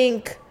 I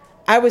think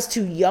I was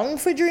too young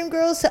for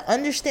Dreamgirls to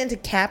understand, to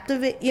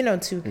captivate,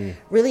 to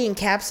really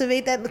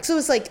encapsulate that. So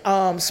it's like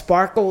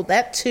Sparkle,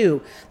 that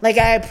too. Like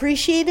I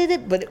appreciated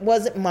it, but it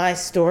wasn't my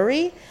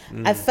story.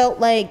 I felt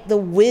like The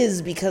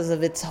Wiz, because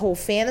of its whole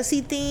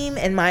fantasy theme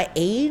and my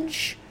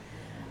age,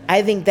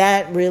 I think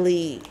that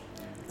really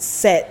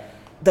set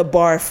the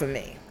bar for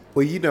me.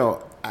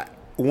 Well,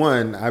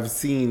 I've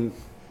seen,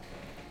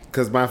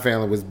 because my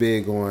family was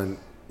big on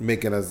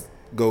making us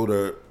go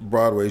to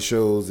Broadway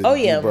shows and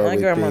do Broadway my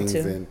grandma things, too.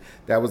 and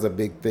that was a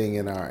big thing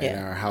in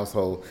our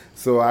household.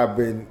 So I've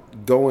been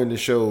going to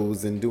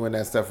shows and doing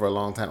that stuff for a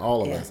long time,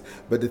 all of us.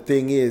 But the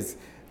thing is,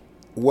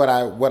 what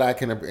I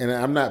can, and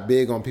I'm not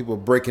big on people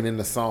breaking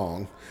into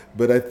song,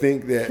 but I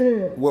think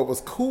that what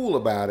was cool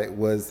about it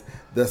was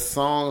the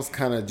songs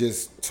kind of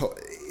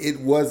it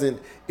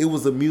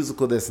was a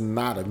musical that's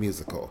not a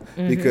musical,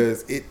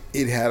 because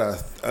it had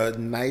a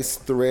nice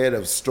thread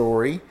of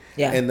story.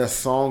 Yeah. And the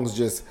songs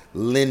just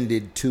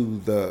lended to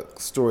the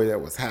story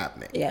that was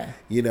happening. Yeah.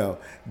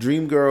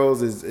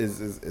 Dreamgirls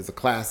is a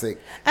classic.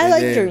 I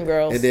like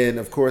Dreamgirls. And then,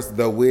 of course,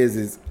 The Wiz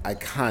is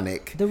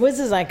iconic. The Wiz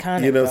is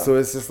iconic. So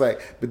it's just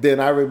like, but then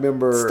I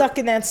remember Stuck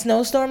in That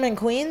Snowstorm in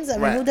Queens. I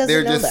mean, who doesn't know that?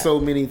 There are just so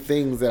many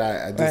things that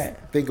I just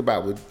think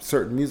about with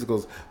certain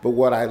musicals. But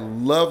what I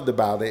loved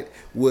about it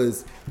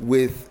was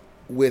with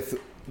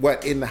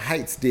what In the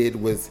Heights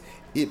did was,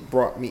 it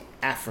brought me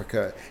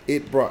Africa.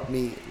 It brought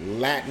me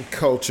Latin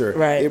culture.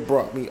 Right. It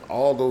brought me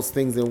all those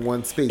things in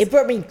one space. It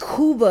brought me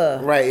Cuba.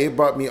 Right. It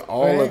brought me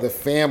all of the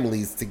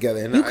families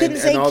together. And, you couldn't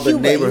say all Cuba. The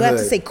neighborhood. You have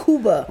to say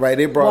Cuba. Right.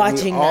 It brought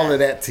me all of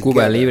that together.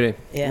 Cuba Libre.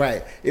 Yeah.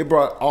 Right. It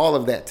brought all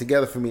of that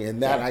together for me,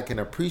 and that I can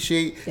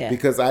appreciate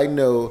because I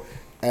know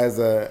as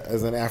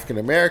an African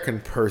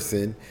American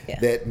person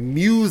that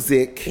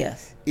music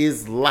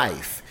is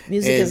life.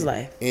 Music is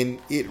life. And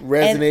it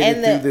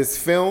resonated through this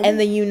film. And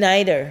the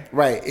uniter.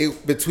 Right.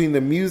 Between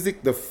the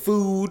music, the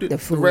food,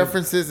 the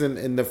references,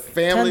 and the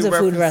family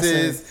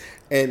references,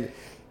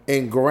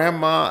 and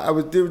grandma.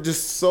 There were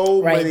just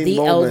so many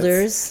moments.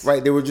 Elders.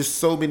 Right. There were just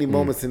so many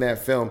moments in that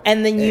film.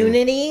 And the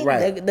unity,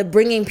 the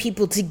bringing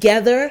people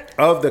together.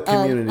 Of the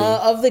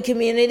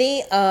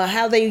community.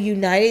 How they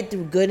united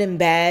through good and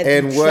bad,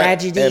 and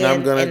tragedy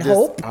and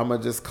hope. I'm going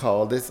to just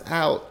call this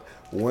out.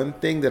 One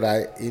thing that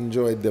I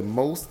enjoyed the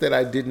most that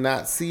I did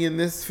not see in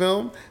this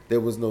film, there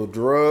was no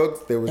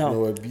drugs, there was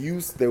no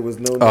abuse, there was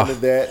none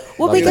of that.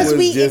 Well, because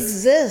we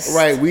exist.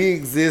 Right, we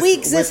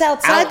exist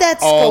outside that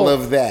scope. All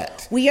of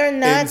that. We are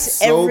not and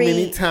so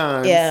many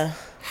times. Yeah.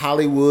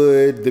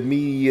 Hollywood, the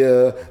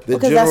media,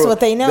 that's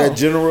what they know. The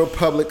general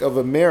public of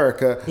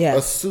America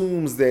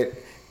assumes that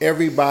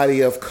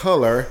everybody of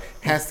color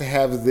has to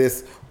have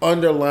this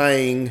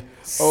underlying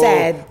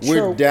sad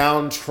we're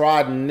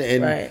downtrodden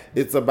and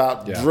it's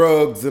about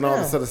drugs and all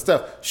this other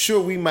stuff.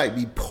 Sure, we might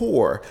be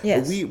poor,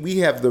 but we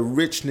have the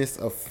richness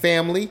of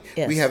family.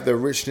 We have the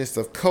richness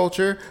of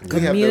culture.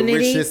 We have the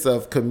richness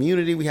of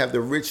community. We have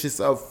the richness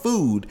of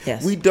food.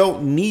 We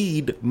don't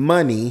need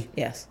money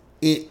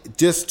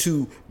just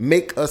to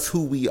make us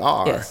who we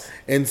are.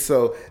 And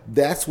so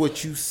that's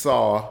what you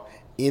saw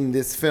in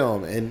this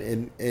film,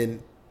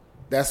 and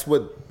that's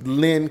what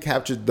Lynn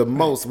captured the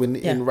most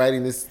in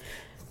writing this.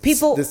 He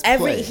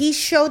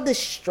showed the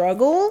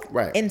struggle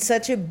in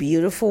such a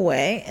beautiful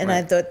way, and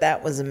I thought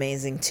that was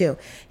amazing too.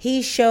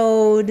 He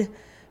showed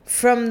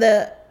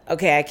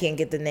I can't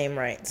get the name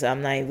right, so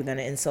I'm not even going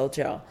to insult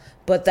y'all,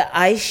 but the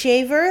ice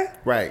shaver.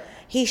 Right.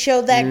 He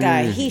showed that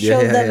guy. He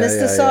showed the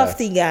Mr.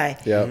 Softy guy.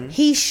 Yep.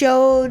 He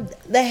showed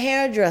the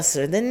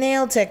hairdresser, the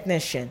nail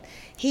technician.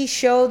 He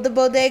showed the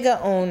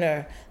bodega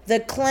owner, the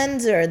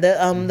cleanser,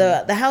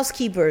 the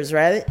housekeepers,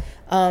 right?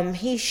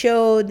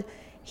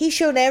 He he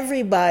showed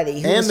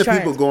everybody who and was the trying,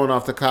 people going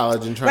off to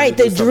college and trying right,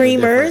 to do the something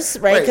dreamers,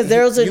 different. right, because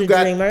those are You the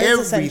got dreamers,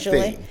 everything.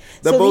 essentially.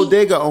 The So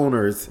bodega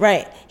owners.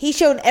 Right. He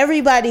showed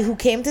everybody who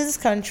came to this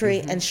country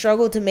Mm-hmm. and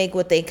struggled to make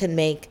what they could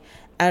make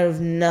out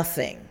of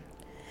nothing.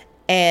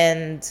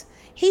 And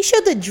he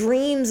showed the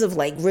dreams of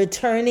like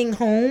returning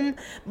home,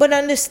 but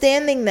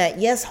understanding that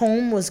yes,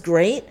 home was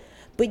great,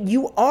 but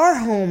you are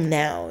home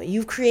now.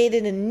 You've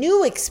created a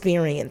new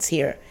experience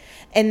here.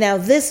 And now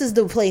this is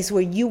the place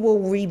where you will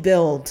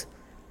rebuild.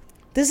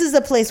 This is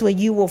the place where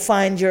you will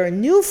find your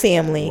new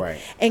family, Right.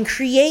 and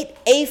create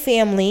a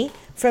family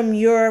from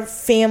your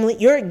family,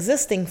 your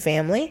existing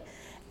family,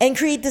 and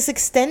create this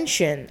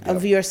extension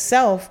of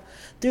yourself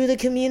through the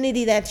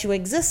community that you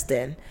exist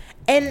in.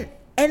 And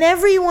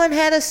everyone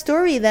had a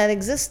story that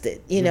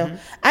existed, you know.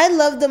 I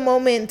love the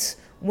moment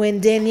when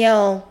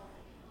Danielle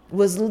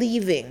was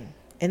leaving,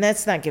 and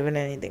that's not giving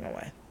anything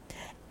away.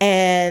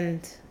 And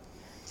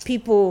she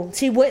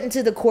went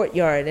into the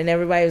courtyard and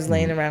everybody was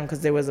laying around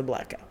because there was a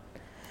blackout.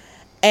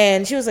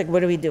 And she was like,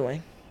 "What are we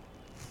doing?"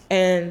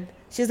 And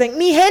she was like,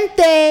 "Mi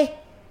gente,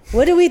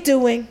 what are we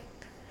doing?"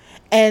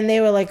 And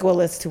they were like, "Well,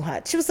 it's too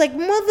hot." She was like,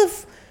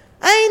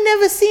 I ain't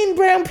never seen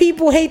brown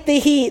people hate the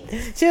heat.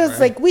 She was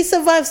like, "We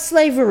survived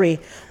slavery.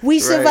 We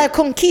survived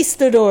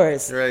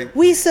conquistadors. Right.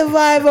 We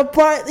survived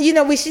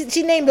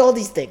she named all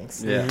these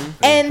things. Yeah.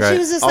 And Right. she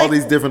was just All like,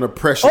 these different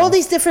oppressions. all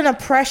these different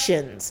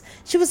oppressions.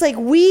 She was like,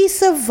 "We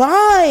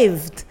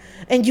survived.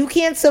 And you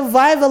can't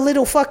survive a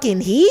little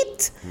fucking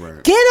heat?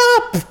 Right. Get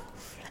up."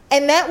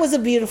 And that was a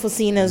beautiful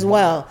scene as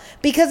well,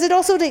 because it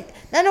also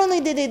not only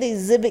did it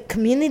exhibit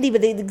community,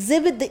 but it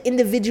exhibit the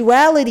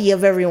individuality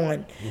of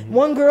everyone.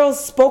 One girl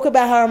spoke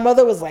about how her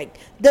mother was like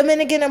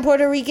Dominican and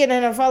Puerto Rican,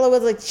 and her father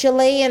was like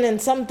Chilean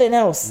and something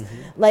else.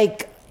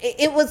 Like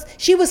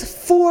she was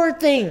 4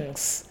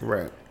 things,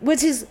 Right.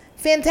 which is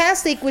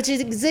fantastic, which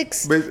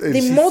exists But- and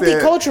the she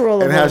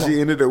multicultural said, and how of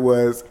she ended it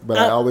was, but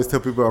I always tell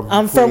people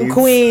I'm from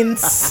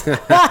Queens,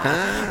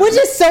 which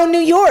is so New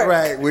York,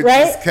 Right, which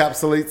right?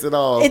 encapsulates it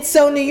all. It's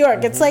so New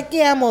York. It's like,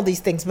 yeah, I'm all these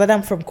things, but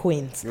I'm from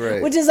Queens,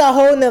 Right. which is a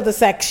whole nother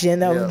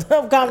section of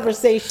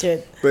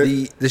conversation. but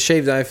The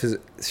shaved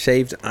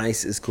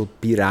ice is called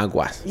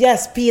piragua.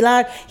 Yes,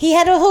 Pilar. He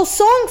had a whole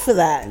song for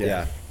that.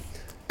 Yeah.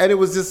 and it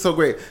was just so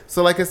great.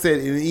 So like I said,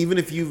 even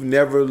if you've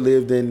never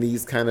lived in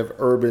these kind of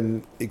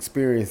urban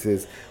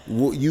experiences,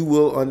 you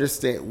will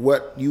understand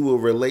what you will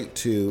relate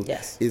to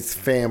Yes. is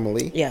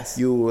family. Yes.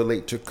 You will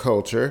relate to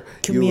culture.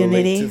 Community. You will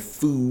relate to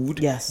food.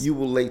 Yes. You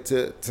will relate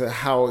to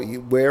how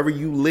wherever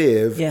you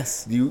live.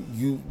 Yes.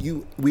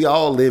 We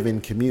all live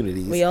in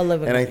communities. We all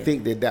live in and I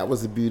communities. think that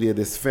was the beauty of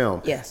this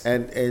film. Yes.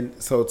 And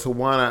so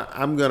Tawana,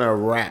 I'm gonna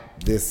wrap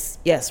this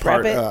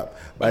part wrap it up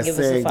by and give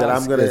us a saying that 5.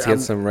 I'm gonna Let's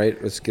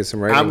get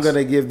some ratings. I'm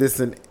gonna give this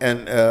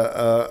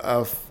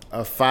a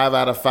 5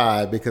 out of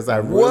 5 because I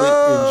really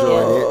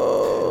enjoyed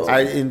it.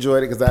 I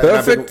enjoyed it because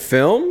Perfect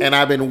film? and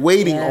I've been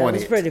waiting Yeah, it on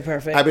was it. pretty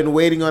perfect. I've been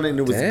waiting on it, and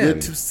it was Damn.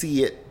 good to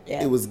see it.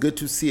 Yeah. It was good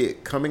to see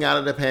it coming out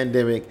of the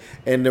pandemic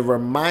and the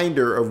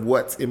reminder of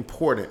what's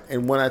important.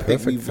 And what I think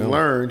Perfect we've film.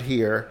 learned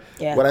here,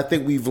 Yeah. what I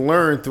think we've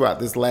learned throughout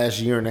this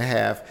last year and a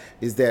half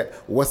is that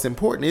what's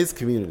important is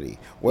community.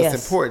 What's Yes.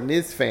 important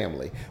is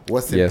family.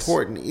 What's Yes.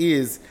 important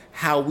is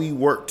how we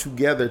work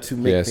together to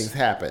make Yes. things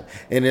happen.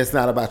 And it's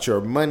not about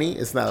your money.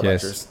 It's not about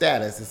Yes. your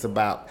status. It's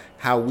about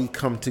how we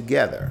come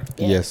together.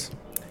 Yes.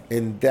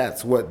 And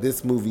that's what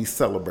this movie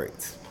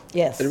celebrates.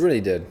 Yes, It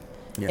really did.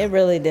 it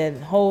really did,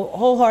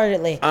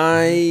 wholeheartedly.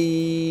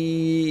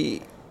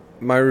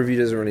 My review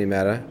doesn't really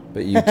matter,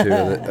 but you two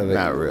are the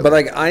Not really. But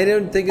like, I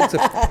don't think it's a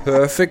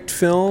perfect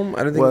film.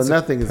 I don't think Well, it's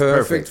nothing a is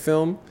perfect perfect.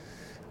 film.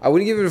 I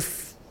would give it a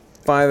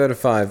 5 out of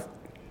 5.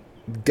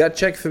 Gut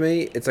check for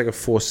me, it's like a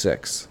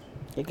 4.6.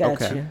 It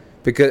got Okay. you.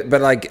 But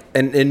like,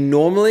 and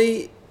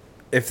normally,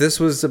 if this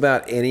was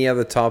about any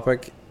other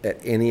topic at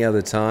any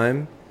other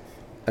time,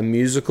 a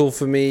musical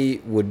for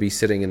me would be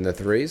sitting in the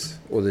 3s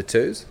or the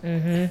 2s.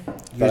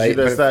 Because you're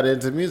just not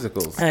into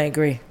musicals. I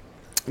agree.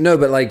 No,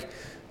 but like,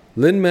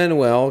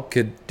 Lin-Manuel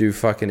could do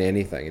fucking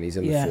anything, and he's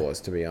in the Yeah.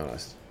 4s, to be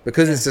honest,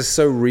 because it's just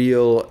so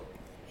real.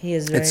 He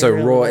is. Very It's so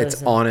raw. realistic.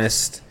 It's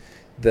honest.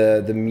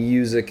 The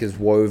music is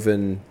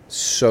woven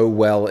so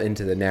well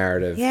into the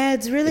narrative. Yeah,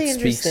 it's really It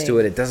interesting. speaks to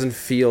it. It doesn't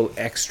feel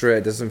extra.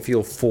 It doesn't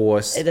feel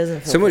forced. It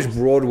doesn't feel so much forced.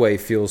 Broadway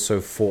feels so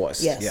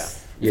forced. Yes. Yeah.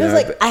 You Feels know,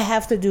 like but- I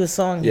have to do a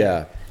song.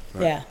 Yeah.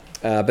 Here.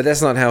 Yeah. But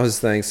that's not how his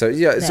thing. So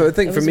yeah. So No, I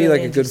think it for was me, really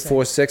like a good interesting.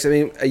 4.6. I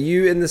mean, are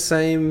you in the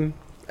same?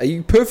 Are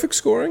you perfect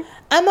scoring?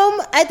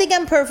 I think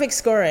I'm perfect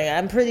scoring.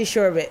 I'm pretty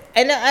sure of it.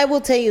 And I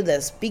will tell you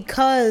this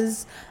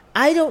because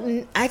I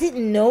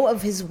didn't know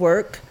of his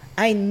work.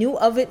 I knew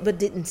of it but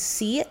didn't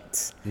see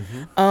it.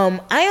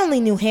 I only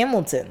knew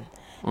Hamilton.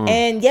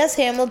 And yes,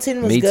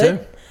 Hamilton was Me good.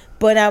 too.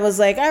 But I was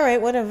like, all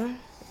right, whatever.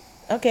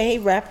 Okay, he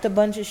rapped a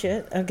bunch of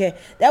shit. Okay.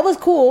 That was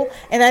cool.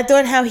 And I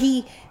thought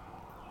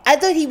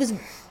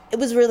it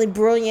was really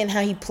brilliant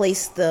how he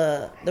placed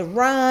the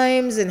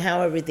rhymes and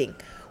how everything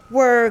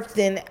worked,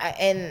 and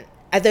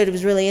I thought it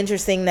was really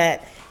interesting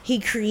that he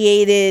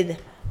created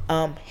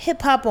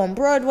hip hop on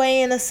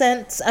Broadway in a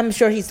sense. I'm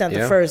sure he's not the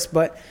Yeah. first,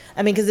 but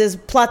I mean, because there's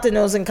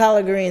Platanos and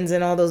Collard Greens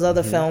and all those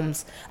other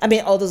films. I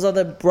mean, all those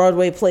other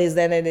Broadway plays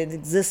that had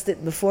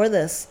existed before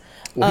this.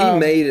 Well, he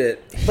made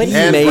it. but He he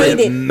made made it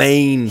it-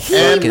 main. he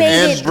fucking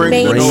made it Bring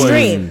the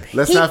mainstream. Noise.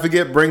 Let's He- not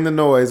forget Bring the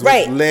Noise, which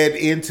Right. led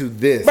into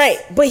this. Right,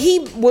 but he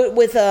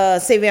with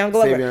Savion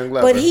Glover, Savion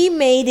Glover. but he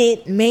made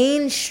it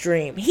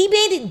mainstream. He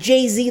made it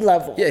Jay-Z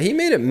level. Yeah, he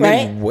made it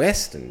Right?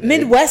 Midwestern. man.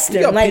 Midwestern,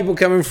 You got like- people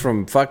coming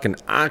from fucking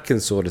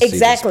Arkansas to see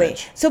Exactly.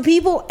 this bitch.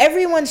 So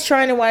everyone's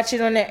trying to watch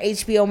it on their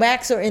HBO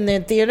Max or in their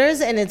theaters,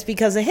 and it's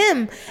because of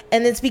him,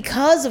 and it's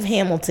because of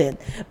Hamilton.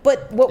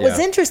 But what was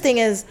Yeah. interesting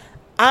is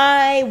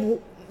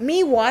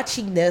me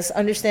watching this,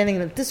 understanding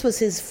that this was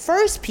his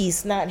first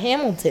piece, not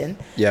Hamilton.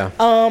 Yeah.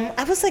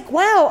 I was like,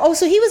 wow. Oh,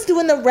 so he was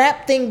doing the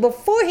rap thing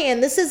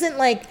beforehand. This isn't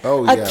like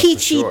Oh, a yeah, for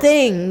kitschy sure.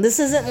 thing. This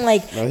isn't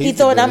like No, he he's been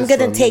thought doing I'm this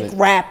gonna for a take minute.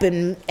 rap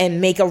and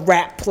make a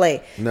rap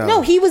play.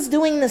 No. He was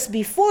doing this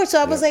before.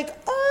 So I was like,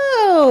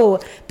 oh.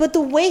 But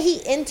the way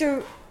he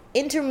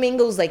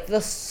intermingles like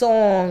the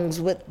songs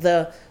with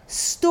the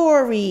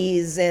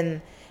stories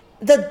and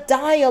the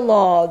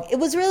dialogue, it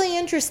was really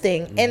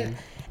interesting. Mm-hmm.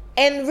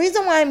 And the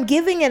reason why I'm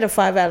giving it a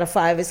 5 out of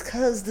 5 is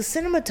because the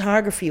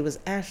cinematography was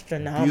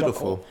astronomical.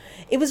 Beautiful.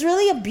 It was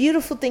really a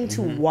beautiful thing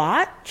to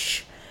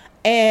watch,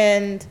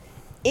 and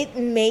it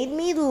made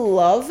me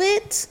love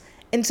it.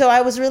 And so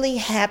I was really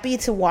happy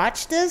to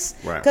watch this.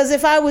 Right. Because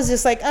if I was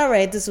just like, all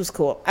right, this was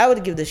cool, I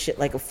would give this shit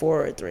like a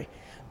 4 or a 3.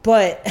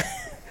 But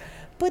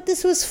but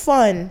this was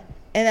fun,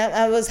 and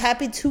I was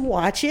happy to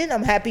watch it.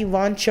 I'm happy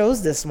Vaughn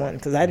chose this one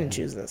because I didn't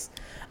choose this.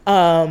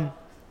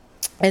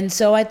 And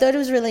so I thought it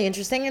was really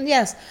interesting. And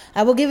yes,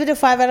 I will give it a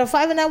 5 out of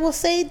 5. And I will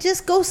say,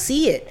 just go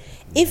see it.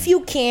 If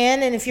you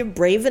can, and if you're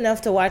brave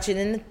enough to watch it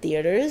in the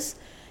theaters,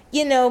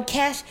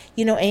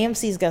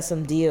 AMC's got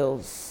some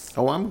deals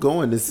Oh, I'm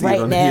going to see it right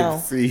on now.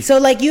 AMC. So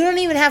like, you don't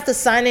even have to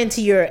sign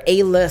into your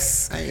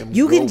A-list. I am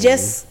You can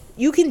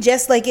going.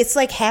 just like, it's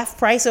like half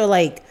price or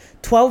like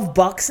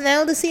 $12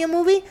 now to see a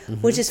movie,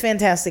 which is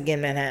fantastic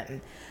in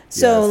Manhattan.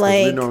 So Yes, 'cause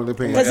like, we're normally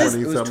paying because it's-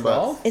 20-something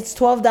bucks. it's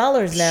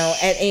 $12 now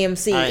at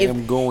AMC. I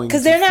am going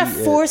because to they're not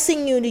see it.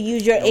 forcing you to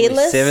use your A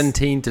list.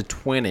 17 to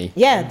 20.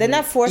 Yeah, they're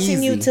not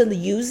forcing you Easy. to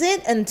use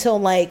it until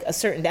like a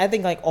certain. I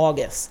think like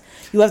August.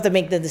 You have to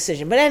make the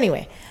decision. But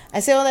anyway,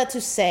 I say all that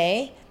to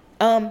say,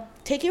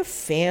 take your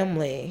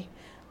family,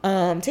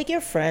 take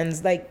your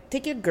friends, like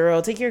take your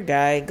girl, take your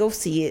guy, go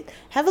see it,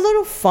 have a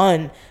little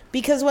fun.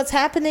 Because what's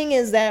happening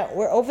is that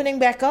we're opening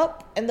back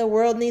up and the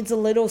world needs a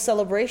little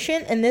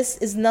celebration, and this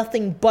is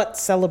nothing but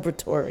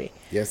celebratory.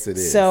 Yes, it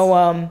is.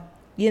 So,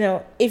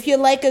 if you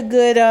like a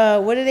good,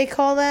 what do they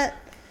call that?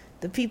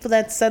 The people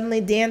that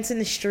suddenly dance in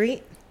the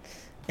street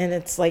and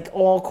it's like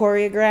all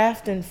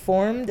choreographed and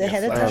formed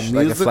ahead of time.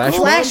 Like a musical? flash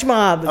Flash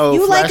mob. If Oh,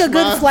 you like flash a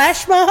good mob?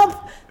 flash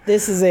mob,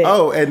 this is it.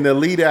 Oh, and the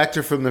lead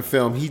actor from the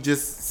film, he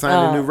just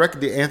signed a new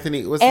record.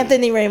 Anthony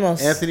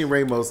Ramos. Anthony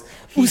Ramos.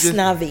 He just-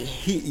 Usnavi.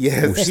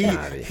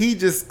 He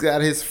just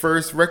got his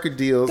first record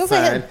deal Good for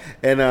signed,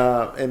 him.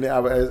 and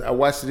I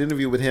watched an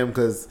interview with him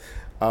because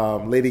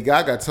Lady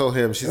Gaga told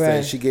him, she said,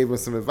 Right. she gave him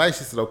some advice.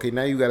 She said, okay,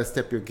 now you got to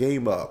step your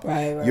game up.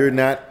 Right, You're right.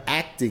 not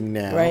acting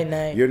now. Right,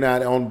 right. You're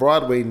not on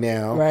Broadway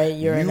now. Right,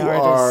 you're an you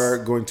artist. are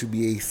going to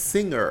be a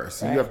singer,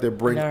 so Right, you have to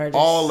bring an artist.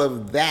 all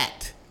of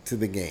that to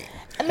the game.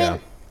 I mean,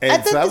 And I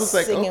thought so I the was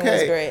like, singing okay,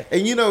 was great.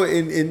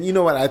 and and you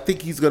know what? I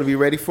think he's going to be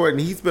ready for it, and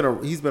he's been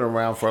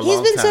around for a He's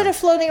long been time. sort of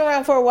floating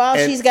around for a while.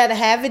 And- She's Got to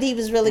Have It. He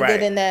was really Right.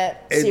 good in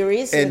that And-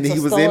 series. and It's he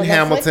was still in on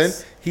Hamilton.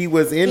 Netflix. He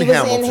was in He was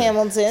Hamilton. in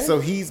Hamilton. So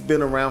he's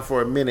been around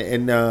for a minute,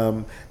 and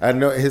I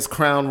know his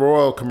Crown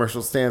Royal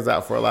commercial stands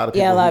out for a lot of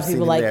people. Yeah, a lot of who've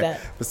people seen him like there.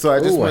 that. But so I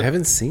just Ooh, I went,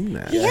 haven't seen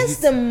that. He has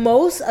the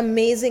most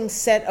amazing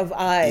set of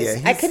eyes. Yeah,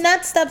 I he's- could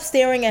not stop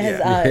staring at his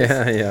Yeah. eyes.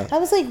 Yeah, yeah. I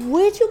was like,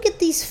 where'd you get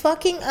these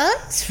fucking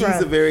eyes from?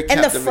 he's a very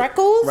and the captiva-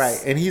 freckles?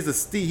 right? And he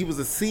was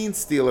a scene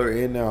stealer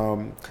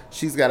in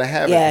She's Gotta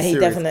Have It. Yeah, the he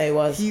series. definitely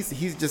was.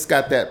 He's just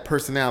got that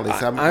personality.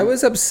 So I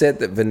was upset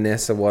that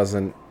Vanessa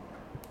wasn't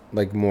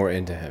like more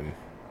into him.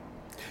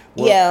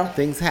 well, Yeah.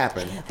 things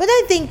happen. But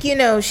I think,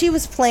 she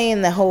was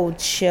playing the whole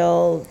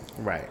chill,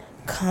 Right.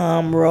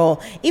 calm role.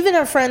 Even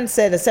her friend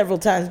said it several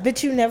times,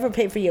 bitch, you never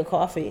pay for your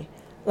coffee.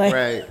 Like,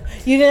 Right.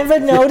 you never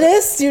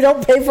noticed you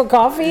don't pay for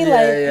coffee?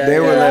 They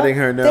were letting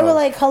her know. They were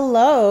like,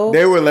 hello.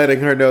 They were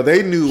letting her know.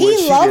 They knew what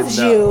He she loves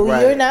didn't know. you.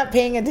 Right. You're not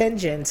paying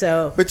attention.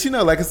 So But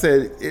like I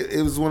said,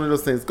 it was one of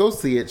those things. Go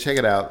see it, check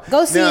it out.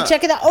 go see Now- it,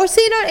 check it out, or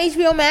see it on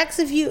HBO Max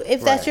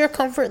if that's Right. your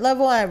comfort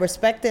level. I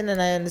respect it and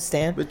I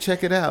understand. But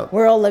check it out.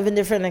 We're all living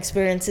different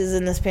experiences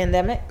in this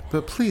pandemic.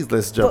 But please,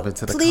 let's jump But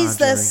into the please,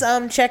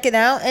 Conjuring. let's check it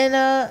out and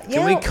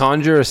Can we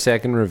conjure a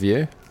second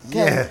review?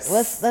 Yes.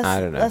 Let's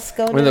I don't know. Let's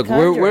go. I to mean, the look,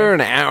 we're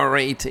Conjuring. an hour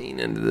 18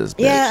 into this.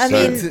 Yeah,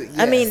 bitch,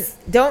 so- I mean,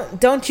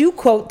 don't you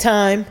quote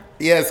time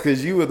Yes,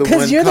 because you were the one.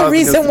 because you're the causing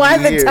us reason to why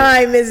be the here.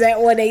 time is at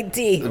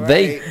 1:18.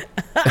 they.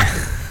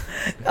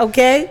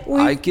 Okay,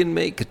 I can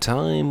make a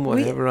time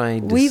whatever I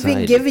decide. we've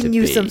been giving it to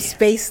you be. some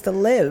space to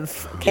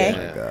live. Okay,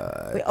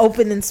 God. we're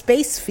opening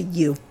space for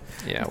you.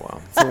 Yeah,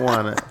 well.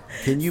 Tawana,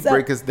 can you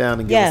break us down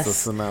and give us a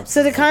synopsis?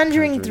 So The of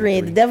Conjuring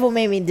 3, The Devil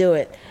Made Me Do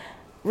It,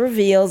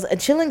 reveals a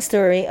chilling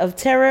story of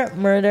terror,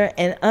 murder,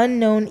 and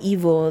unknown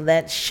evil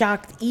that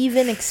shocked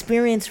even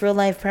experienced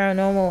real-life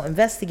paranormal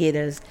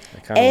investigators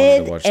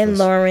Ed and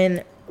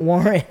Lauren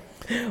Warren.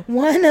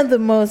 One of the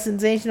most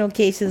sensational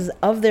cases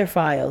of their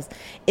files.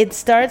 It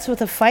starts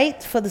with a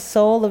fight for the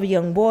soul of a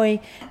young boy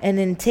and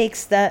then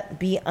takes that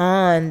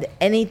beyond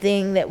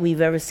anything that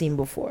we've ever seen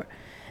before.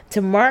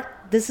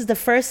 This is the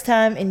first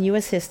time in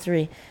U.S.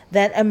 history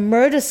that a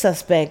murder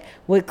suspect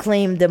would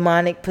claim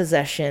demonic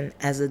possession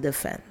as a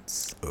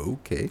defense.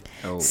 Okay.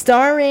 Oh.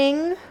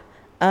 Starring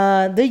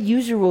the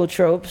usual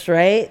tropes,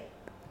 right,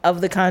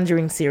 of the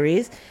Conjuring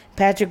series.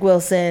 Patrick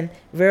Wilson,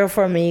 Vera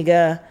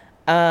Farmiga,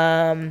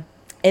 and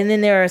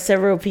then there are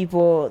several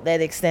people that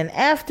extend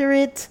after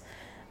it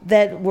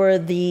that were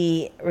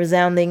the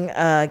resounding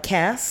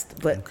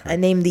cast, but I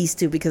named these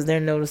two because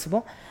they're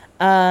noticeable.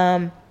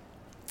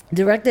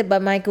 Directed by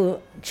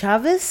Michael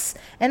Chaves,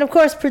 and of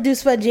course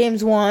produced by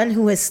James Wan,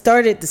 who has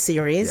started the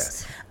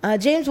series.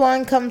 Yes. James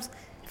Wan comes,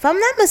 if I'm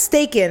not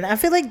mistaken, I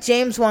feel like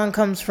James Wan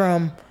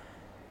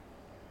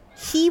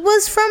he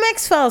was from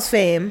X-Files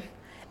fame,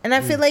 and I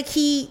feel like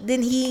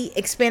he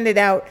expanded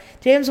out.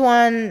 James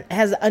Wan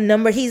has a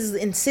number, he's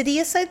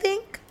Insidious, I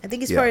think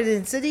he's part of the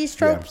Insidious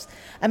tropes.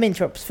 Yeah.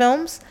 Tropes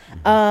films.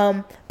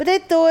 But I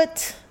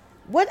thought,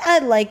 what I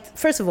liked,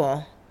 first of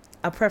all,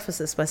 I'll preface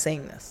this by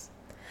saying this.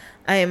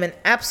 I am an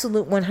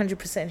absolute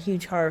 100%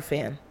 huge horror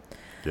fan.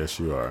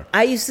 Yes, you are.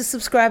 I used to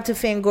subscribe to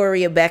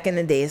Fangoria back in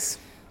the days.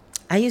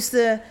 I used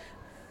to,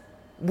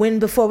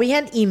 before we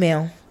had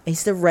email, I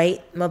used to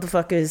write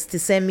motherfuckers to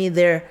send me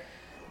their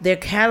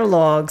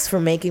catalogs for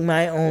making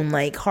my own,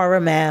 like,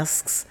 horror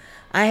masks.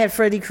 I had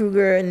Freddy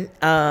Krueger and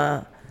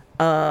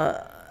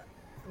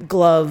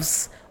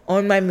gloves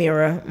on my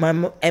mirror,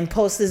 and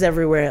posters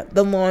everywhere.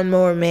 The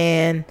Lawnmower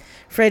Man,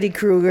 Freddy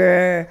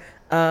Krueger.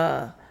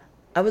 I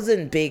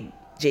wasn't big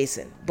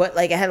Jason, but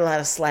like I had a lot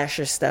of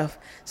slasher stuff,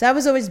 so I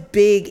was always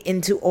big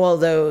into all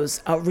those.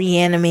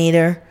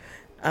 Reanimator,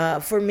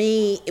 for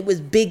me, it was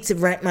big to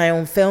rent my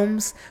own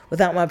films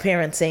without my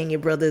parents saying your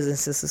brothers and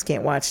sisters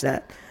can't watch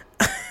that.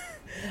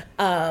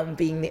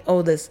 Being the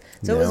oldest,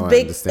 so it was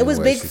big. It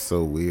was big. She's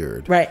so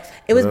weird, right?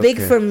 It was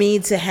big for me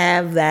to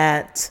have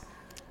that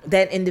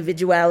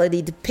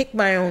individuality to pick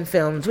my own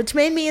films, which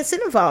made me a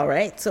cinephile,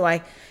 right? So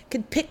I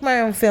could pick my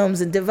own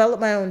films and develop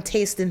my own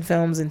taste in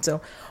films, and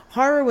so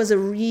horror was a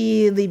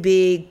really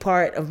big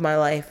part of my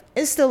life.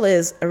 It still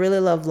is. I really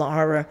love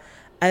horror.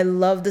 I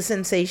love the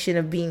sensation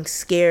of being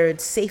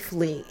scared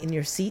safely in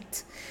your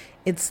seat.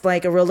 It's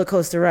like a roller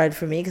coaster ride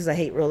for me because I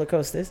hate roller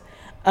coasters.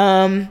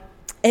 And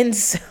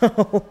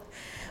so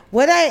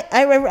what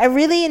I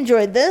really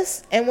enjoyed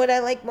this, and what I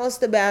like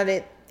most about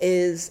it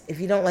is, if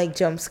you don't like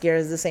jump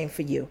scares, this ain't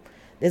for you.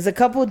 There's a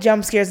couple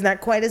jump scares,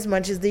 not quite as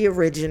much as the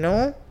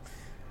original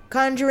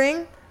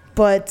Conjuring,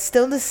 but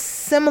still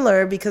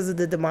similar because of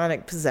the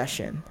demonic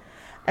possession.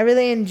 I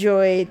really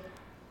enjoyed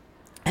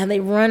how they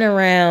run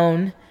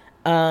around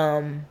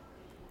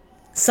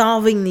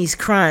solving these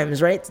crimes,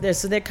 right?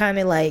 They're kind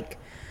of like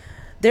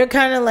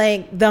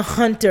the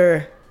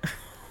Hunter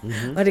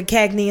or the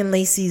Cagney and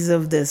Lacey's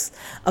of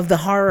the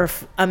horror.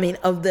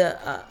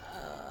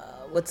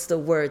 What's the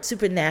word?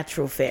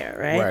 Supernatural fare,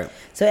 right? Right.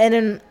 So Ed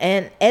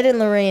and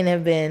Lorraine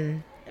have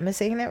been. Am I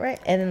saying that right?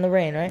 Ed and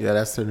Lorraine, right? Yeah,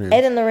 that's their name.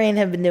 Ed and Lorraine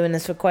have been doing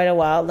this for quite a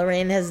while.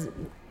 Lorraine has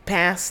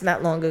passed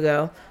not long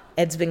ago.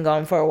 Ed's been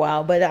gone for a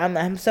while, but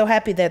I'm so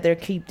happy that they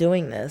keep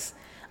doing this.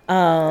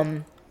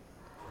 This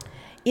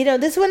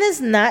one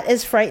is not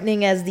as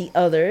frightening as the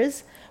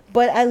others,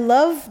 but I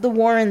love the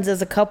Warrens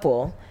as a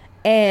couple,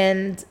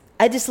 and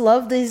I just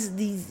love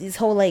these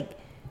whole, like,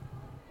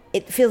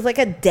 it feels like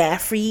a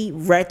Daffy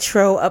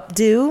retro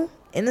updo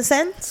in a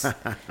sense,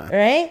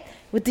 right?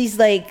 With these,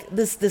 like,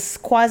 this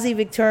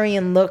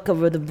quasi-Victorian look of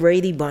the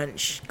Brady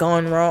Bunch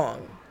gone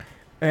wrong,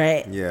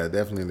 right? Yeah,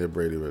 definitely the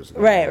Brady Bunch.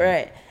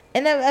 Right.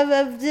 And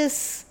I've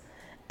just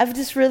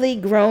really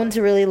grown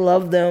to really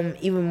love them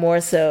even more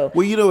so.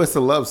 Well, it's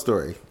a love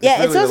story.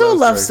 It's also a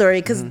love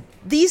story because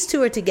these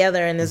two are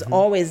together, and there's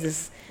always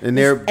this. And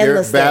they're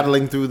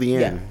battling through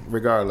the end,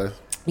 regardless.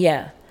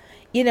 Yeah,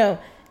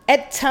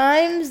 at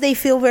times they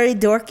feel very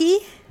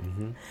dorky,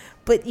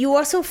 but you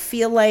also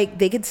feel like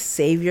they could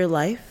save your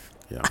life.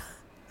 Yeah.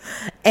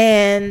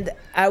 And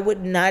I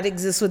would not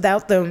exist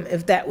without them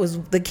if that was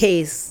the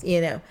case,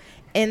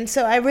 And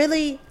so I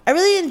really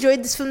enjoyed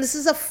this film. This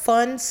is a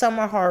fun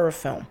summer horror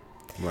film.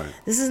 Right.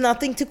 This is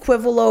nothing to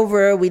quibble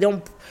over.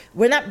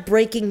 We're not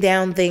breaking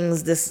down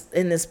things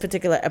in this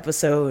particular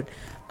episode.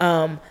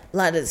 A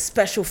lot of the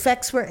special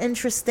effects were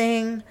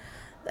interesting.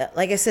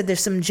 Like I said,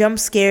 there's some jump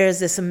scares,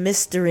 there's some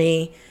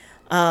mystery,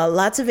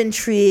 lots of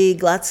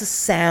intrigue, lots of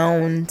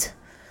sound.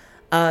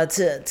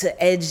 To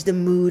edge the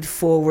mood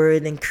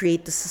forward and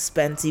create the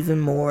suspense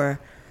even more.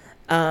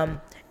 And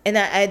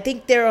I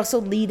think they're also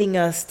leading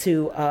us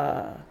to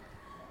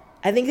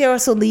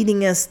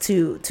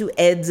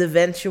Ed's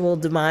eventual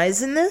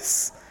demise in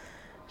this.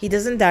 He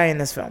doesn't die in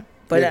this film,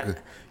 But Yeah,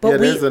 but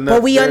there's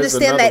we there's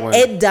understand another that one.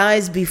 Ed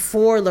dies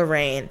before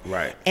Lorraine,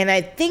 Right. And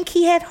I think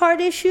he had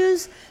heart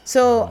issues.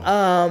 So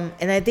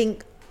and I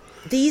think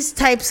these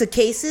types of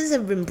cases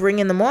have been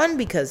bringing them on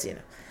because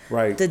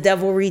Right. the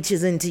devil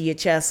reaches into your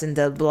chest and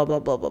does blah blah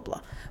blah blah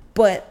blah.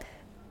 But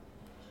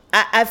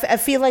I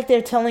feel like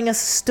they're telling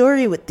us a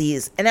story with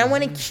these, and I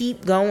want to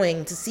keep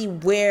going to see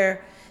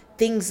where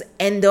things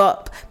end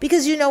up,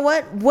 because you know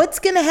what's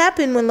gonna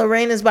happen when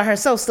Lorraine is by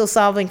herself still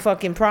solving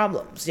fucking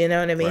problems, you know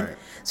what I mean? Right.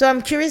 So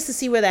I'm curious to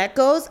see where that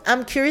goes.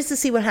 I'm curious to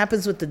see what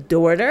happens with the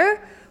daughter,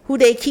 who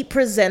they keep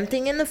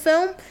presenting in the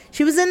film.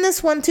 She was in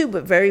this one too,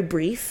 but very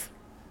brief.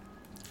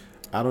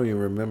 I don't even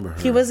remember her.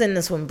 She was in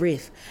this one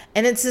brief,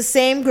 and it's the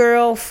same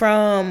girl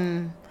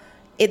from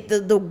it.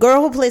 The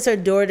girl who plays her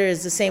daughter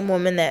is the same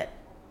woman that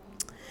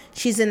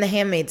she's in The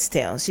Handmaid's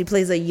Tale. She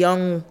plays a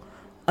young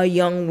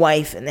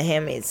wife in The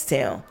Handmaid's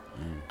Tale.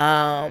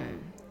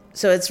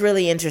 So it's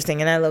really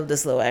interesting, and I love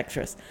this little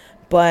actress,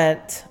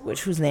 but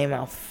whose name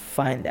I'll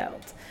find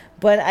out.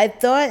 But I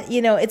thought,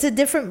 it's a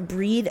different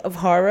breed of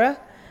horror,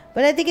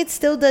 but I think it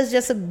still does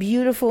just a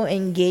beautiful,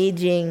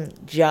 engaging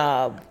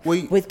job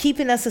with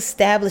keeping us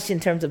established in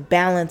terms of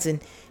balance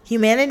and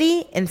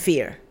humanity and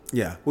fear.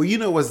 Yeah. Well,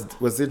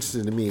 what's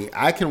interesting to me,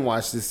 I can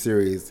watch this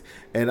series,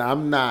 and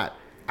I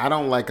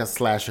don't like a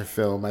slasher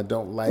film. I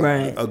don't like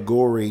a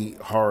gory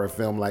horror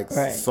film like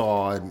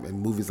Saw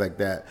and movies like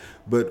that.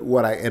 But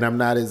I'm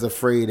not as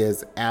afraid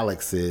as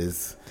Alex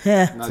is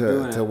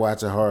to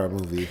watch a horror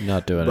movie.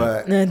 Not doing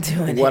but Not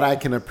doing what it. I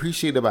can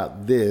appreciate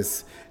about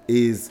this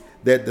is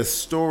that the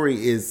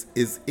story is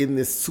in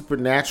this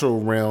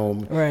supernatural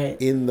realm,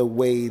 in the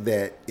way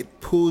that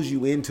it pulls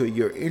you into it.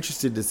 You're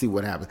interested to see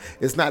what happens.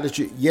 It's not that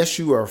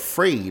you are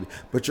afraid,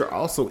 but you're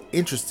also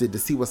interested to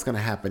see what's going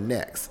to happen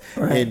next.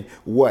 And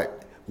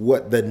what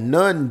the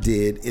Nun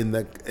did in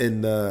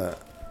the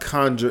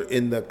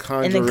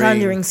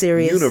Conjuring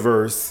series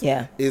universe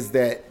is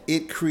that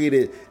it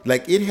created,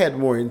 like, it had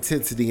more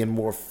intensity and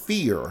more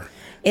fear.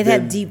 It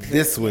had deep.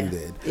 This one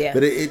did. Yeah.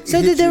 But it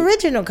so hit did the you-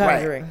 original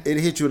Conjuring. Right. It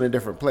hit you in a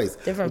different place.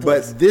 Different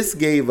But place. this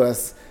gave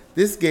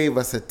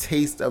us a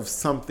taste of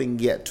something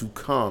yet to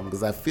come,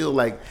 because I feel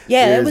like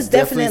It was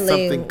there's definitely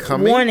something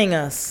coming, warning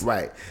us.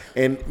 right?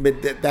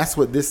 But that's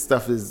what this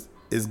stuff is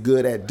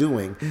good at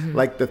doing.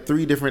 Like the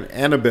 3 different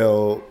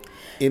Annabelle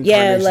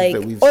incarnations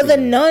that we've or seen. the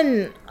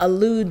Nun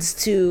alludes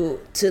to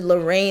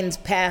Lorraine's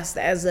past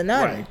as a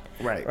nun.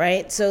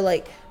 Right. So,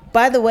 like,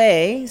 by the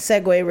way,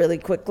 segue really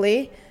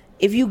quickly.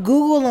 If you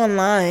Google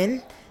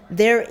online,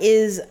 there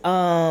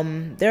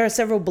are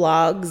several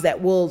blogs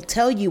that will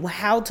tell you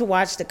how to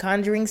watch the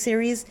Conjuring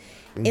series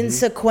in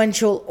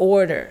sequential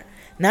order.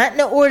 Not in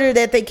the order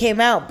that they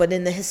came out, but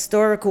in the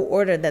historical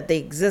order that they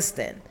exist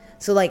in.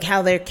 So, like,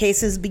 how their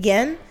cases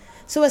began.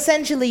 So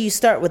essentially you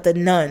start with the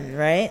Nun,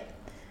 right?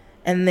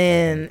 And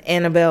then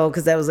Annabelle,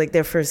 because that was like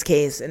their first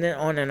case, and then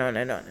on and on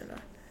and on and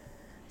on.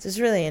 So it's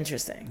really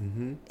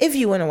interesting. If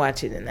you want to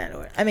watch it in that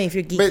order. I mean, if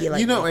you're geeky But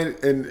like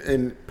me.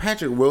 and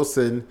Patrick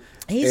Wilson,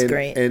 He's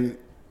great. and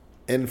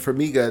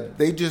Farmiga,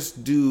 they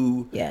just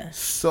do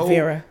so.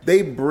 Vera.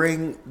 They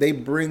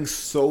bring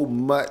so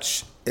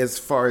much as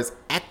far as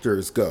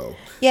actors go.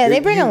 Yeah, they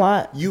bring a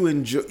lot. You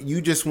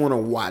just want to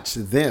watch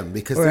them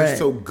because they're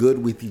so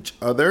good with each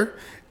other.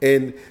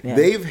 And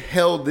they've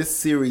held this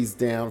series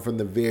down from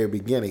the very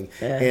beginning.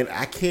 And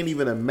I can't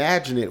even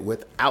imagine it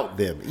without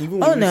them.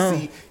 Even when you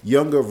see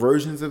younger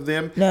versions of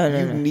them,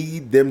 you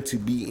need them to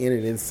be in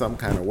it in some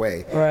kind of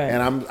way.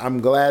 And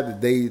I'm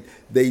glad that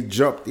they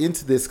jumped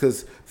into this,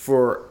 because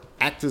for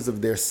actors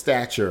of their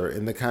stature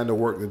and the kind of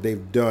work that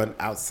they've done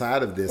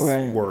outside of this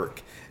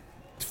work,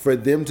 for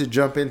them to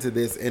jump into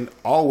this and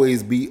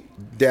always be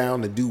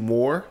down to do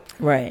more.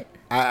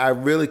 I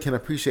really can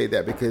appreciate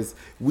that, because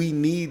we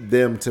need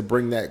them to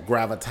bring that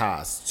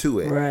gravitas to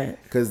it.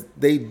 Because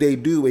they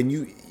do, and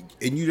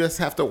you just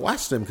have to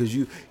watch them, because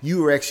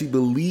you actually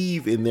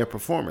believe in their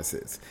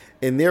performances,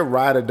 and they're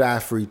ride or die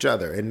for each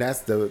other, and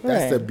that's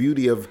the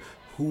beauty of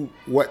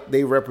what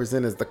they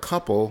represent as the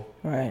couple.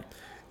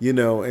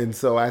 And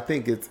so I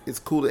think it's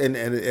cool, and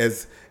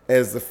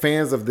as the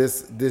fans of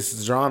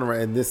this genre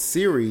and this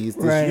series,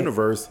 this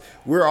universe,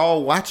 we're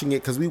all watching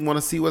it because we want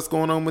to see what's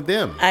going on with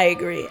them. I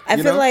agree.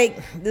 I feel like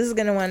this is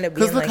gonna wind up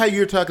being, because look how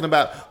you're talking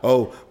about.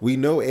 Oh, we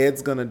know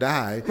Ed's gonna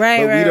die, but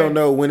we don't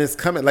know when it's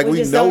coming. Like we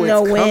just know don't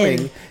know it's when,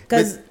 coming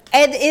because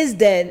Ed is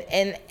dead,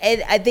 and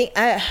Ed, I think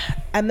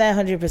I'm not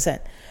 100%,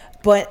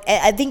 but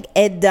I think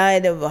Ed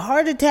died of a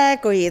heart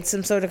attack, or he had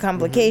some sort of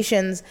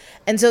complications,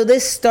 and so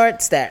this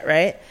starts that,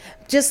 right?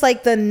 Just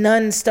like the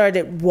Nun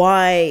started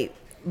why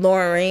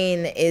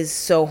Lorraine is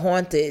so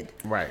haunted.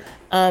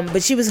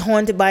 But she was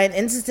haunted by an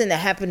incident that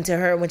happened to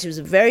her when she was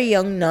a very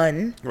young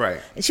nun.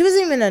 And she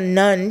wasn't even a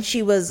nun.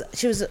 She was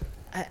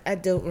I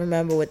don't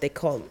remember what they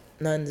called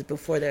nuns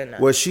before they're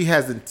nuns. Well, she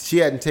hadn't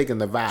taken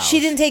the vows. She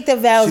didn't take the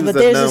vows, but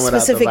there's a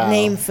specific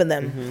name for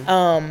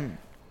them.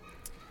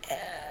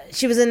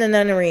 She was in the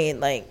nunnery,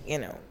 like,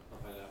 Alex,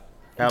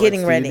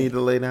 getting ready. You need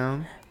to lay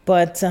down.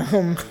 But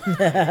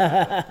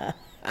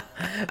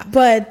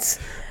But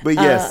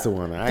yes,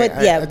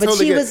 Tawana. But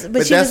she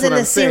was in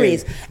the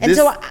series, and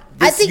so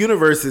I think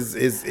universe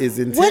is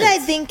intense. What I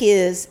think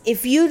is,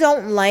 if you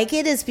don't like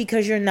it, it's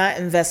because you're not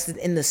invested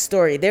in the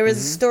story. There is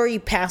a story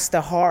past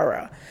the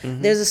horror.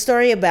 There's a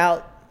story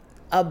about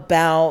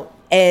Ed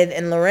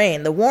and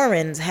Lorraine. The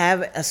Warrens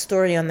have a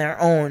story on their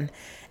own,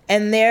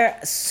 and they're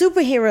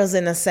superheroes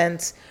in a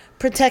sense,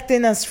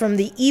 protecting us from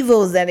the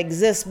evils that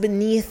exist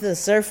beneath the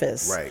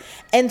surface. Right.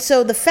 And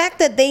so the fact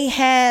that they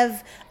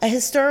have a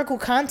historical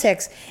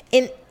context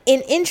in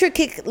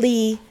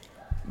intricately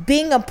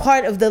being a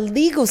part of the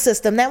legal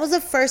system, that was the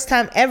first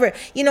time ever,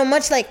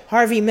 much like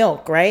Harvey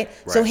Milk, right?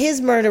 So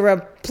his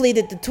murderer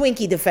pleaded the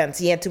Twinkie defense.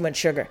 He had too much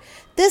sugar.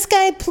 This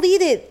guy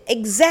pleaded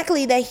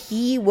exactly that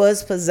he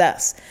was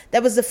possessed.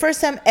 That was the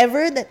first time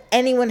ever that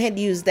anyone had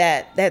used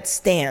that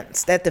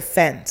stance, that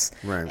defense.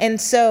 Right. And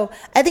so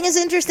I think it's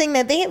interesting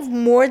that they have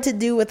more to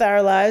do with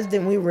our lives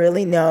than we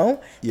really know.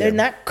 Yeah. They're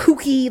not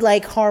kooky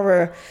like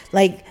horror.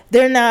 Like,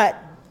 they're not,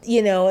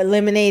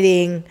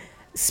 eliminating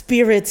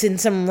spirits in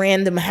some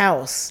random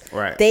house.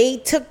 Right. They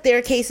took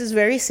their cases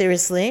very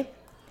seriously.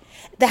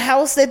 The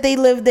house that they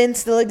lived in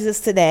still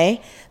exists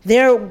today.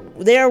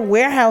 Their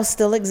warehouse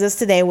still exists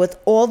today with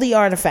all the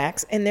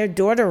artifacts, and their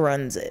daughter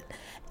runs it.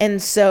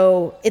 And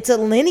so it's a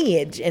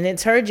lineage, and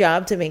it's her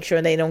job to make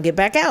sure they don't get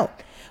back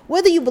out.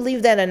 Whether you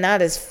believe that or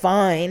not is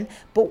fine,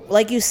 but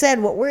like you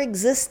said, what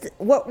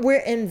we're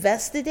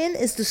invested in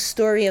is the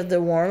story of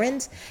the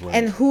Warrens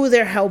and who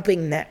they're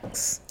helping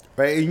next.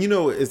 Right, and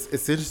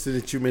it's interesting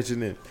that you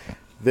mentioned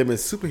them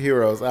as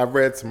superheroes. I've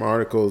read some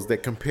articles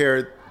that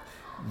compared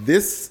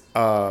this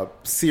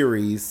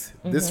series,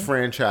 this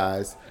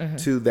franchise,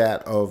 to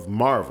that of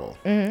Marvel,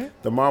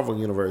 the Marvel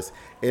universe,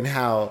 and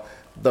how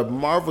the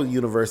Marvel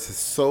universe is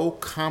so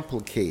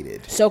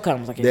complicated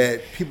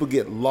that people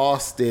get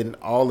lost in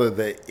all of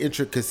the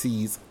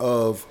intricacies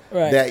of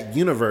that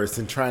universe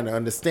and trying to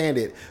understand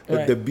it.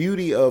 But the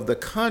beauty of The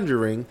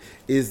Conjuring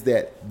is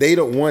that they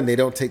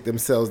don't take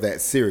themselves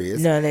that serious.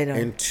 No, they don't.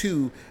 And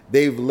two,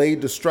 they've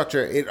laid the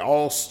structure. It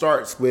all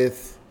starts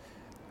with,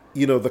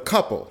 the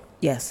couple.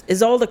 Yes,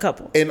 it's all the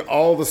couple. And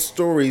all the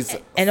stories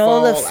and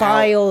all the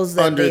files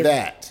that under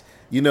that.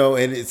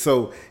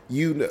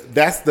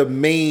 That's the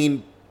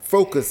main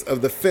focus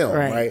of the film,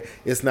 right?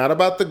 It's not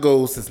about the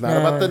ghosts. It's not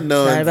about the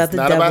nuns. It's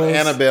not about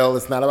Annabelle.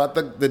 It's not about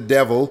the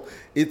devil.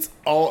 It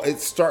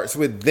starts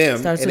with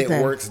them,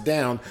 and works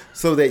down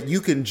so that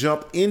you can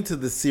jump into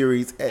the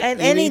series at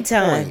any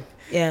time,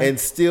 and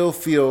still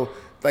feel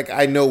like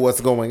I know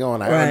what's going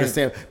on. I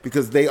understand,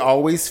 because they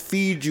always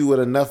feed you with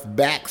enough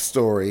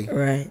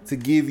backstory to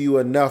give you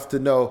enough to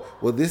know,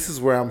 well, this is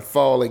where I'm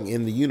falling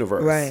in the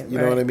universe. You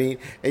know what I mean?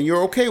 And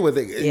you're okay with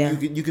it. Yeah.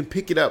 You can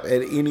pick it up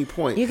at any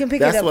point. You can pick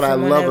That's it up what I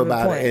from love whatever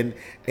about point.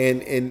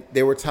 it. And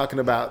they were talking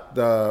about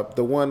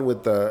the one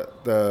with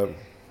the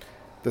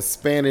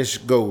Spanish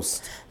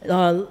ghost.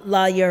 La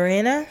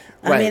Llorona?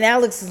 I mean,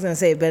 Alex is going to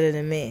say it better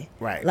than me.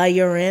 Right. La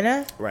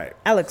Llorona? Right.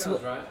 Alex,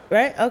 Sounds right.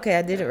 right? Okay,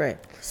 I did it right.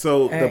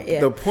 So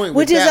the point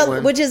with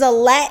which is a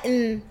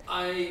Latin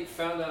I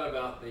found out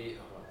about the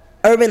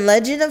urban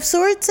legend of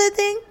sorts, I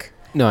think.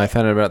 No, I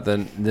found out about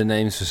the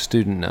names for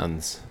student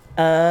nuns.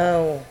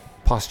 Oh.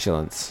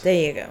 Postulants. There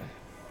you go.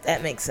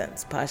 That makes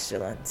sense.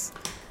 Postulants.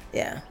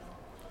 Yeah.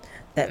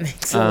 That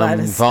makes a lot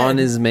of sense. Vaughn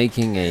is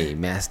making a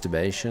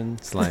masturbation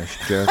 /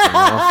 jerking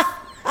off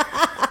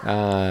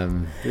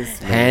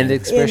hand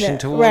expression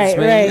towards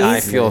me. I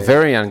feel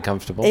very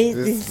uncomfortable.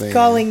 He's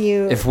calling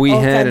you. If we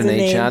all had kinds an of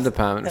names. HR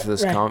department for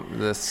this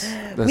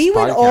we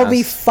would podcast, all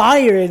be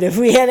fired if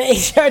we had an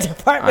HR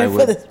department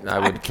for this. I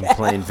would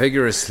complain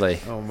vigorously.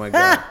 Oh my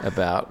God.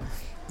 About.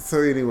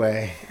 So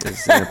anyway,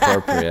 it's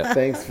inappropriate.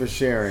 Thanks for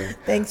sharing.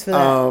 Thanks for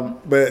that.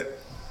 But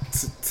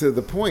to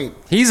the point,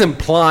 he's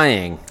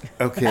implying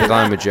okay, that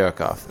I'm a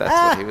jerk off. That's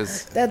what he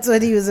was. That's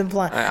what he was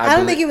implying. I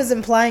don't think he was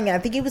implying it. I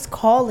think he was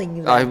calling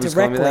you that directly.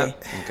 Calling me that?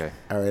 Okay.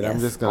 All right, Yes. I'm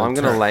just gonna. I'm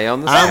going to lay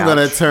on the I'm couch.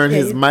 going to turn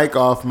his mic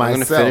off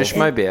myself. I'm going to finish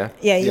my beer.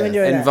 Yeah, you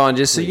enjoy And that. Vaughn,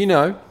 just so you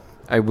know,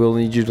 I will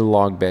need you to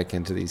log back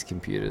into these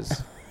computers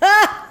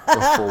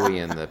before we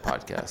end the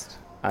podcast.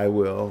 I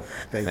will.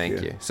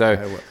 Thank you.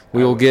 So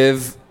we will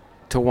give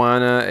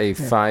Tawana a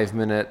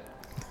 5-minute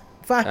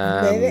 5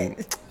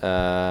 minute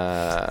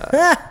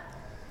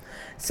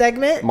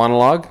segment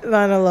monologue,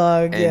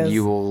 and and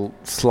you will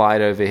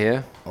slide over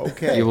here.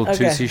 Okay. You will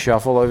Okay. Tootsie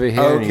shuffle over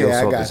here, and you'll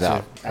sort this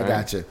out. I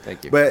got you.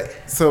 Thank you. But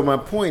so my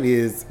point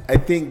is, I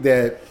think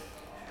that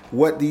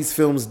what these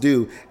films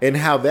do and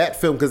how that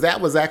film, because that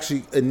was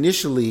actually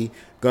initially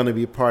going to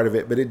be part of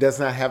it, but it does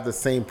not have the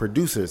same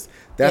producers.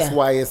 That's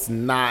why it's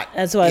not.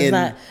 That's why it's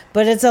not.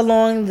 But it's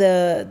along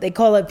they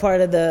call it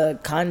part of the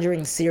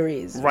Conjuring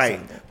series.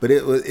 Right. But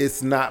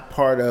it's not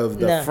part of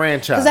the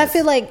franchise. Because I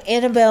feel like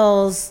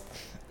Annabelle's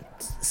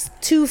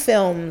 2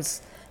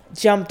 films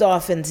jumped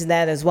off into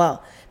that as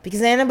well.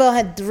 Because Annabelle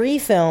had 3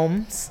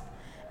 films,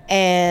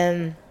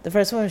 and the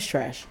first one was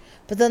trash.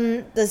 But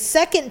then the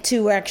second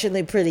 2 were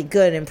actually pretty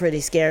good and pretty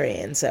scary.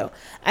 And so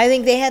I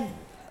think they had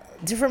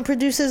different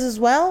producers as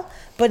well,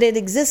 but it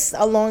exists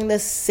along the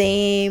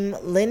same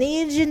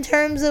lineage in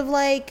terms of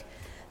like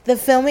the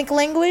filmic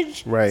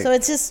language. Right. So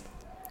it's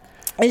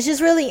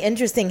just really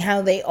interesting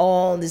how they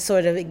all just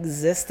sort of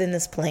exist in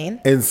this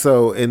plane. And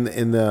so in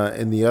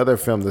the other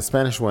film, the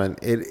Spanish one,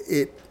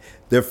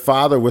 their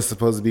father was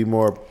supposed to be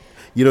more,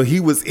 he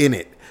was in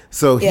it.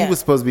 So he was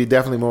supposed to be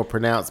definitely more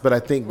pronounced, but I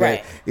think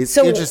that it's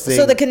interesting.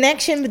 So the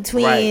connection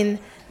between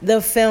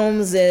the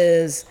films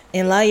is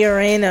in La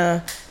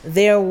Llorona,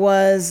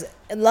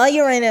 La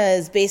Llorona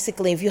is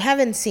basically, if you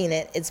haven't seen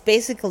it, it's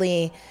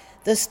basically,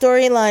 the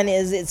storyline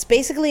is, it's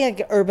basically like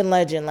an urban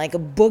legend, like a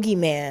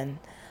boogeyman.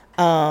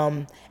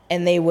 And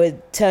they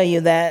would tell you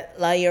that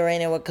La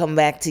Llorona would come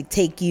back to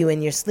take you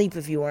in your sleep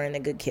if you weren't a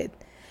good kid.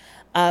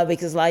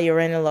 Because La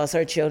Llorona lost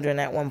her children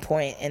at one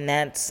point, and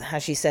that's how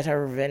she said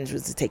her revenge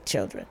was to take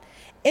children.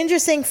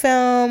 Interesting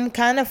film,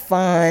 kind of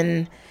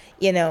fun,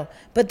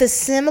 But the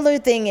similar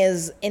thing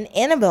is in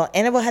Annabelle.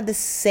 Annabelle had the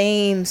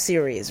same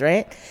series,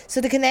 right?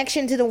 So the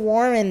connection to the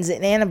Warrens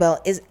in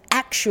Annabelle is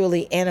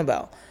actually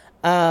Annabelle.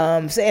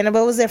 So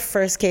Annabelle was their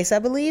first case, I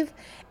believe.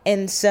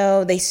 And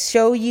so they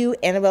show you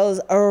Annabelle's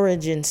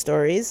origin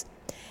stories.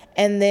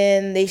 And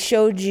then they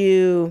showed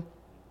you...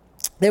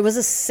 There was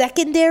a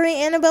secondary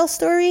Annabelle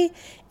story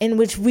in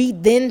which we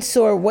then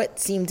saw what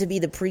seemed to be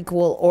the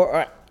prequel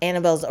or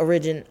Annabelle's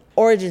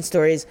origin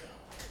stories,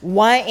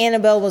 why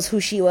Annabelle was who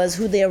she was,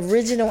 who the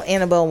original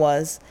Annabelle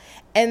was.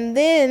 And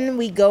then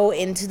we go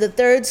into the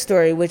third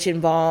story, which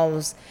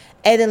involves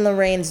Ed and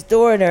Lorraine's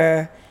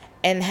daughter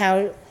and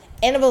how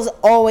Annabelle's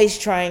always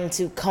trying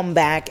to come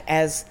back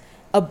as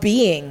a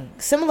being,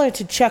 similar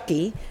to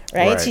Chucky,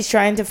 right? She's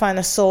trying to find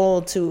a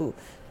soul to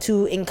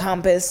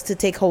encompass, to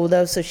take hold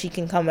of, so she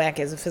can come back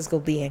as a physical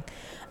being.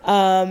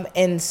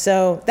 And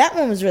so that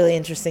one was really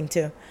interesting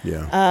too.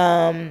 Yeah.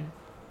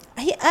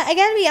 I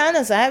gotta be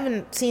honest, I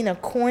haven't seen a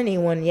corny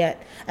one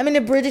yet. I mean,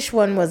 the British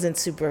one wasn't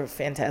super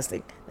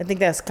fantastic. I think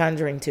that's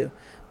Conjuring too,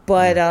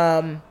 but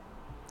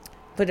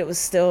it was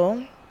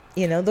still,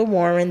 the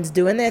Warrens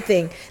doing their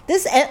thing.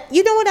 This,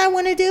 you know what I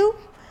want to do?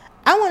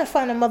 I want to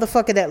find a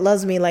motherfucker that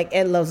loves me like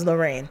Ed loves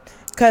Lorraine.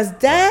 Because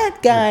that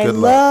guy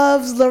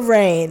loves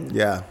Lorraine.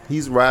 Yeah,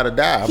 he's ride or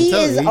die. I'm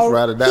telling you, he's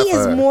ride or die. He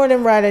is more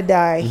than ride or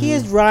die. Mm-hmm. He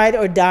is ride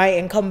or die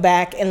and come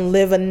back and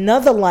live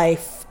another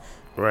life.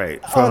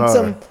 Right.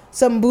 On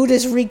some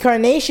Buddhist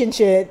reincarnation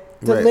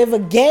shit to live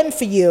again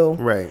for you.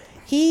 Right.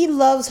 He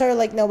loves her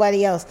like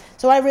nobody else.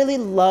 So I really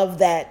love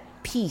that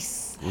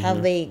piece, how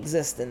they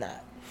exist in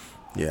that.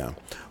 Yeah.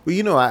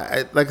 Well,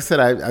 I like I said,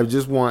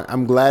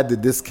 I'm glad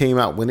that this came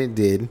out when it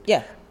did.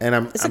 Yeah. And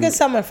it's a good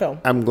summer film.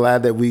 I'm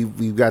glad that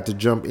we've got to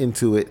jump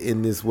into it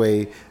in this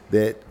way.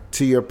 That,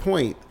 to your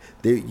point,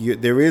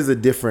 there is a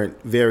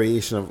different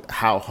variation of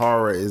how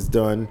horror is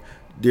done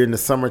during the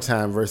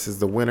summertime versus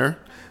the winter.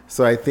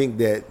 So I think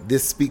that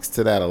this speaks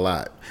to that a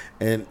lot,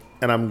 and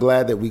I'm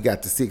glad that we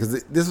got to see,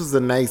 because this was a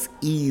nice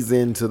ease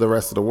into the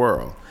rest of the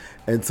world.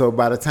 And so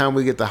by the time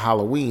we get to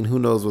Halloween, who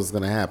knows what's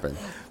going to happen?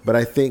 But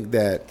I think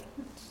that,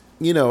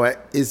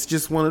 it's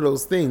just one of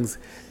those things.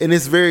 And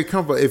it's very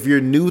comfortable. If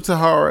you're new to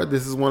horror,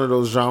 this is one of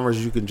those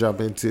genres you can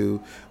jump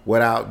into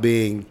without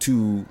being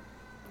too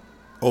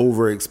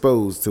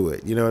overexposed to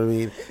it. You know what I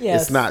mean?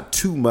 Yes. It's not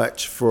too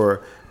much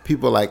for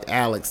people like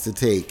Alex to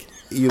take.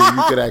 You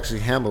could actually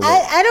handle it.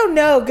 I don't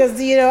know, because,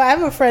 I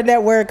have a friend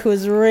at work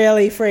who's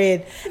really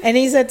afraid. And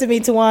he said to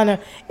me,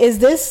 Tawana, is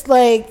this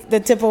like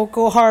the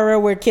typical horror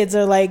where kids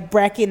are like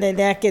breaking their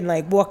neck and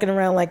like walking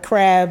around like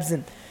crabs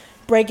and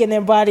breaking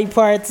their body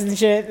parts and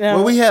shit? No.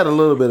 Well, we had a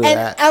little bit of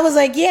that. I was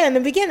like, yeah, in the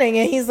beginning.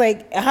 And he's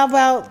like, how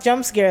about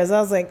jump scares? I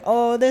was like,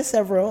 oh, there's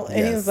several.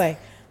 And he was like,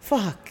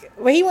 fuck.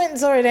 Well, he went and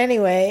saw it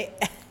anyway.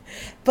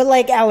 But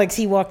like Alex,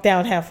 he walked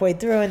down halfway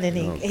through, and then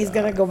he's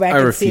going to go back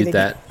and see it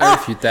again. I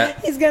refute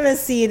that. He's going to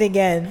see it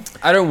again.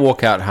 I don't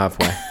walk out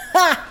halfway.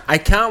 I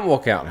can't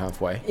walk out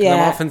halfway. Yeah.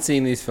 I'm often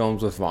seeing these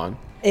films with Vaughn.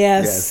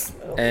 Yes.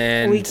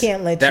 And we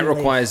can't let that you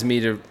requires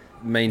me to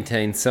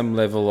maintain some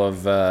level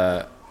of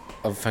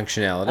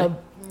functionality.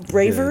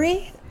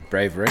 Bravery?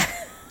 Bravery.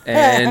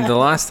 And the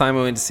last time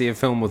I went to see a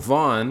film with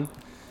Vaughn,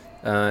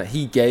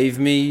 he gave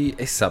me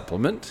a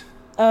supplement.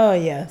 Oh,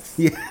 yes.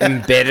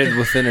 Embedded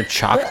within a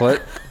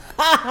chocolate.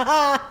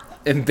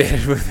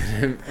 Embedded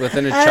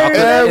within a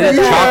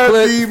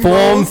chocolate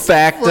form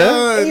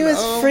factor. He was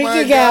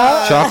freaking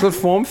out. Chocolate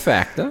form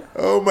factor.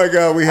 Oh my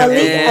God, we had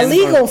a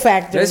legal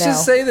factor. Let's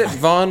just say that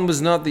Vaughn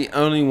was not the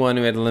only one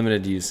who had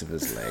limited use of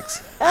his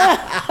legs.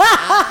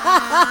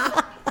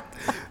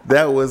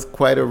 That was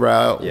quite a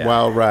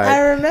wild ride. I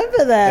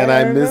remember that. And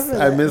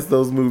I miss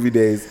those movie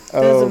days.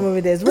 Those are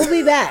movie days. We'll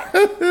be back.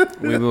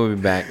 We will be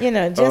back.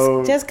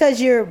 Just because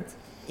you're,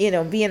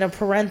 being a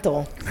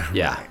parental.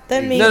 Yeah.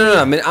 That means no.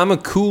 I mean, I'm a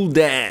cool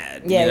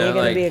dad. Yeah, you're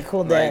gonna be a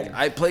cool dad. Like,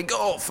 I play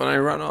golf and I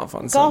run off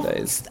on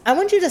Sundays. I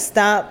want you to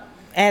stop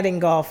adding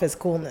golf as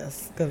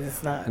coolness, because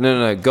it's not.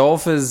 No.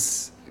 Golf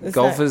is It's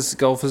golf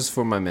not- is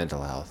for my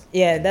mental health.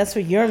 Yeah, that's for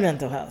your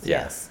mental health.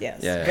 Yeah. Yes.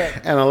 Yeah. Good.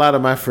 And a lot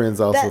of my friends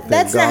also think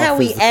That's not golf how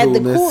we is add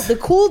coolness. the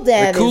cool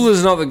dad. The cool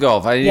is not the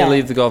golf. I need Yeah. to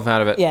leave the golf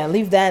out of it. Yeah,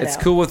 leave that It's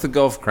out. cool with the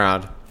golf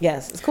crowd.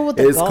 Yes, it's cool with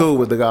the It's golf. cool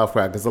with the golf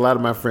crowd because a lot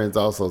of my friends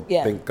also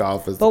Yeah. think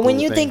golf is. But the when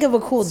cool you thing. think of a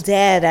cool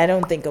dad, I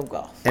don't think of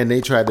golf. and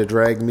they tried to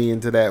drag me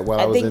into that while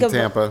I was think in of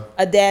Tampa.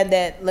 a dad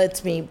that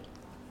lets me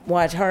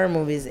watch horror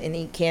movies and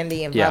eat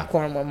candy and Yeah.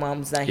 popcorn when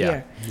mom's not Yeah.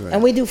 here. Right.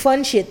 And we do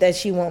fun shit that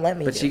she won't let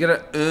me But do. you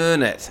gotta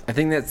earn it. I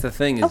think that's the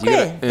thing is you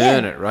Okay, gotta yeah.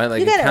 earn it, right?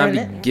 Like You it gotta can't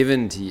earn be it.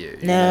 given to you.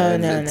 you No, know?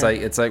 no, It's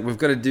no. like we've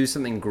got to do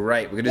something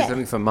great. We've got to Yeah. do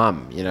something for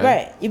mum. You know.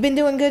 Right. You've been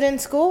doing good in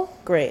school?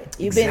 Great.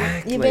 You've been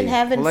Exactly.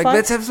 having Well, like, fun.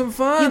 let's have some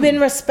fun. You've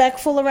been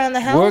respectful around the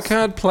house. Work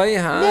hard, play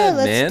hard, Yeah,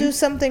 let's man. do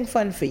something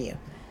fun for you.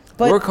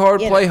 But, Work hard,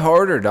 you know, play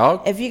harder,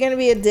 dog. If you're gonna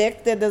be a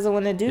dick that doesn't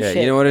want to do Yeah, shit,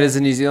 you know what it is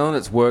in New Zealand?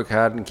 It's work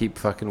hard and keep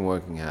fucking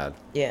working hard.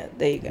 Yeah,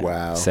 there you go.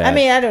 Wow, Sad. I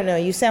mean, I don't know.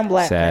 You sound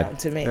black Sad. now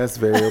to me. that's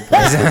very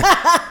oppressive.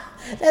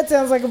 That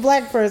sounds like a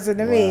black person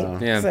to me. Wow.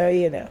 Yeah. So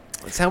you know,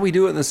 That's how we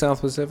do it in the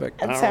South Pacific.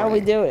 that's how we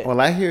do it. Well,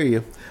 I hear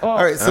you. All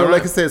right, so All right.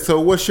 like I said, so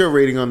what's your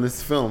rating on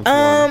this film?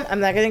 Swan? I'm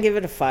not gonna give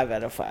it a 5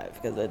 out of 5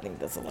 because I think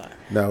that's a lot.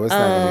 No, it's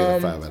not gonna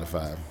get a 5 out of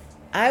 5.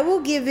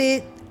 I'll give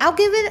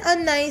it a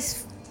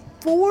nice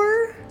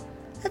 4.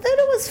 I thought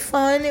it was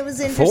fun. It was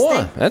interesting.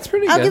 4. That's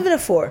pretty I'll good. give it a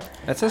 4.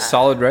 That's a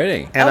solid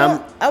rating. And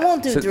I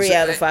won't do 3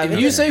 out of 5. If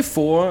you say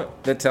 4,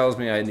 that tells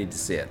me I need to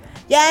see it.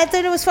 Yeah, I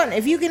thought it was fun.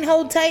 If you can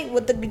hold tight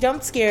with the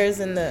jump scares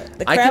and the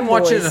I crab can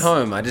watch it boys. at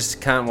home. I just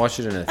can't watch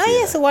it in a theater. Oh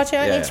yeah, so watch it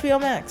on Yeah. HBO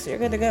Max. You're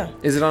good to go.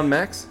 Is it on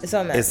Max? It's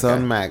on Max. It's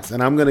on Max,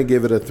 and I'm gonna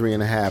give it a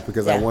 3.5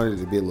 because I Yeah. wanted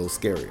it to be a little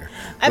scarier.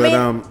 I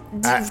mean,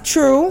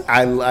 true.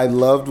 I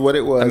loved what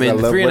it was. I mean, the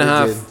loved what it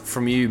 3.5 did.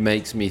 from you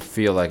makes me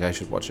feel like I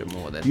should watch it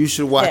more then. You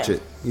should watch Yeah.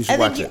 it. You should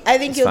watch it. I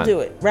think It's you'll fine.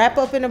 do it. Wrap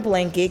up in a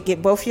blanket.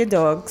 Get both your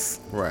dogs.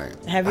 Right.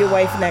 Have your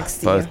wife next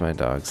to Both you, my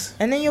dogs.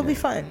 and then you'll be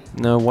fine.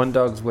 No, one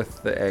dog's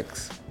with the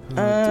ex. Oh,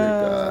 dear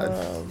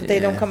God. They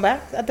don't Yeah. come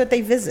back. I thought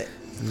they visit.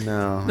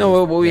 No. No,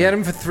 well, we had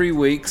him for 3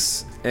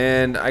 weeks,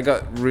 and I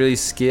got really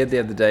scared the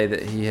other day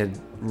that he had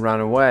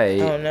run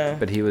away. Oh, no.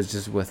 But he was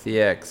just with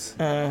the ex.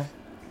 Oh,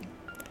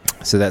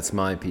 So that's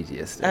my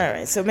PTSD. all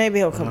right. So maybe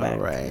he'll come All back.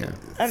 right.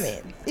 I mean,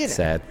 you know.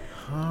 Sad.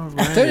 All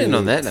right. Don't end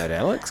on that note,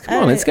 Alex. Come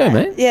All on, right, let's go, all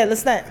right. man. Yeah,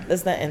 let's not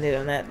end it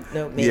on that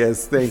note. Me.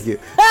 Yes, thank you.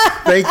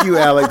 Thank you,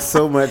 Alex,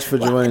 so much for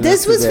joining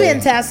This us was today.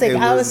 fantastic. It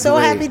I was so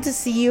great. happy to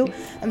see you.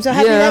 I'm so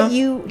happy Yeah. that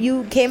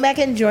you came back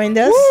and joined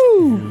us.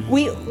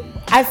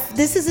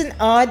 This is an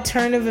odd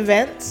turn of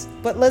events,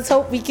 but let's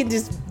hope we can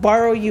just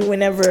borrow you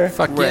whenever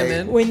Fuck Right. yeah,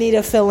 man. we need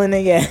a fill in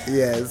again.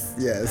 Yes,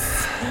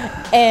 yes.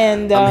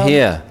 And I'm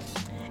here.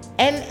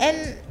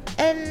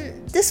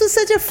 And this was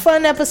such a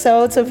fun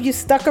episode. So if you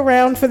stuck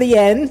around for the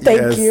end,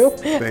 thank Yes, you.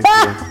 Thank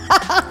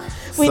you.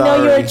 We know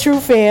you're Sorry. a true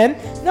fan.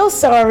 No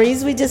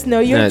sorries. We just know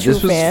you're No, a true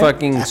this was fan.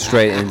 fucking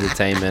straight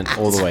entertainment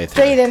all the way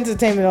through. Straight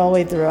entertainment all the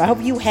way through. I hope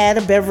you had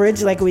a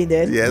beverage like we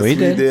did. Yes, We we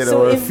did. did,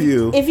 So or a if,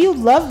 few. if you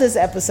love this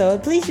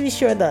episode, please be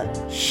sure to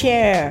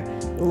share,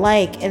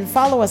 like, and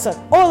follow us on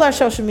all our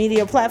social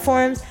media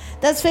platforms.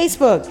 That's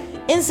Facebook,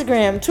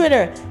 Instagram,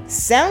 Twitter,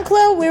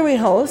 SoundCloud, where we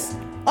host.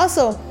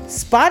 Also,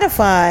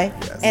 Spotify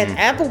and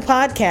Apple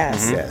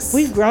Podcasts. Yes.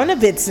 We've grown a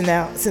bit since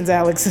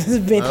Alex has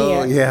been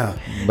Oh, here. yeah.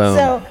 Boom.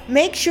 So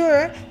make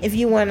sure if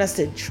you want us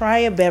to try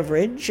a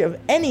beverage of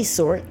any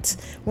sort,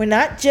 we're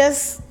not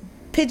just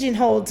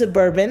pigeonholed to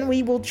bourbon.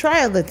 We will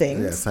try other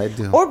things. Yes, I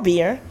do. Or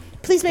beer.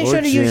 Please make Or sure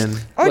to use gin.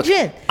 or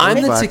gin.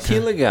 I'm the Vodka.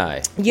 tequila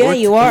guy. Yeah, Or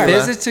you are.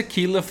 If there's a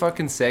tequila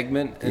fucking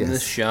segment in Yes.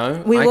 this show,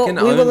 We I will can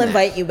we own will that.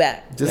 invite you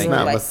back. Just We will not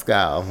invite-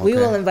 mezcal. We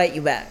okay? will invite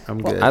you back.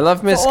 I'm good. I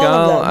love For all of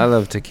mezcal. them. I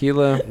love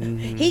tequila.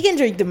 He can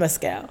drink the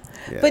mezcal.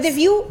 But Yes.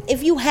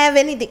 if you have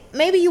anything,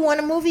 maybe you want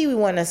a movie we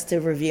want us to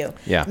review.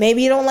 Yeah.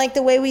 Maybe you don't like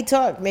the way we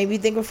talk. Maybe you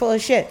think we're full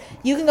of shit.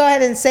 You can go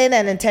ahead and say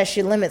that and test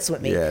your limits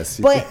with me. Yes,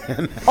 you But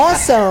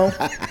also,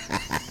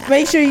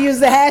 make sure you use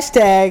the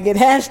hashtag and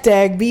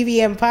hashtag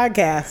BBM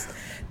Podcast.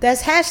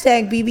 That's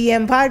hashtag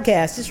BBM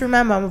Podcast. Just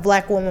remember, I'm a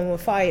black woman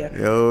with fire.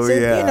 Oh, so,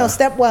 yeah. You know,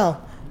 step well.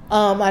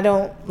 I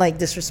don't like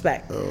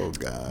disrespect. Oh,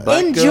 God.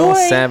 Black Enjoy. girl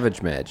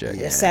savage magic.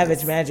 Yeah,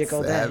 savage magic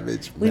all day.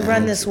 Savage We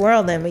run this magic.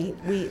 world and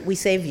we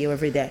save you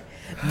every day.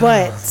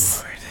 But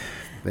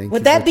Thank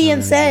with you that for being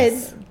joining said,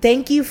 us.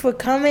 thank you for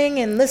coming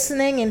and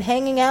listening and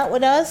hanging out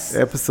with us.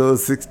 Episode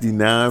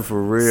 69 for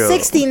real.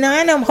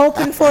 69, I'm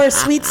hoping for a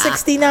sweet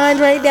 69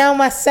 right now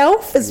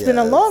myself. It's been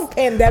a Yes. long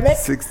pandemic.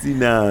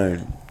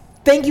 69.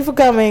 Thank you for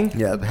coming.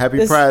 Yep. Happy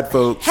This- Pride,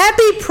 folks.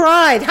 Happy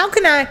Pride. How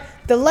can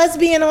the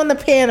lesbian on the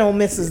panel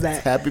misses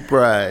that? Happy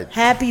Pride.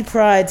 Happy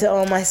Pride to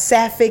all my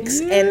sapphics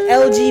and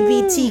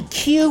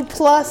LGBTQ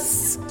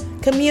plus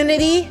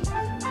community.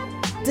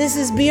 This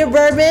is Beer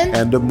Bourbon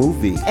And a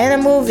movie. and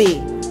a movie.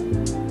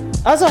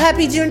 Also,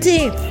 happy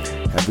Juneteenth.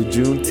 Happy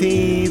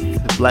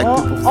Juneteenth. Black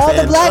people All the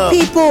stand black up.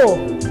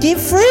 people, get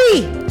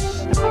free.